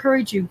I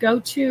encourage you, go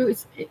to,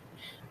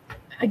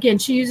 again,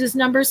 she uses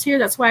numbers here.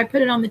 That's why I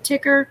put it on the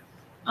ticker.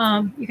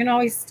 You can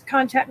always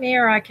contact me,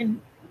 or I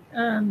can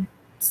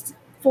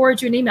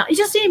forward you an email. You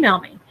just email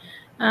me.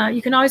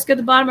 You can always go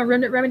to the bottom of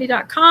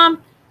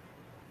remnantremedy.com.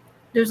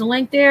 There's a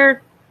link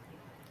there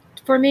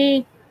for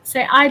me.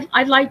 Say,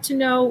 I'd like to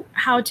know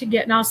how to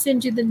get, and I'll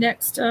send you the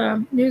next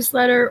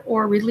newsletter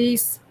or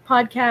release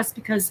podcast,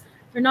 because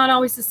they're not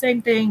always the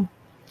same thing.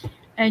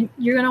 And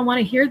you're going to want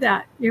to hear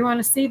that. You're going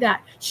to see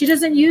that. She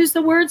doesn't use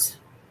the words,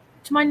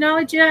 to my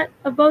knowledge, yet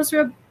of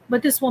Bozrah,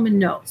 but this woman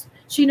knows.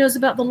 She knows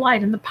about the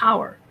light and the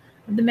power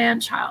of the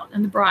man-child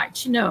and the bride.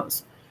 She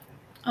knows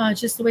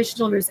just the way she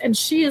delivers. And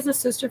she is a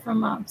sister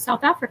from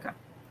South Africa.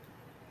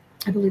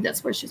 I believe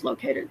that's where she's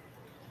located.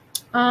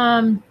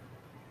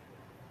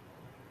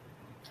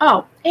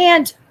 Oh,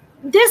 and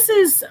this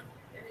is,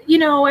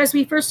 as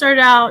we first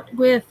started out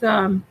with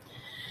the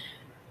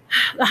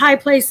high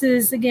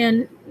places,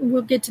 again,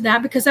 we'll get to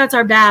that because that's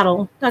our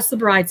battle. That's the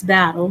bride's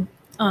battle.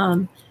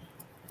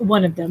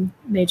 One of them,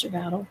 major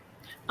battle.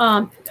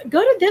 Go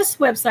to this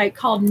website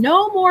called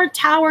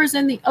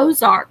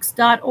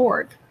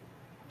nomoretowerintheozarks.org.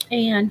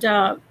 And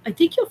I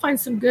think you'll find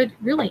some good,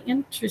 really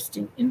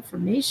interesting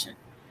information.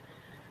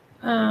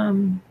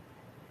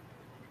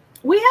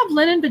 We have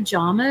linen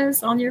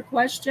pajamas on your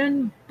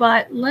question,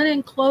 but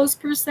linen clothes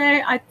per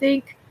se, I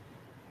think,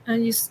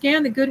 and you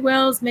scan the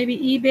Goodwills, maybe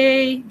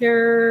eBay,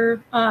 they're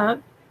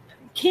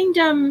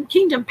Kingdom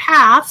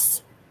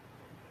Paths.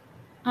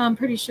 I'm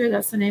pretty sure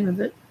that's the name of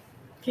it.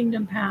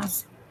 Kingdom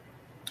Paths.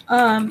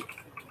 Hang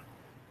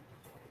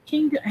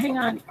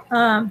on.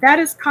 That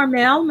is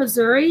Carmel,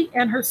 Missouri,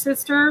 and her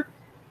sister,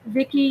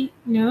 Vicki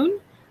Noon.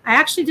 I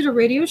actually did a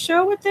radio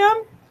show with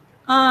them.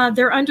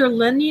 They're under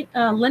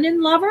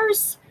Linen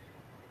Lovers,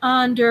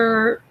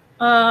 under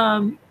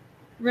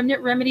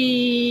Remnant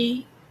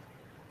Remedy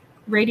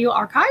Radio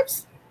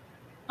Archives.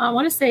 I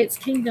want to say it's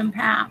Kingdom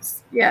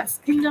Paths. Yes,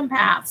 Kingdom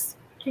Paths.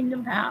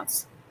 Kingdom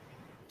Paths.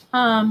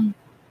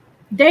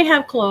 They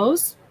have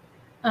clothes.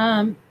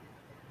 And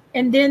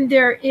then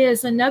there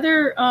is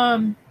another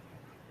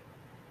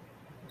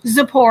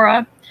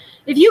Zipporah.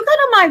 If you go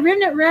to my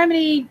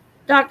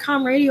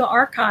remnantremedy.com radio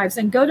archives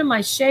and go to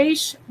my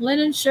Sheish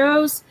linen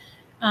shows,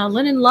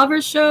 linen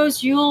lovers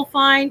shows, you'll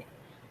find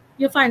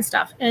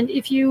stuff. And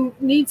if you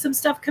need some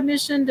stuff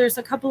commissioned, there's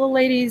a couple of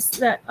ladies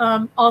that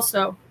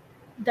also,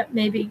 that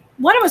maybe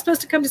one of them was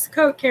supposed to come to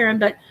Sukkot, Karen,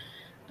 but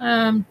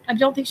I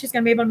don't think she's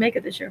going to be able to make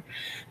it this year.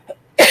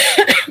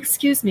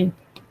 Excuse me.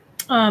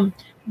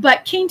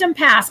 But Kingdom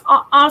Pass,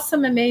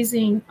 awesome,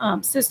 amazing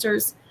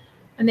sisters,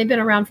 and they've been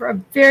around for a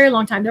very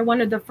long time. They're one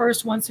of the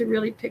first ones who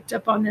really picked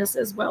up on this,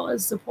 as well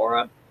as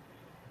Zipporah.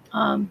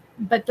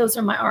 But those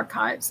are my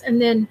archives. And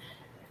then,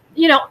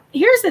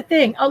 here's the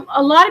thing.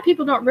 A lot of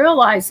people don't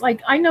realize,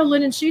 like, I know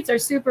linen sheets are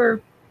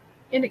super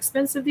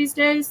inexpensive these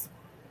days.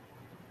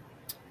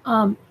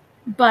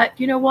 But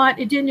you know what?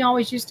 It didn't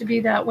always used to be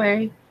that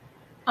way.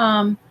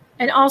 And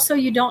also,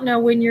 you don't know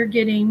when you're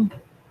getting,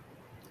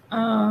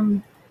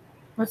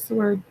 what's the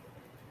word?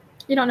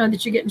 You don't know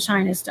that you're getting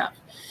China stuff.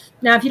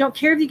 Now, if you don't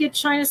care if you get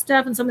China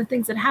stuff and some of the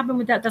things that happen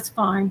with that, that's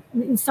fine. I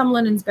mean, some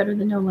linen's better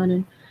than no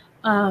linen.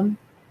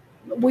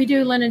 We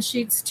do linen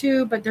sheets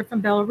too, but they're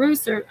from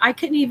Belarus. I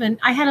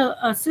had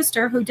a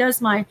sister who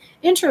does my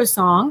intro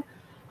song.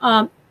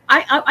 I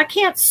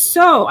can't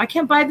sew. I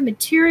can't buy the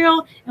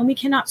material, and we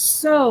cannot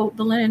sew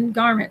the linen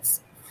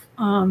garments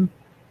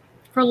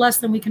for less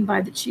than we can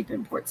buy the cheap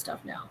import stuff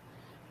now.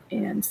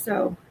 And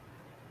so,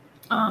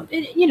 but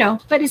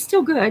it's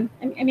still good.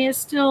 I mean, I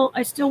still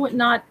would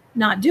not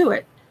do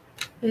it.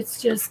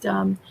 It's just,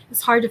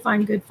 it's hard to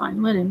find good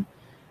fine linen.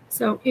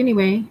 So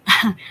anyway,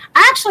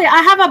 actually, I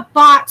have a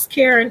box,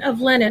 Karen,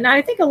 of linen.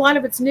 I think a lot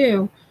of it's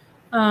new.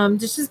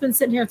 This has been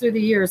sitting here through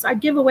the years. I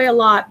give away a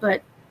lot,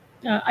 but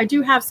I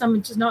do have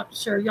some, just not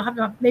sure. You'll have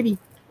to maybe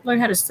learn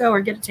how to sew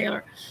or get a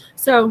tailor.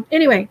 So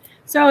anyway,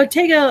 so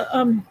take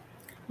a,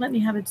 let me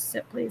have a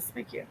sip, please.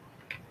 Thank you.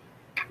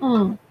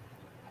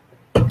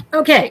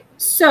 Okay,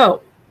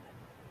 so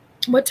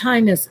what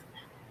time is it?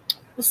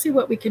 We'll see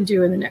what we can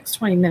do in the next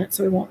 20 minutes,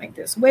 so we won't make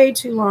this way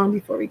too long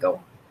before we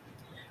go.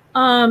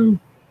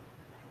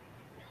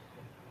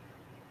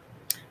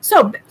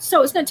 So I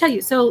was going to tell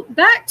you. So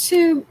back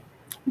to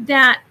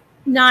that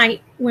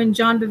night when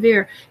John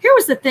Bevere. Here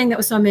was the thing that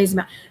was so amazing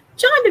about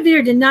John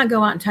Bevere. Did not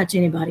go out and touch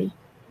anybody,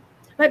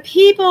 but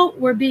people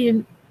were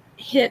being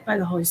hit by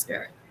the Holy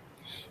Spirit.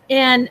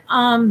 And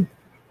I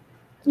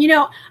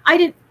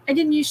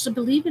didn't usually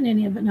believe in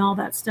any of it and all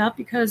that stuff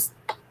because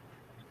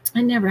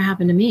it never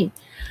happened to me.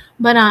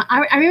 But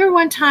I remember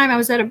one time I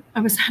was at a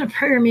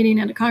prayer meeting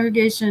at a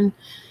congregation,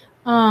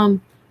 and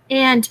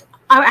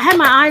I had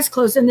my eyes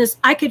closed, and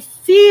I could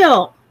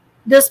feel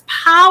this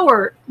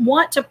power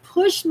want to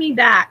push me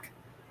back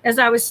as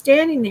I was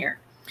standing there.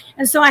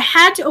 And so I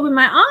had to open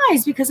my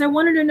eyes because I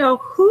wanted to know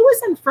who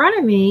was in front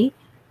of me.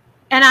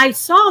 And I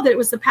saw that it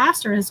was the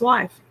pastor and his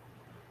wife.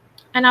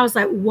 And I was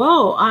like,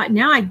 whoa,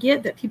 now I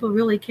get that people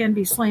really can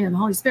be slain in the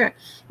Holy Spirit.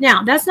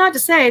 Now, that's not to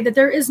say that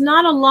there is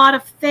not a lot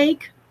of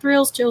fake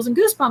thrills, chills, and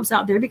goosebumps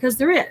out there, because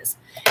there is.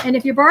 And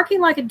if you're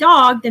barking like a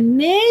dog, then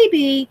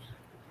maybe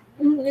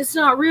it's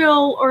not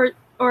real,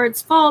 or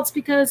it's false,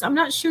 because I'm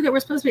not sure that we're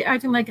supposed to be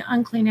acting like an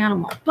unclean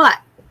animal. But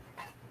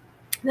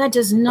that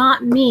does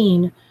not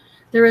mean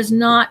there is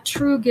not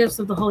true gifts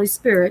of the Holy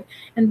Spirit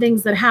and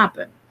things that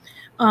happen.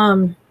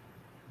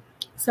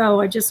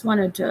 So I just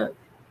wanted to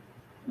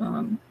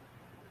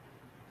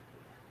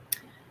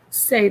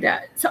say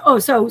that.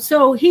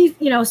 So he,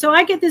 so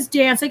I get this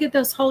dance, I get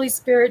this Holy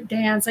Spirit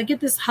dance, I get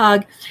this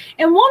hug.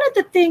 And one of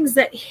the things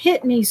that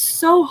hit me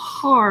so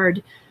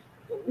hard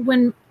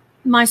when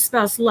my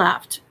spouse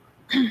left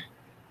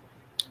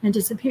and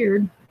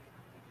disappeared,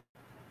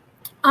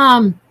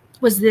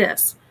 was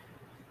this.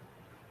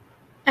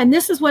 And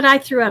this is what I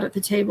threw out at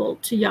the table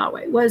to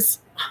Yahweh was,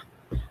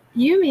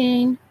 you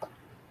mean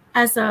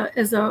as a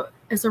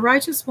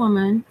righteous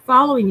woman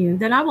following you,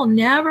 that I will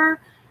never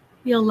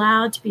be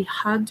allowed to be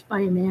hugged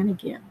by a man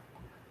again?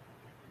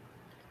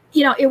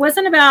 It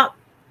wasn't about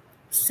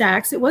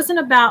sex. It wasn't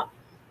about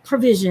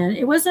provision.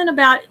 It wasn't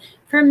about,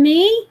 for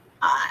me,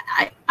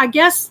 I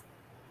guess,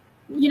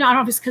 I don't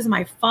know if it's because of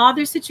my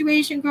father's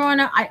situation growing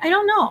up. I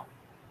don't know.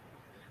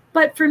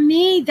 But for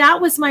me, that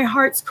was my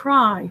heart's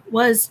cry,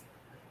 was,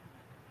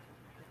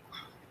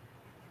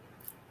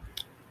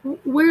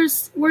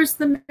 where's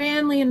the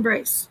manly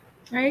embrace,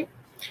 right?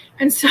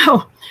 And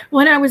so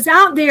when I was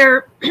out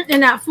there in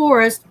that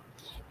forest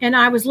and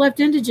I was left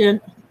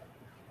indigent,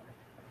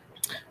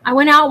 I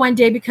went out one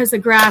day because the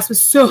grass was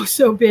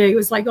so big. It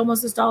was like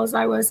almost as tall as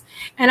I was.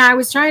 And I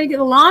was trying to get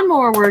the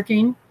lawnmower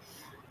working.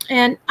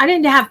 And I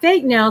didn't have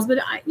fake nails, but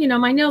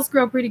my nails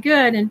grow pretty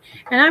good. And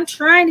I'm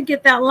trying to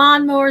get that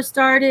lawnmower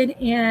started,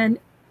 and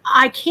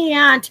I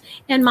can't.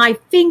 And my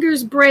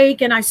fingers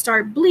break and I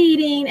start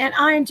bleeding. And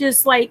I'm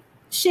just like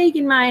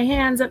shaking my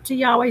hands up to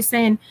Yahweh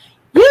saying,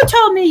 you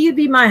told me you'd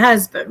be my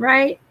husband,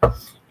 right?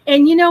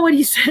 And you know what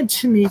he said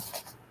to me?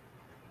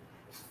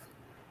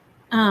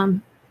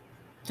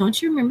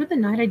 Don't you remember the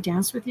night I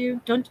danced with you?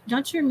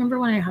 Don't you remember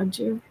when I hugged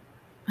you?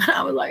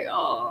 I was like,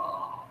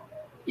 oh.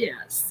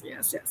 Yes.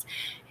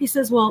 He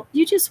says, well,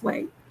 you just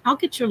wait. I'll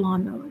get your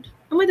lawn mowed.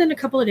 And within a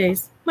couple of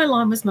days, my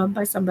lawn was mowed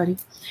by somebody.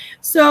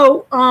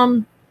 So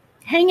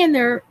hang in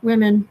there,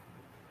 women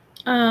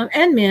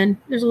and men.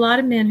 There's a lot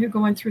of men who are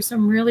going through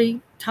some really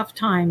tough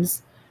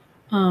times.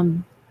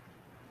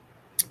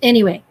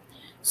 Anyway,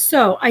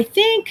 so I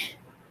think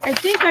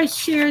I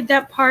shared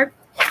that part,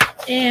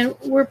 and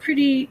we're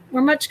coming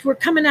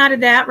out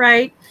of that,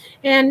 right?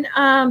 And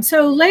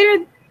so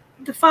later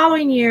the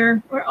following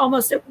year, or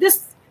almost,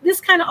 this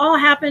kind of all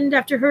happened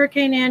after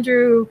Hurricane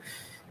Andrew,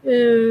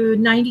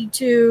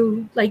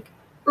 92, like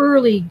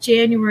early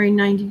January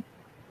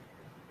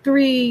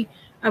 93.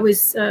 I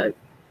was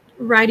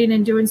writing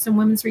and doing some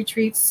women's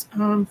retreats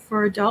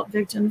for adult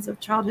victims of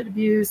childhood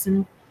abuse,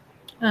 and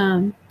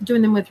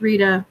doing them with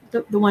Rita,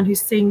 the one who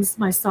sings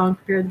my song,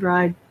 Prepare the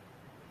Bride.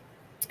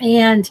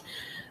 And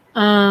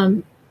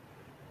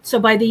so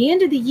by the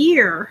end of the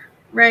year,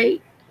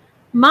 right,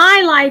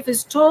 my life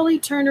is totally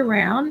turned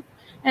around.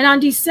 And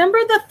on December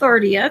the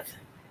 30th,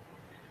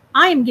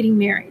 I am getting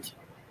married.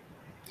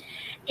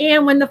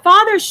 And when the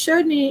Father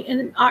showed me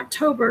in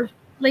October,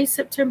 late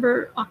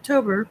September,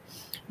 October,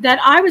 that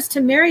I was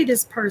to marry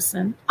this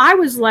person, I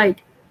was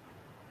like,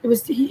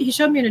 he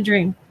showed me in a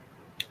dream.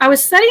 I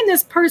was setting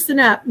this person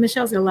up.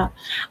 Michelle's going to laugh.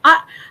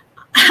 I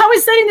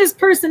was setting this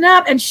person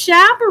up and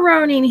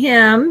chaperoning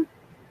him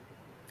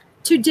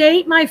to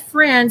date my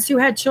friends who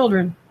had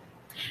children,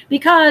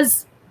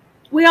 because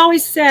we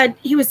always said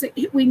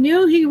we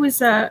knew he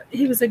was a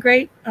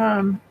great,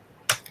 if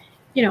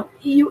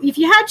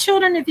you had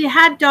children, if you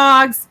had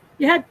dogs,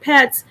 you had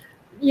pets,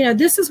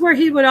 this is where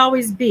he would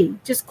always be,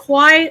 just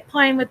quiet,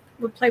 play with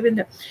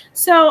them.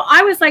 So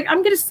I was like,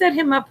 I'm going to set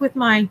him up with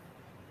my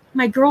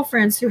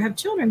girlfriends who have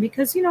children,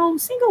 because,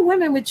 single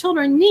women with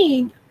children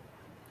need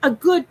a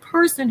good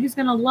person who's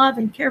going to love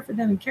and care for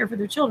them and care for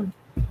their children.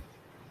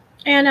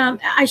 And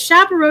I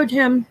chaperoned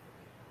him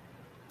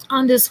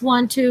on this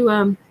one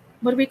to,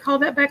 what do we call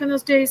that back in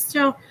those days,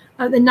 Joe?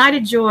 The Night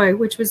of Joy,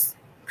 which was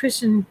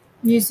Christian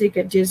music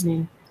at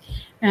Disney.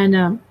 And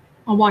I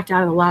walked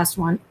out of the last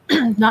one,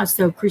 not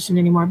so Christian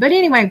anymore. But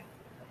anyway,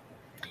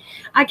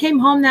 I came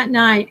home that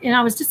night and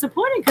I was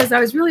disappointed, because I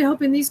was really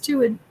hoping these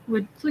two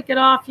would click it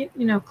off,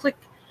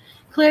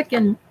 click,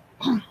 and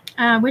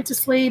I went to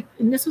sleep.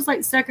 And this was like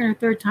the second or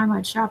third time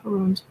I'd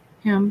chaperoned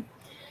him.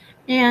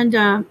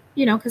 And,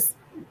 because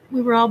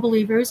we were all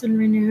believers and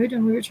renewed,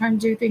 and we were trying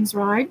to do things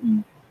right.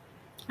 And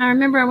I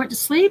remember I went to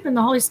sleep, and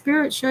the Holy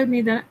Spirit showed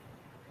me that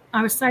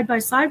I was side by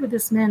side with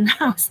this man, and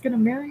I was going to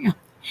marry him.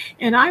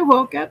 And I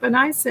woke up and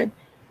I said,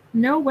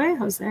 no way,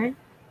 Jose.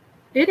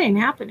 It ain't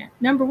happening.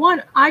 Number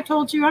one, I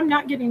told you I'm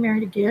not getting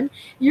married again.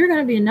 You're going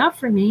to be enough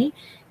for me.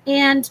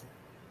 And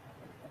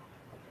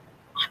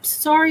I'm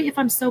sorry if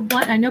I'm so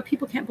blunt. I know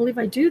people can't believe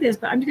I do this,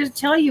 but I'm going to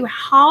tell you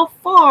how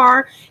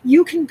far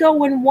you can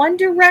go in one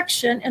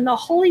direction, and the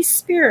Holy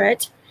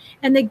Spirit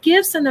and the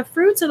gifts and the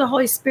fruits of the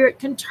Holy Spirit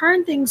can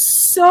turn things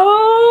so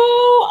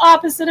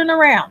opposite and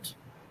around.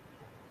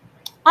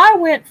 I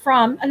went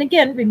from, and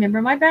again,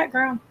 remember my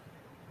background.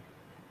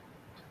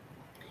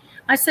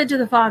 I said to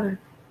the Father,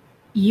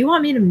 you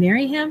want me to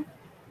marry him?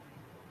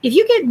 If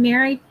you get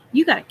married,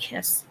 you got to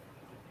kiss.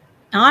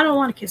 Now, I don't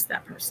want to kiss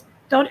that person.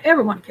 Don't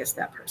ever want to kiss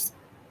that person.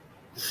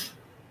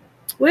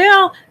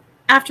 Well,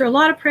 after a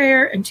lot of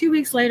prayer and 2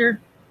 weeks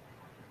later,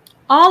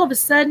 all of a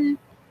sudden,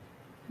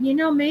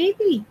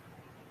 maybe.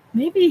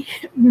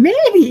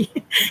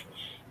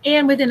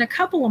 And within a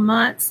couple of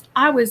months,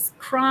 I was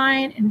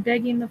crying and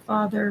begging the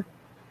Father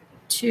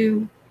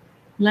to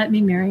let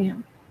me marry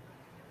him.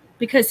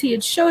 Because he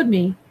had showed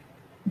me,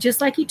 just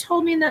like he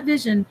told me in that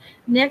vision,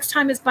 next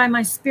time it's by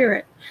my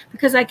Spirit.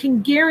 Because I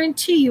can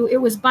guarantee you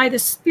it was by the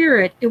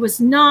Spirit. It was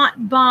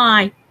not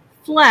by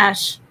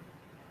flesh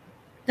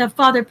that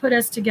Father put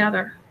us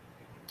together.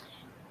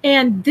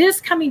 And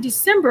this coming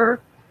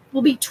December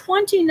will be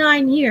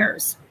 29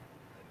 years.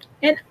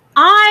 And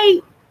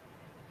I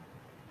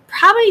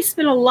probably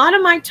spent a lot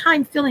of my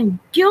time feeling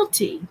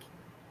guilty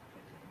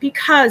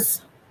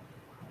because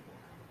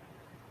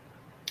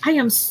I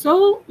am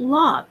so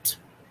loved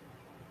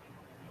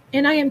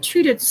and I am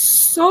treated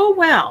so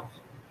well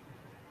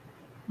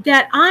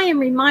that I am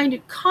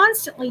reminded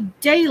constantly,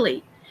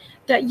 daily,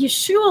 that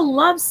Yeshua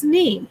loves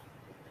me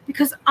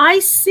because I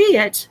see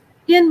it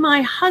in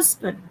my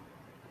husband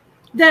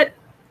that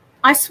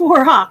I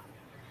swore off.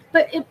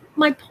 But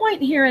my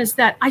point here is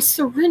that I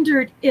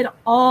surrendered it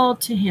all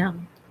to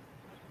him.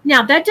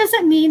 Now, that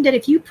doesn't mean that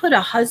if you put a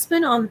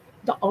husband on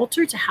the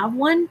altar to have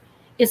one,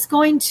 it's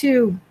going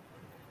to,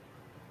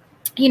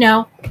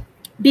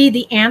 be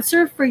the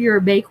answer for your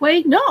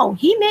bakeway. No,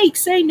 he may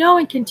say no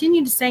and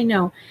continue to say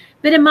no.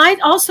 But it might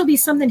also be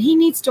something he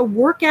needs to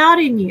work out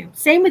in you.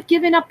 Same with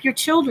giving up your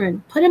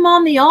children. Put him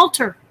on the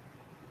altar.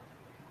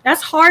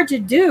 That's hard to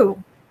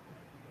do.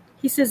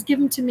 He says, give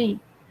them to me.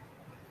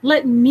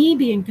 Let me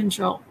be in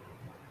control.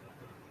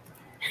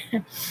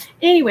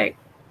 Anyway.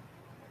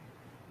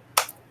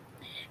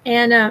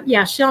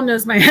 And Shell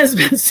knows my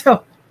husband.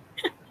 So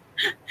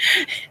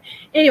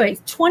anyway,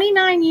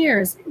 29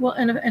 years, well,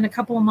 in a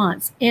couple of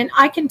months. And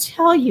I can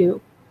tell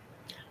you,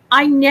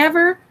 I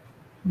never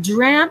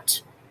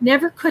dreamt,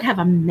 never could have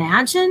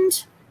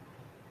imagined.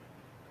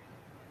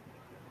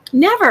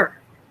 Never.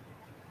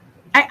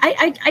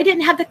 I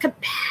didn't have the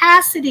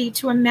capacity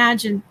to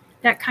imagine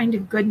that kind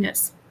of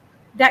goodness,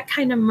 that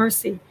kind of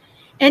mercy.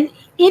 And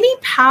any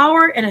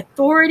power and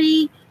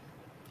authority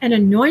and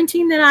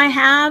anointing that I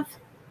have,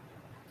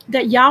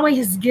 that Yahweh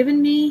has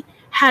given me,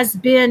 has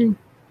been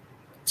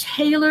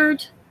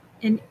tailored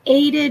and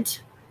aided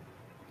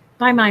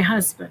by my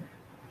husband.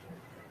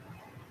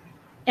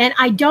 And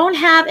I don't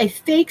have a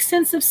fake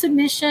sense of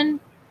submission,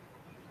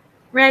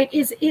 right?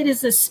 It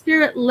is a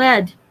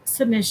spirit-led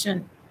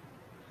submission.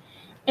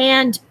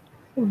 And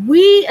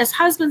we as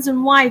husbands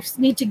and wives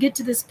need to get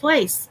to this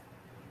place.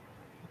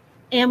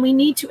 And we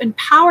need to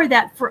empower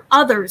that for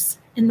others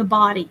in the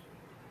body.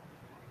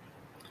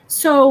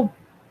 So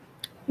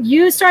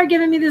you start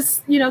giving me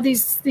this,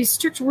 these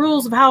strict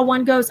rules of how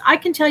one goes. I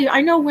can tell you,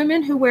 I know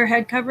women who wear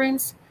head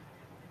coverings.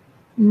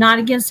 Not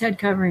against head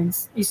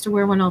coverings. I used to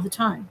wear one all the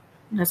time.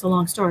 And that's a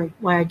long story.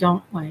 Why I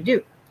don't, why I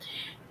do.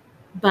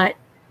 But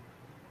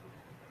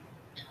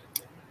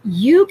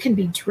you can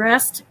be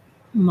dressed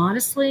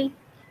modestly.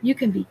 You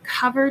can be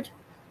covered.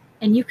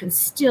 And you can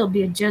still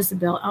be a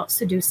Jezebel out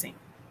seducing.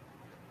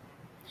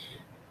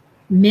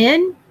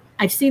 Men,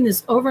 I've seen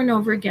this over and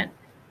over again.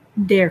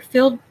 They're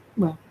filled,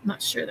 well, I'm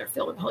not sure they're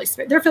filled with the Holy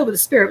Spirit. They're filled with the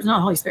Spirit, but not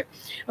the Holy Spirit.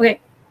 Okay,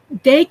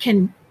 they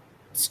can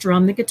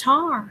strum the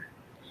guitar.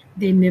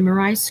 They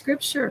memorize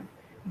scripture.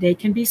 They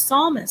can be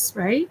psalmists,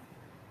 right?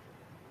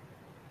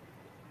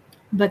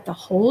 But the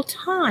whole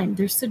time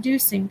they're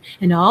seducing.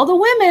 And all the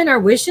women are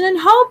wishing and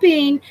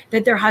hoping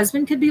that their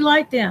husband could be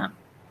like them.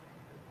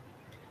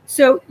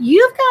 So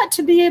you've got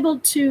to be able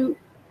to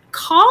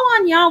call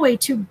on Yahweh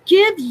to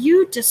give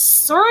you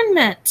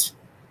discernment.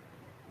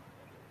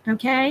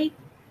 Okay?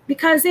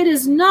 Because it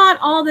is not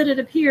all that it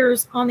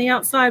appears on the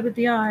outside with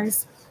the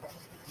eyes.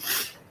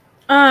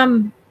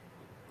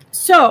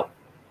 So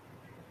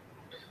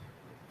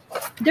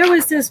there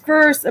was this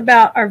verse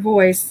about our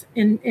voice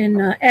in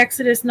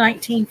Exodus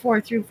 19,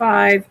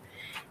 4-5.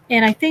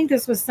 And I think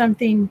this was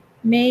something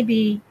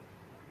maybe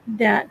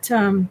that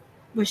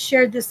was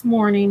shared this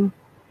morning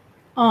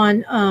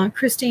on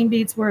Christine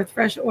Beadsworth,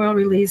 Fresh Oil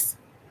Release.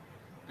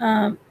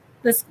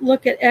 Let's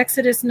look at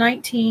Exodus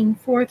 19,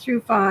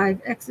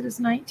 4-5.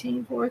 Exodus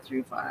 19,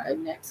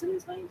 4-5.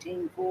 Exodus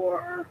 19,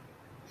 4.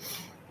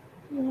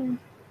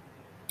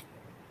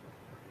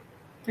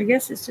 I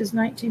guess it's just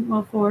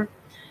 19, 4.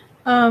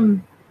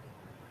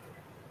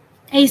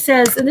 He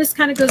says, and this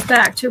kind of goes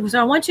back to, so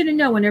I want you to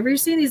know, whenever you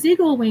see these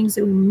eagle wings,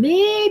 it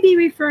may be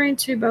referring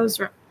to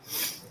Bozrah.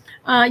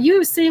 You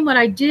have seen what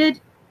I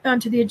did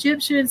to the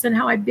Egyptians and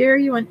how I bear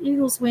you on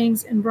eagle's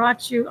wings and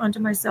brought you unto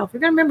myself. You're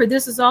going to remember,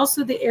 this is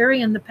also the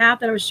area and the path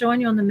that I was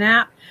showing you on the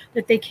map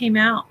that they came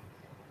out.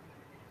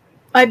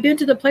 I've been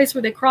to the place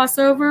where they cross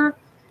over,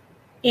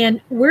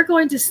 and we're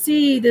going to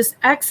see this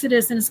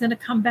exodus, and it's going to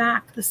come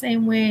back the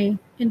same way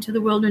into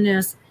the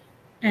wilderness.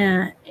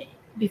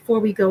 before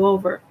we go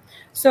over.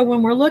 So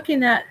when we're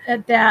looking at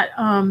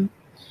that,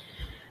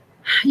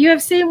 you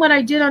have seen what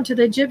I did unto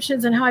the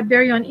Egyptians and how I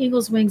bear you on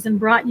eagle's wings and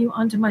brought you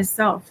unto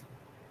myself.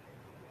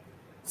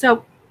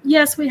 So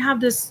yes, we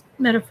have this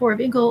metaphor of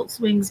eagle's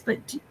wings,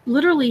 but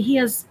literally he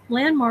has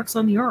landmarks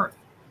on the earth.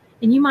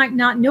 And you might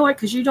not know it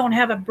because you don't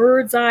have a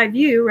bird's eye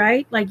view,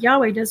 right? Like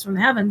Yahweh does from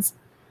the heavens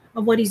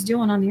of what he's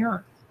doing on the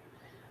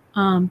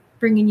earth.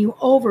 Bringing you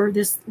over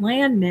this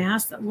land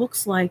mass that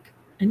looks like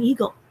an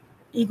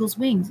eagle's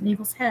wings, an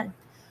eagle's head.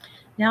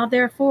 Now,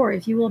 therefore,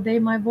 if you will obey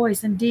my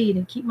voice indeed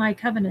and keep my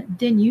covenant,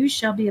 then you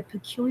shall be a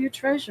peculiar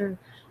treasure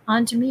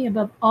unto me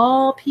above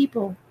all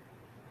people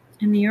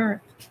in the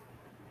earth.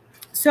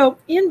 So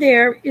in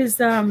there is,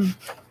 there's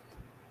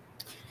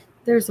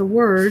a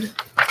word,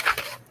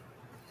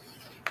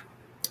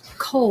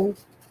 kol.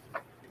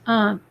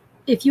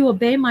 If you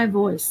obey my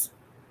voice,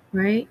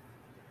 right?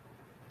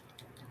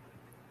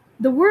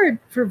 The word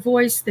for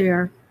voice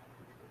there,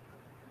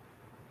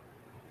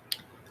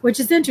 which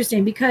is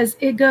interesting because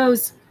it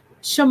goes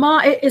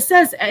Shema. It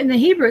says in the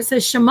Hebrew, it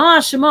says Shema,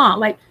 Shema,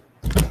 like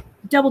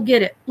double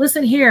get it.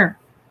 Listen here.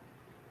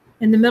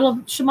 In the middle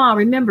of Shema,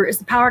 remember, is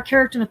the power,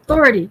 character, and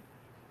authority.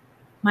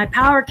 My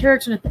power,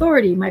 character, and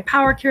authority. My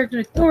power, character,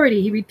 and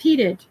authority. He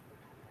repeated.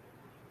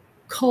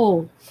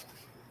 Kol.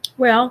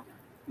 Well,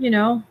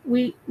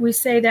 we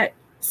say that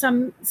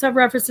some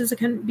references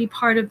can be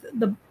part of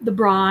the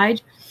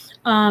bride.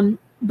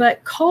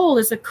 But kol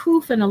is a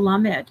kuf and a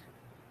lamed.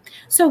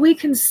 So we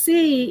can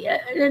see,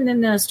 and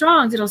in the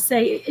Strongs, it'll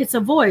say it's a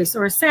voice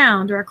or a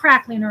sound or a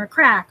crackling or a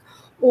crack,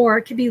 or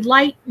it could be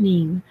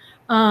lightning,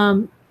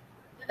 to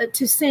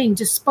sing,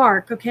 to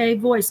spark, okay,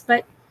 voice.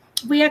 But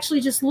we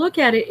actually just look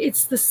at it,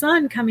 it's the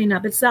sun coming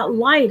up. It's that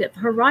light at the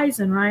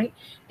horizon, right?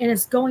 And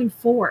it's going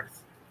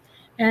forth.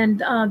 And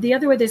the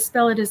other way they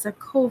spell it is a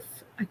kof,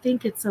 I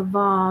think it's a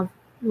vav,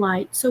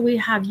 light. So we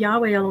have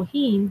Yahweh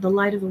Elohim, the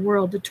light of the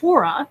world, the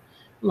Torah,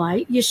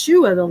 light,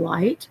 Yeshua, the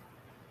light,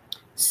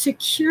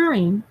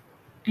 securing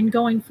and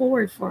going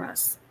forward for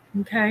us.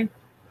 Okay.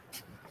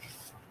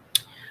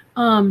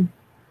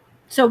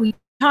 So we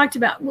talked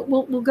about,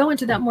 we'll go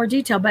into that more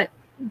detail, but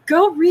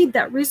go read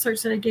that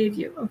research that I gave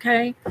you.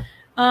 Okay.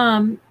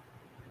 I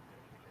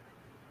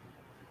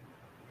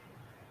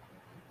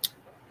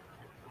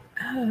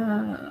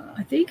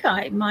think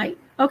I might.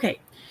 Okay.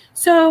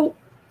 So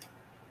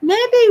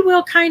maybe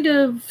we'll kind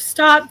of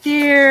stop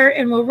there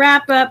and we'll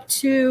wrap up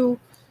to,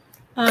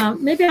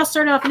 maybe I'll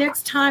start off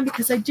next time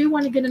because I do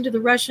want to get into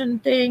the Russian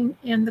thing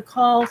and the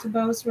call to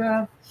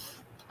Bosra.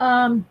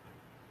 I'll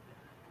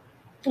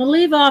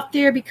leave off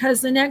there because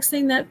the next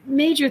thing, that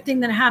major thing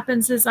that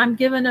happens is I'm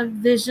given a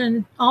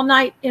vision, all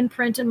night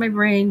imprint in my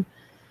brain,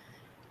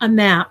 a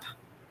map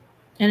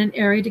and an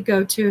area to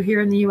go to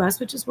here in the U.S.,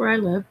 which is where I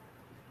live.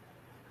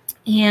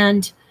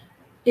 And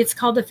it's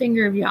called the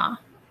Finger of Yah.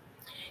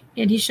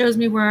 And he shows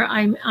me where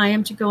I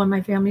am to go and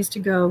my family's to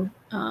go,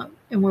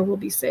 and where we'll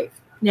be safe.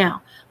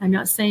 Now, I'm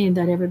not saying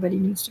that everybody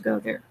needs to go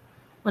there.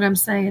 What I'm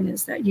saying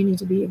is that you need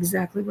to be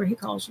exactly where he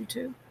calls you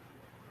to.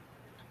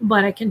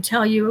 But I can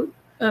tell you,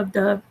 of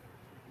the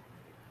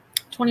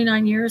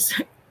 29 years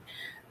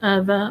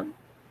of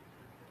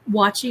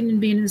watching and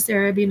being in this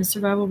area, being a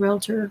survival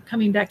realtor,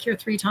 coming back here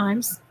 3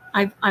 times.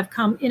 I've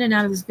come in and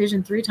out of this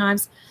vision 3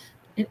 times.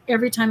 And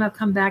every time I've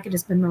come back, it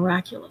has been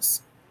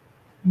miraculous.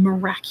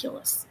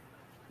 Miraculous.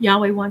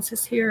 Yahweh wants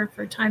us here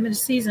for a time and a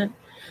season.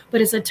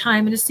 But it's a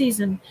time and a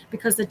season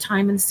because the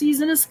time and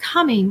season is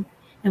coming.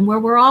 And where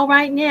we're all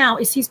right now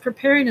is he's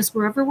preparing us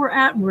wherever we're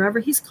at and wherever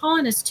he's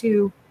calling us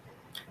to.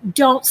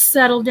 Don't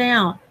settle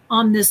down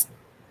on this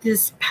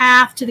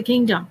path to the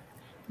kingdom.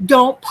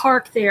 Don't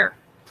park there.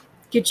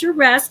 Get your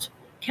rest,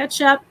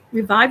 catch up,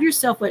 revive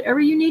yourself, whatever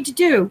you need to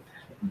do.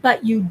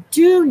 But you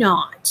do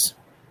not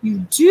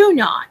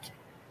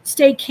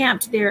stay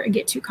camped there and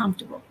get too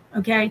comfortable,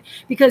 okay?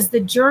 Because the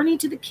journey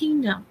to the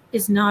kingdom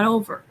is not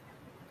over.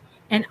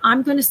 And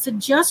I'm going to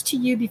suggest to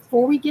you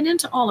before we get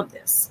into all of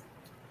this,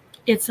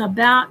 it's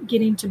about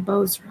getting to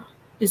Bosra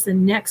is the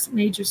next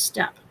major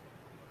step.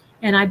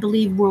 And I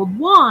believe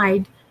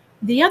worldwide,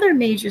 the other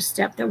major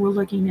step that we're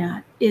looking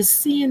at is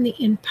seeing the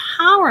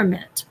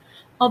empowerment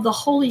of the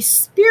Holy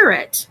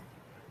Spirit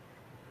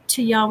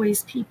to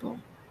Yahweh's people,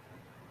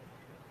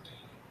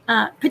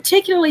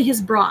 particularly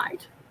his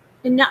bride.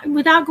 And not,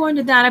 without going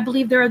to that, I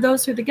believe there are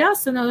those who are the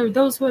guests and there are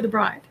those who are the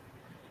bride.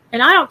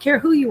 And I don't care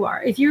who you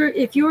are. If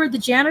you're the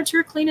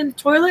janitor cleaning the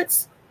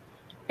toilets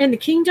in the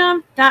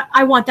kingdom, that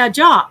I want that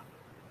job.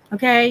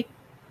 Okay?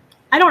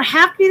 I don't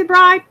have to be the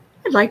bride.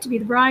 I'd like to be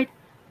the bride.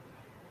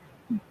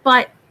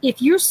 But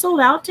if you're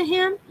sold out to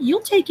him, you'll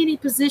take any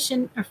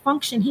position or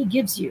function he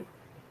gives you.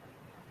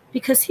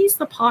 Because he's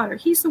the potter.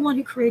 He's the one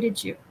who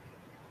created you.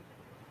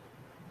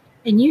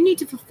 And you need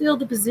to fulfill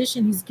the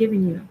position he's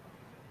given you.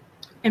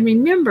 And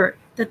remember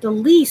that the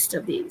least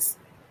of these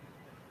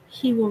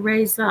he will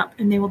raise up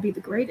and they will be the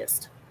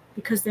greatest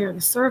because they are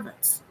the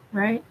servants,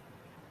 right?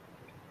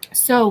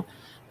 So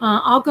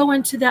I'll go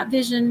into that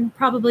vision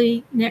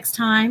probably next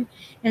time.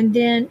 And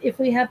then if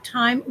we have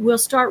time, we'll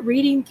start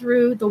reading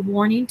through the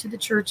warning to the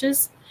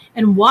churches.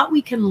 and what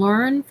we can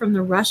learn from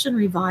the Russian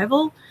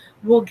revival.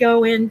 We'll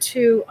go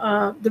into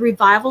the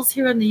revivals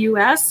here in the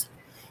U.S.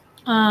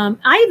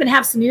 I even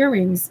have some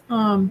earrings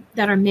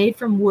that are made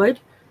from wood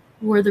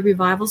where the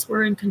revivals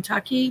were in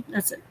Kentucky.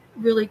 That's a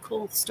really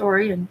cool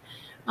story, and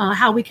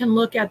how we can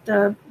look at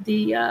the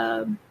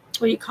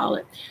what do you call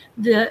it?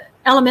 The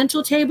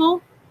elemental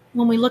table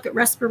when we look at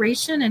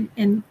respiration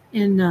and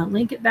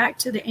link it back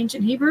to the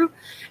ancient Hebrew.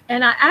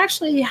 And I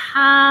actually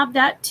have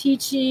that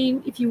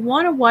teaching. If you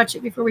want to watch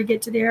it before we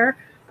get to there,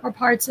 or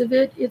parts of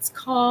it, it's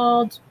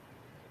called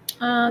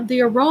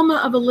The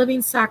Aroma of a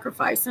Living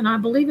Sacrifice. And I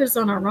believe it's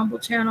on our Rumble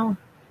channel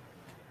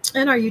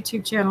and our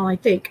YouTube channel, I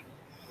think.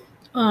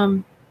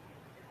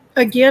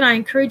 Again, I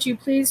encourage you,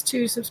 please,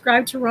 to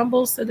subscribe to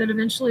Rumble so that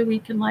eventually we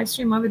can live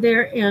stream over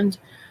there. And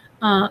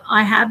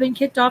I have been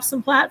kicked off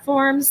some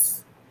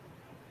platforms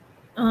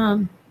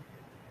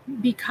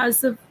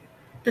because of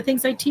the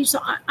things I teach. So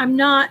I'm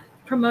not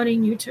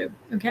promoting YouTube,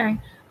 okay?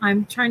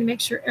 I'm trying to make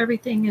sure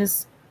everything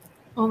is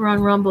over on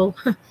Rumble.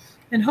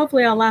 And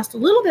hopefully I'll last a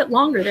little bit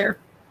longer there.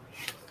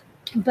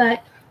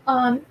 But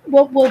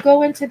we'll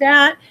go into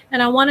that.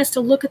 And I want us to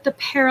look at the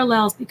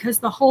parallels, because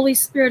the Holy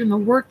Spirit and the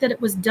work that it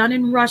was done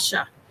in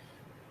Russia,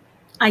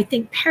 I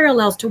think,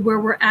 parallels to where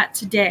we're at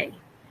today.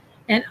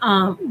 And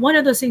one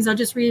of those things I'll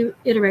just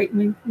reiterate,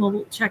 and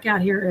we'll check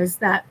out here, is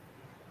that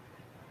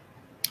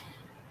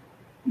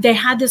they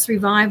had this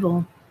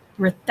revival.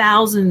 There were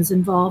thousands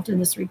involved in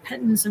this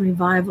repentance and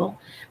revival.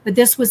 But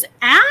this was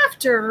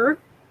after,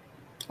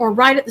 or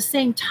right at the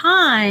same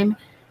time,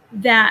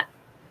 that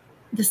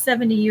the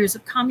 70 years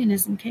of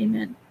communism came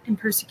in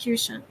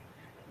persecution.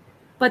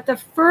 But the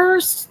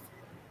first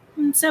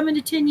 7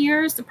 to 10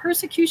 years, the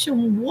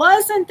persecution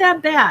wasn't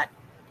that bad.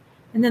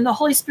 And then the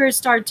Holy Spirit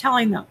started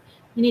telling them,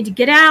 you need to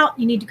get out.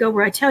 You need to go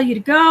where I tell you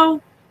to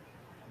go.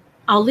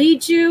 I'll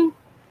lead you.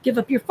 Give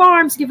up your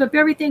farms. Give up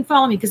everything.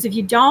 Follow me. Because if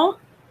you don't,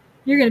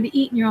 you're going to be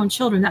eating your own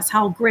children. That's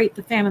how great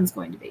the famine's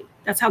going to be.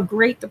 That's how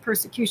great the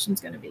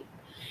persecution's going to be.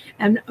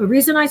 And the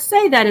reason I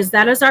say that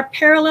is our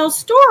parallel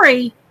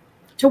story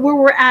to where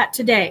we're at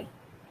today.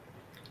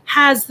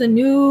 Has the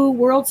new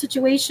world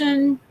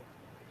situation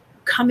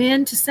come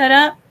in to set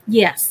up?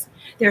 Yes.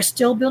 They're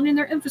still building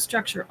their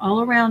infrastructure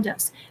all around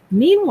us.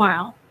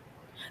 Meanwhile,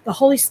 the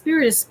Holy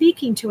Spirit is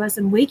speaking to us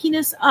and waking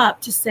us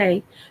up to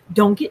say,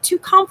 don't get too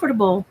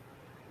comfortable.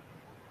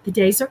 The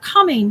days are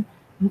coming.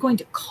 I'm going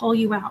to call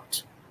you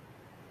out.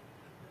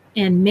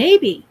 And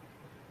maybe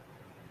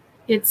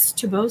it's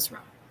to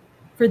Bozrah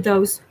for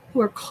those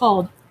who are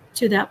called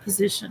to that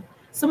position.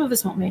 Some of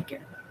us won't make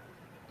it,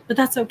 but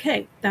that's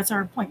okay. That's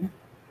our appointment.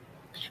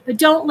 But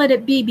don't let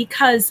it be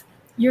because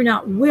you're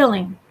not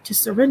willing to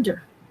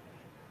surrender.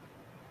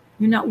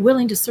 You're not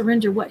willing to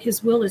surrender what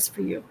his will is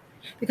for you,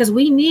 because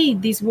we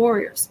need these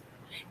warriors.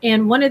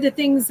 And one of the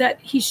things that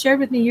he shared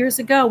with me years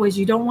ago was,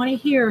 you don't want to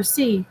hear or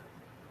see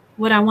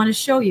what I want to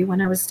show you. When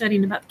I was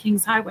studying about the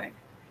King's Highway,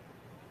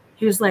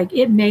 he was like,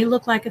 it may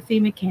look like a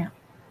FEMA camp.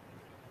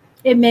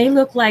 It may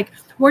look like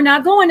we're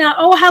not going out.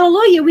 Oh,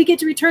 hallelujah, we get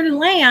to return to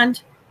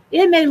land.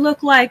 It may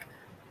look like,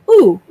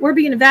 ooh, we're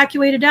being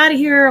evacuated out of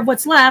here of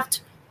what's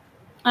left.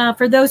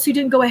 For those who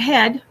didn't go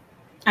ahead,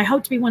 I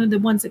hope to be one of the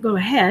ones that go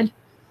ahead,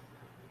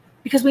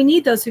 because we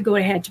need those who go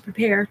ahead to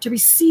prepare to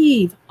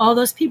receive all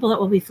those people that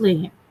will be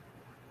fleeing.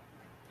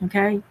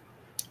 Okay?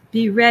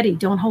 Be ready.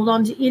 Don't hold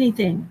on to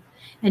anything.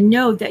 And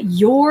know that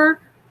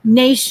your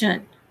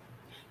nation,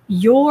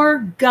 your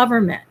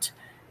government,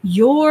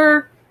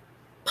 your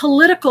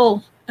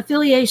political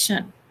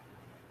affiliation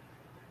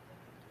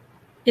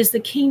is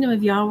the kingdom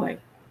of Yahweh.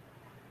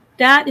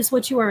 That is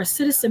what you are, a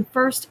citizen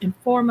first and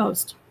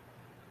foremost.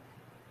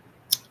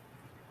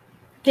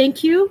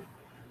 Thank you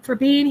for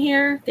being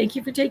here. Thank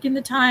you for taking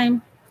the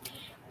time.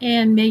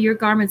 And may your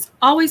garments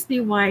always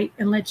be white,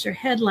 and let your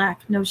head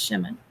lack no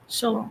shimmer.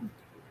 Shalom.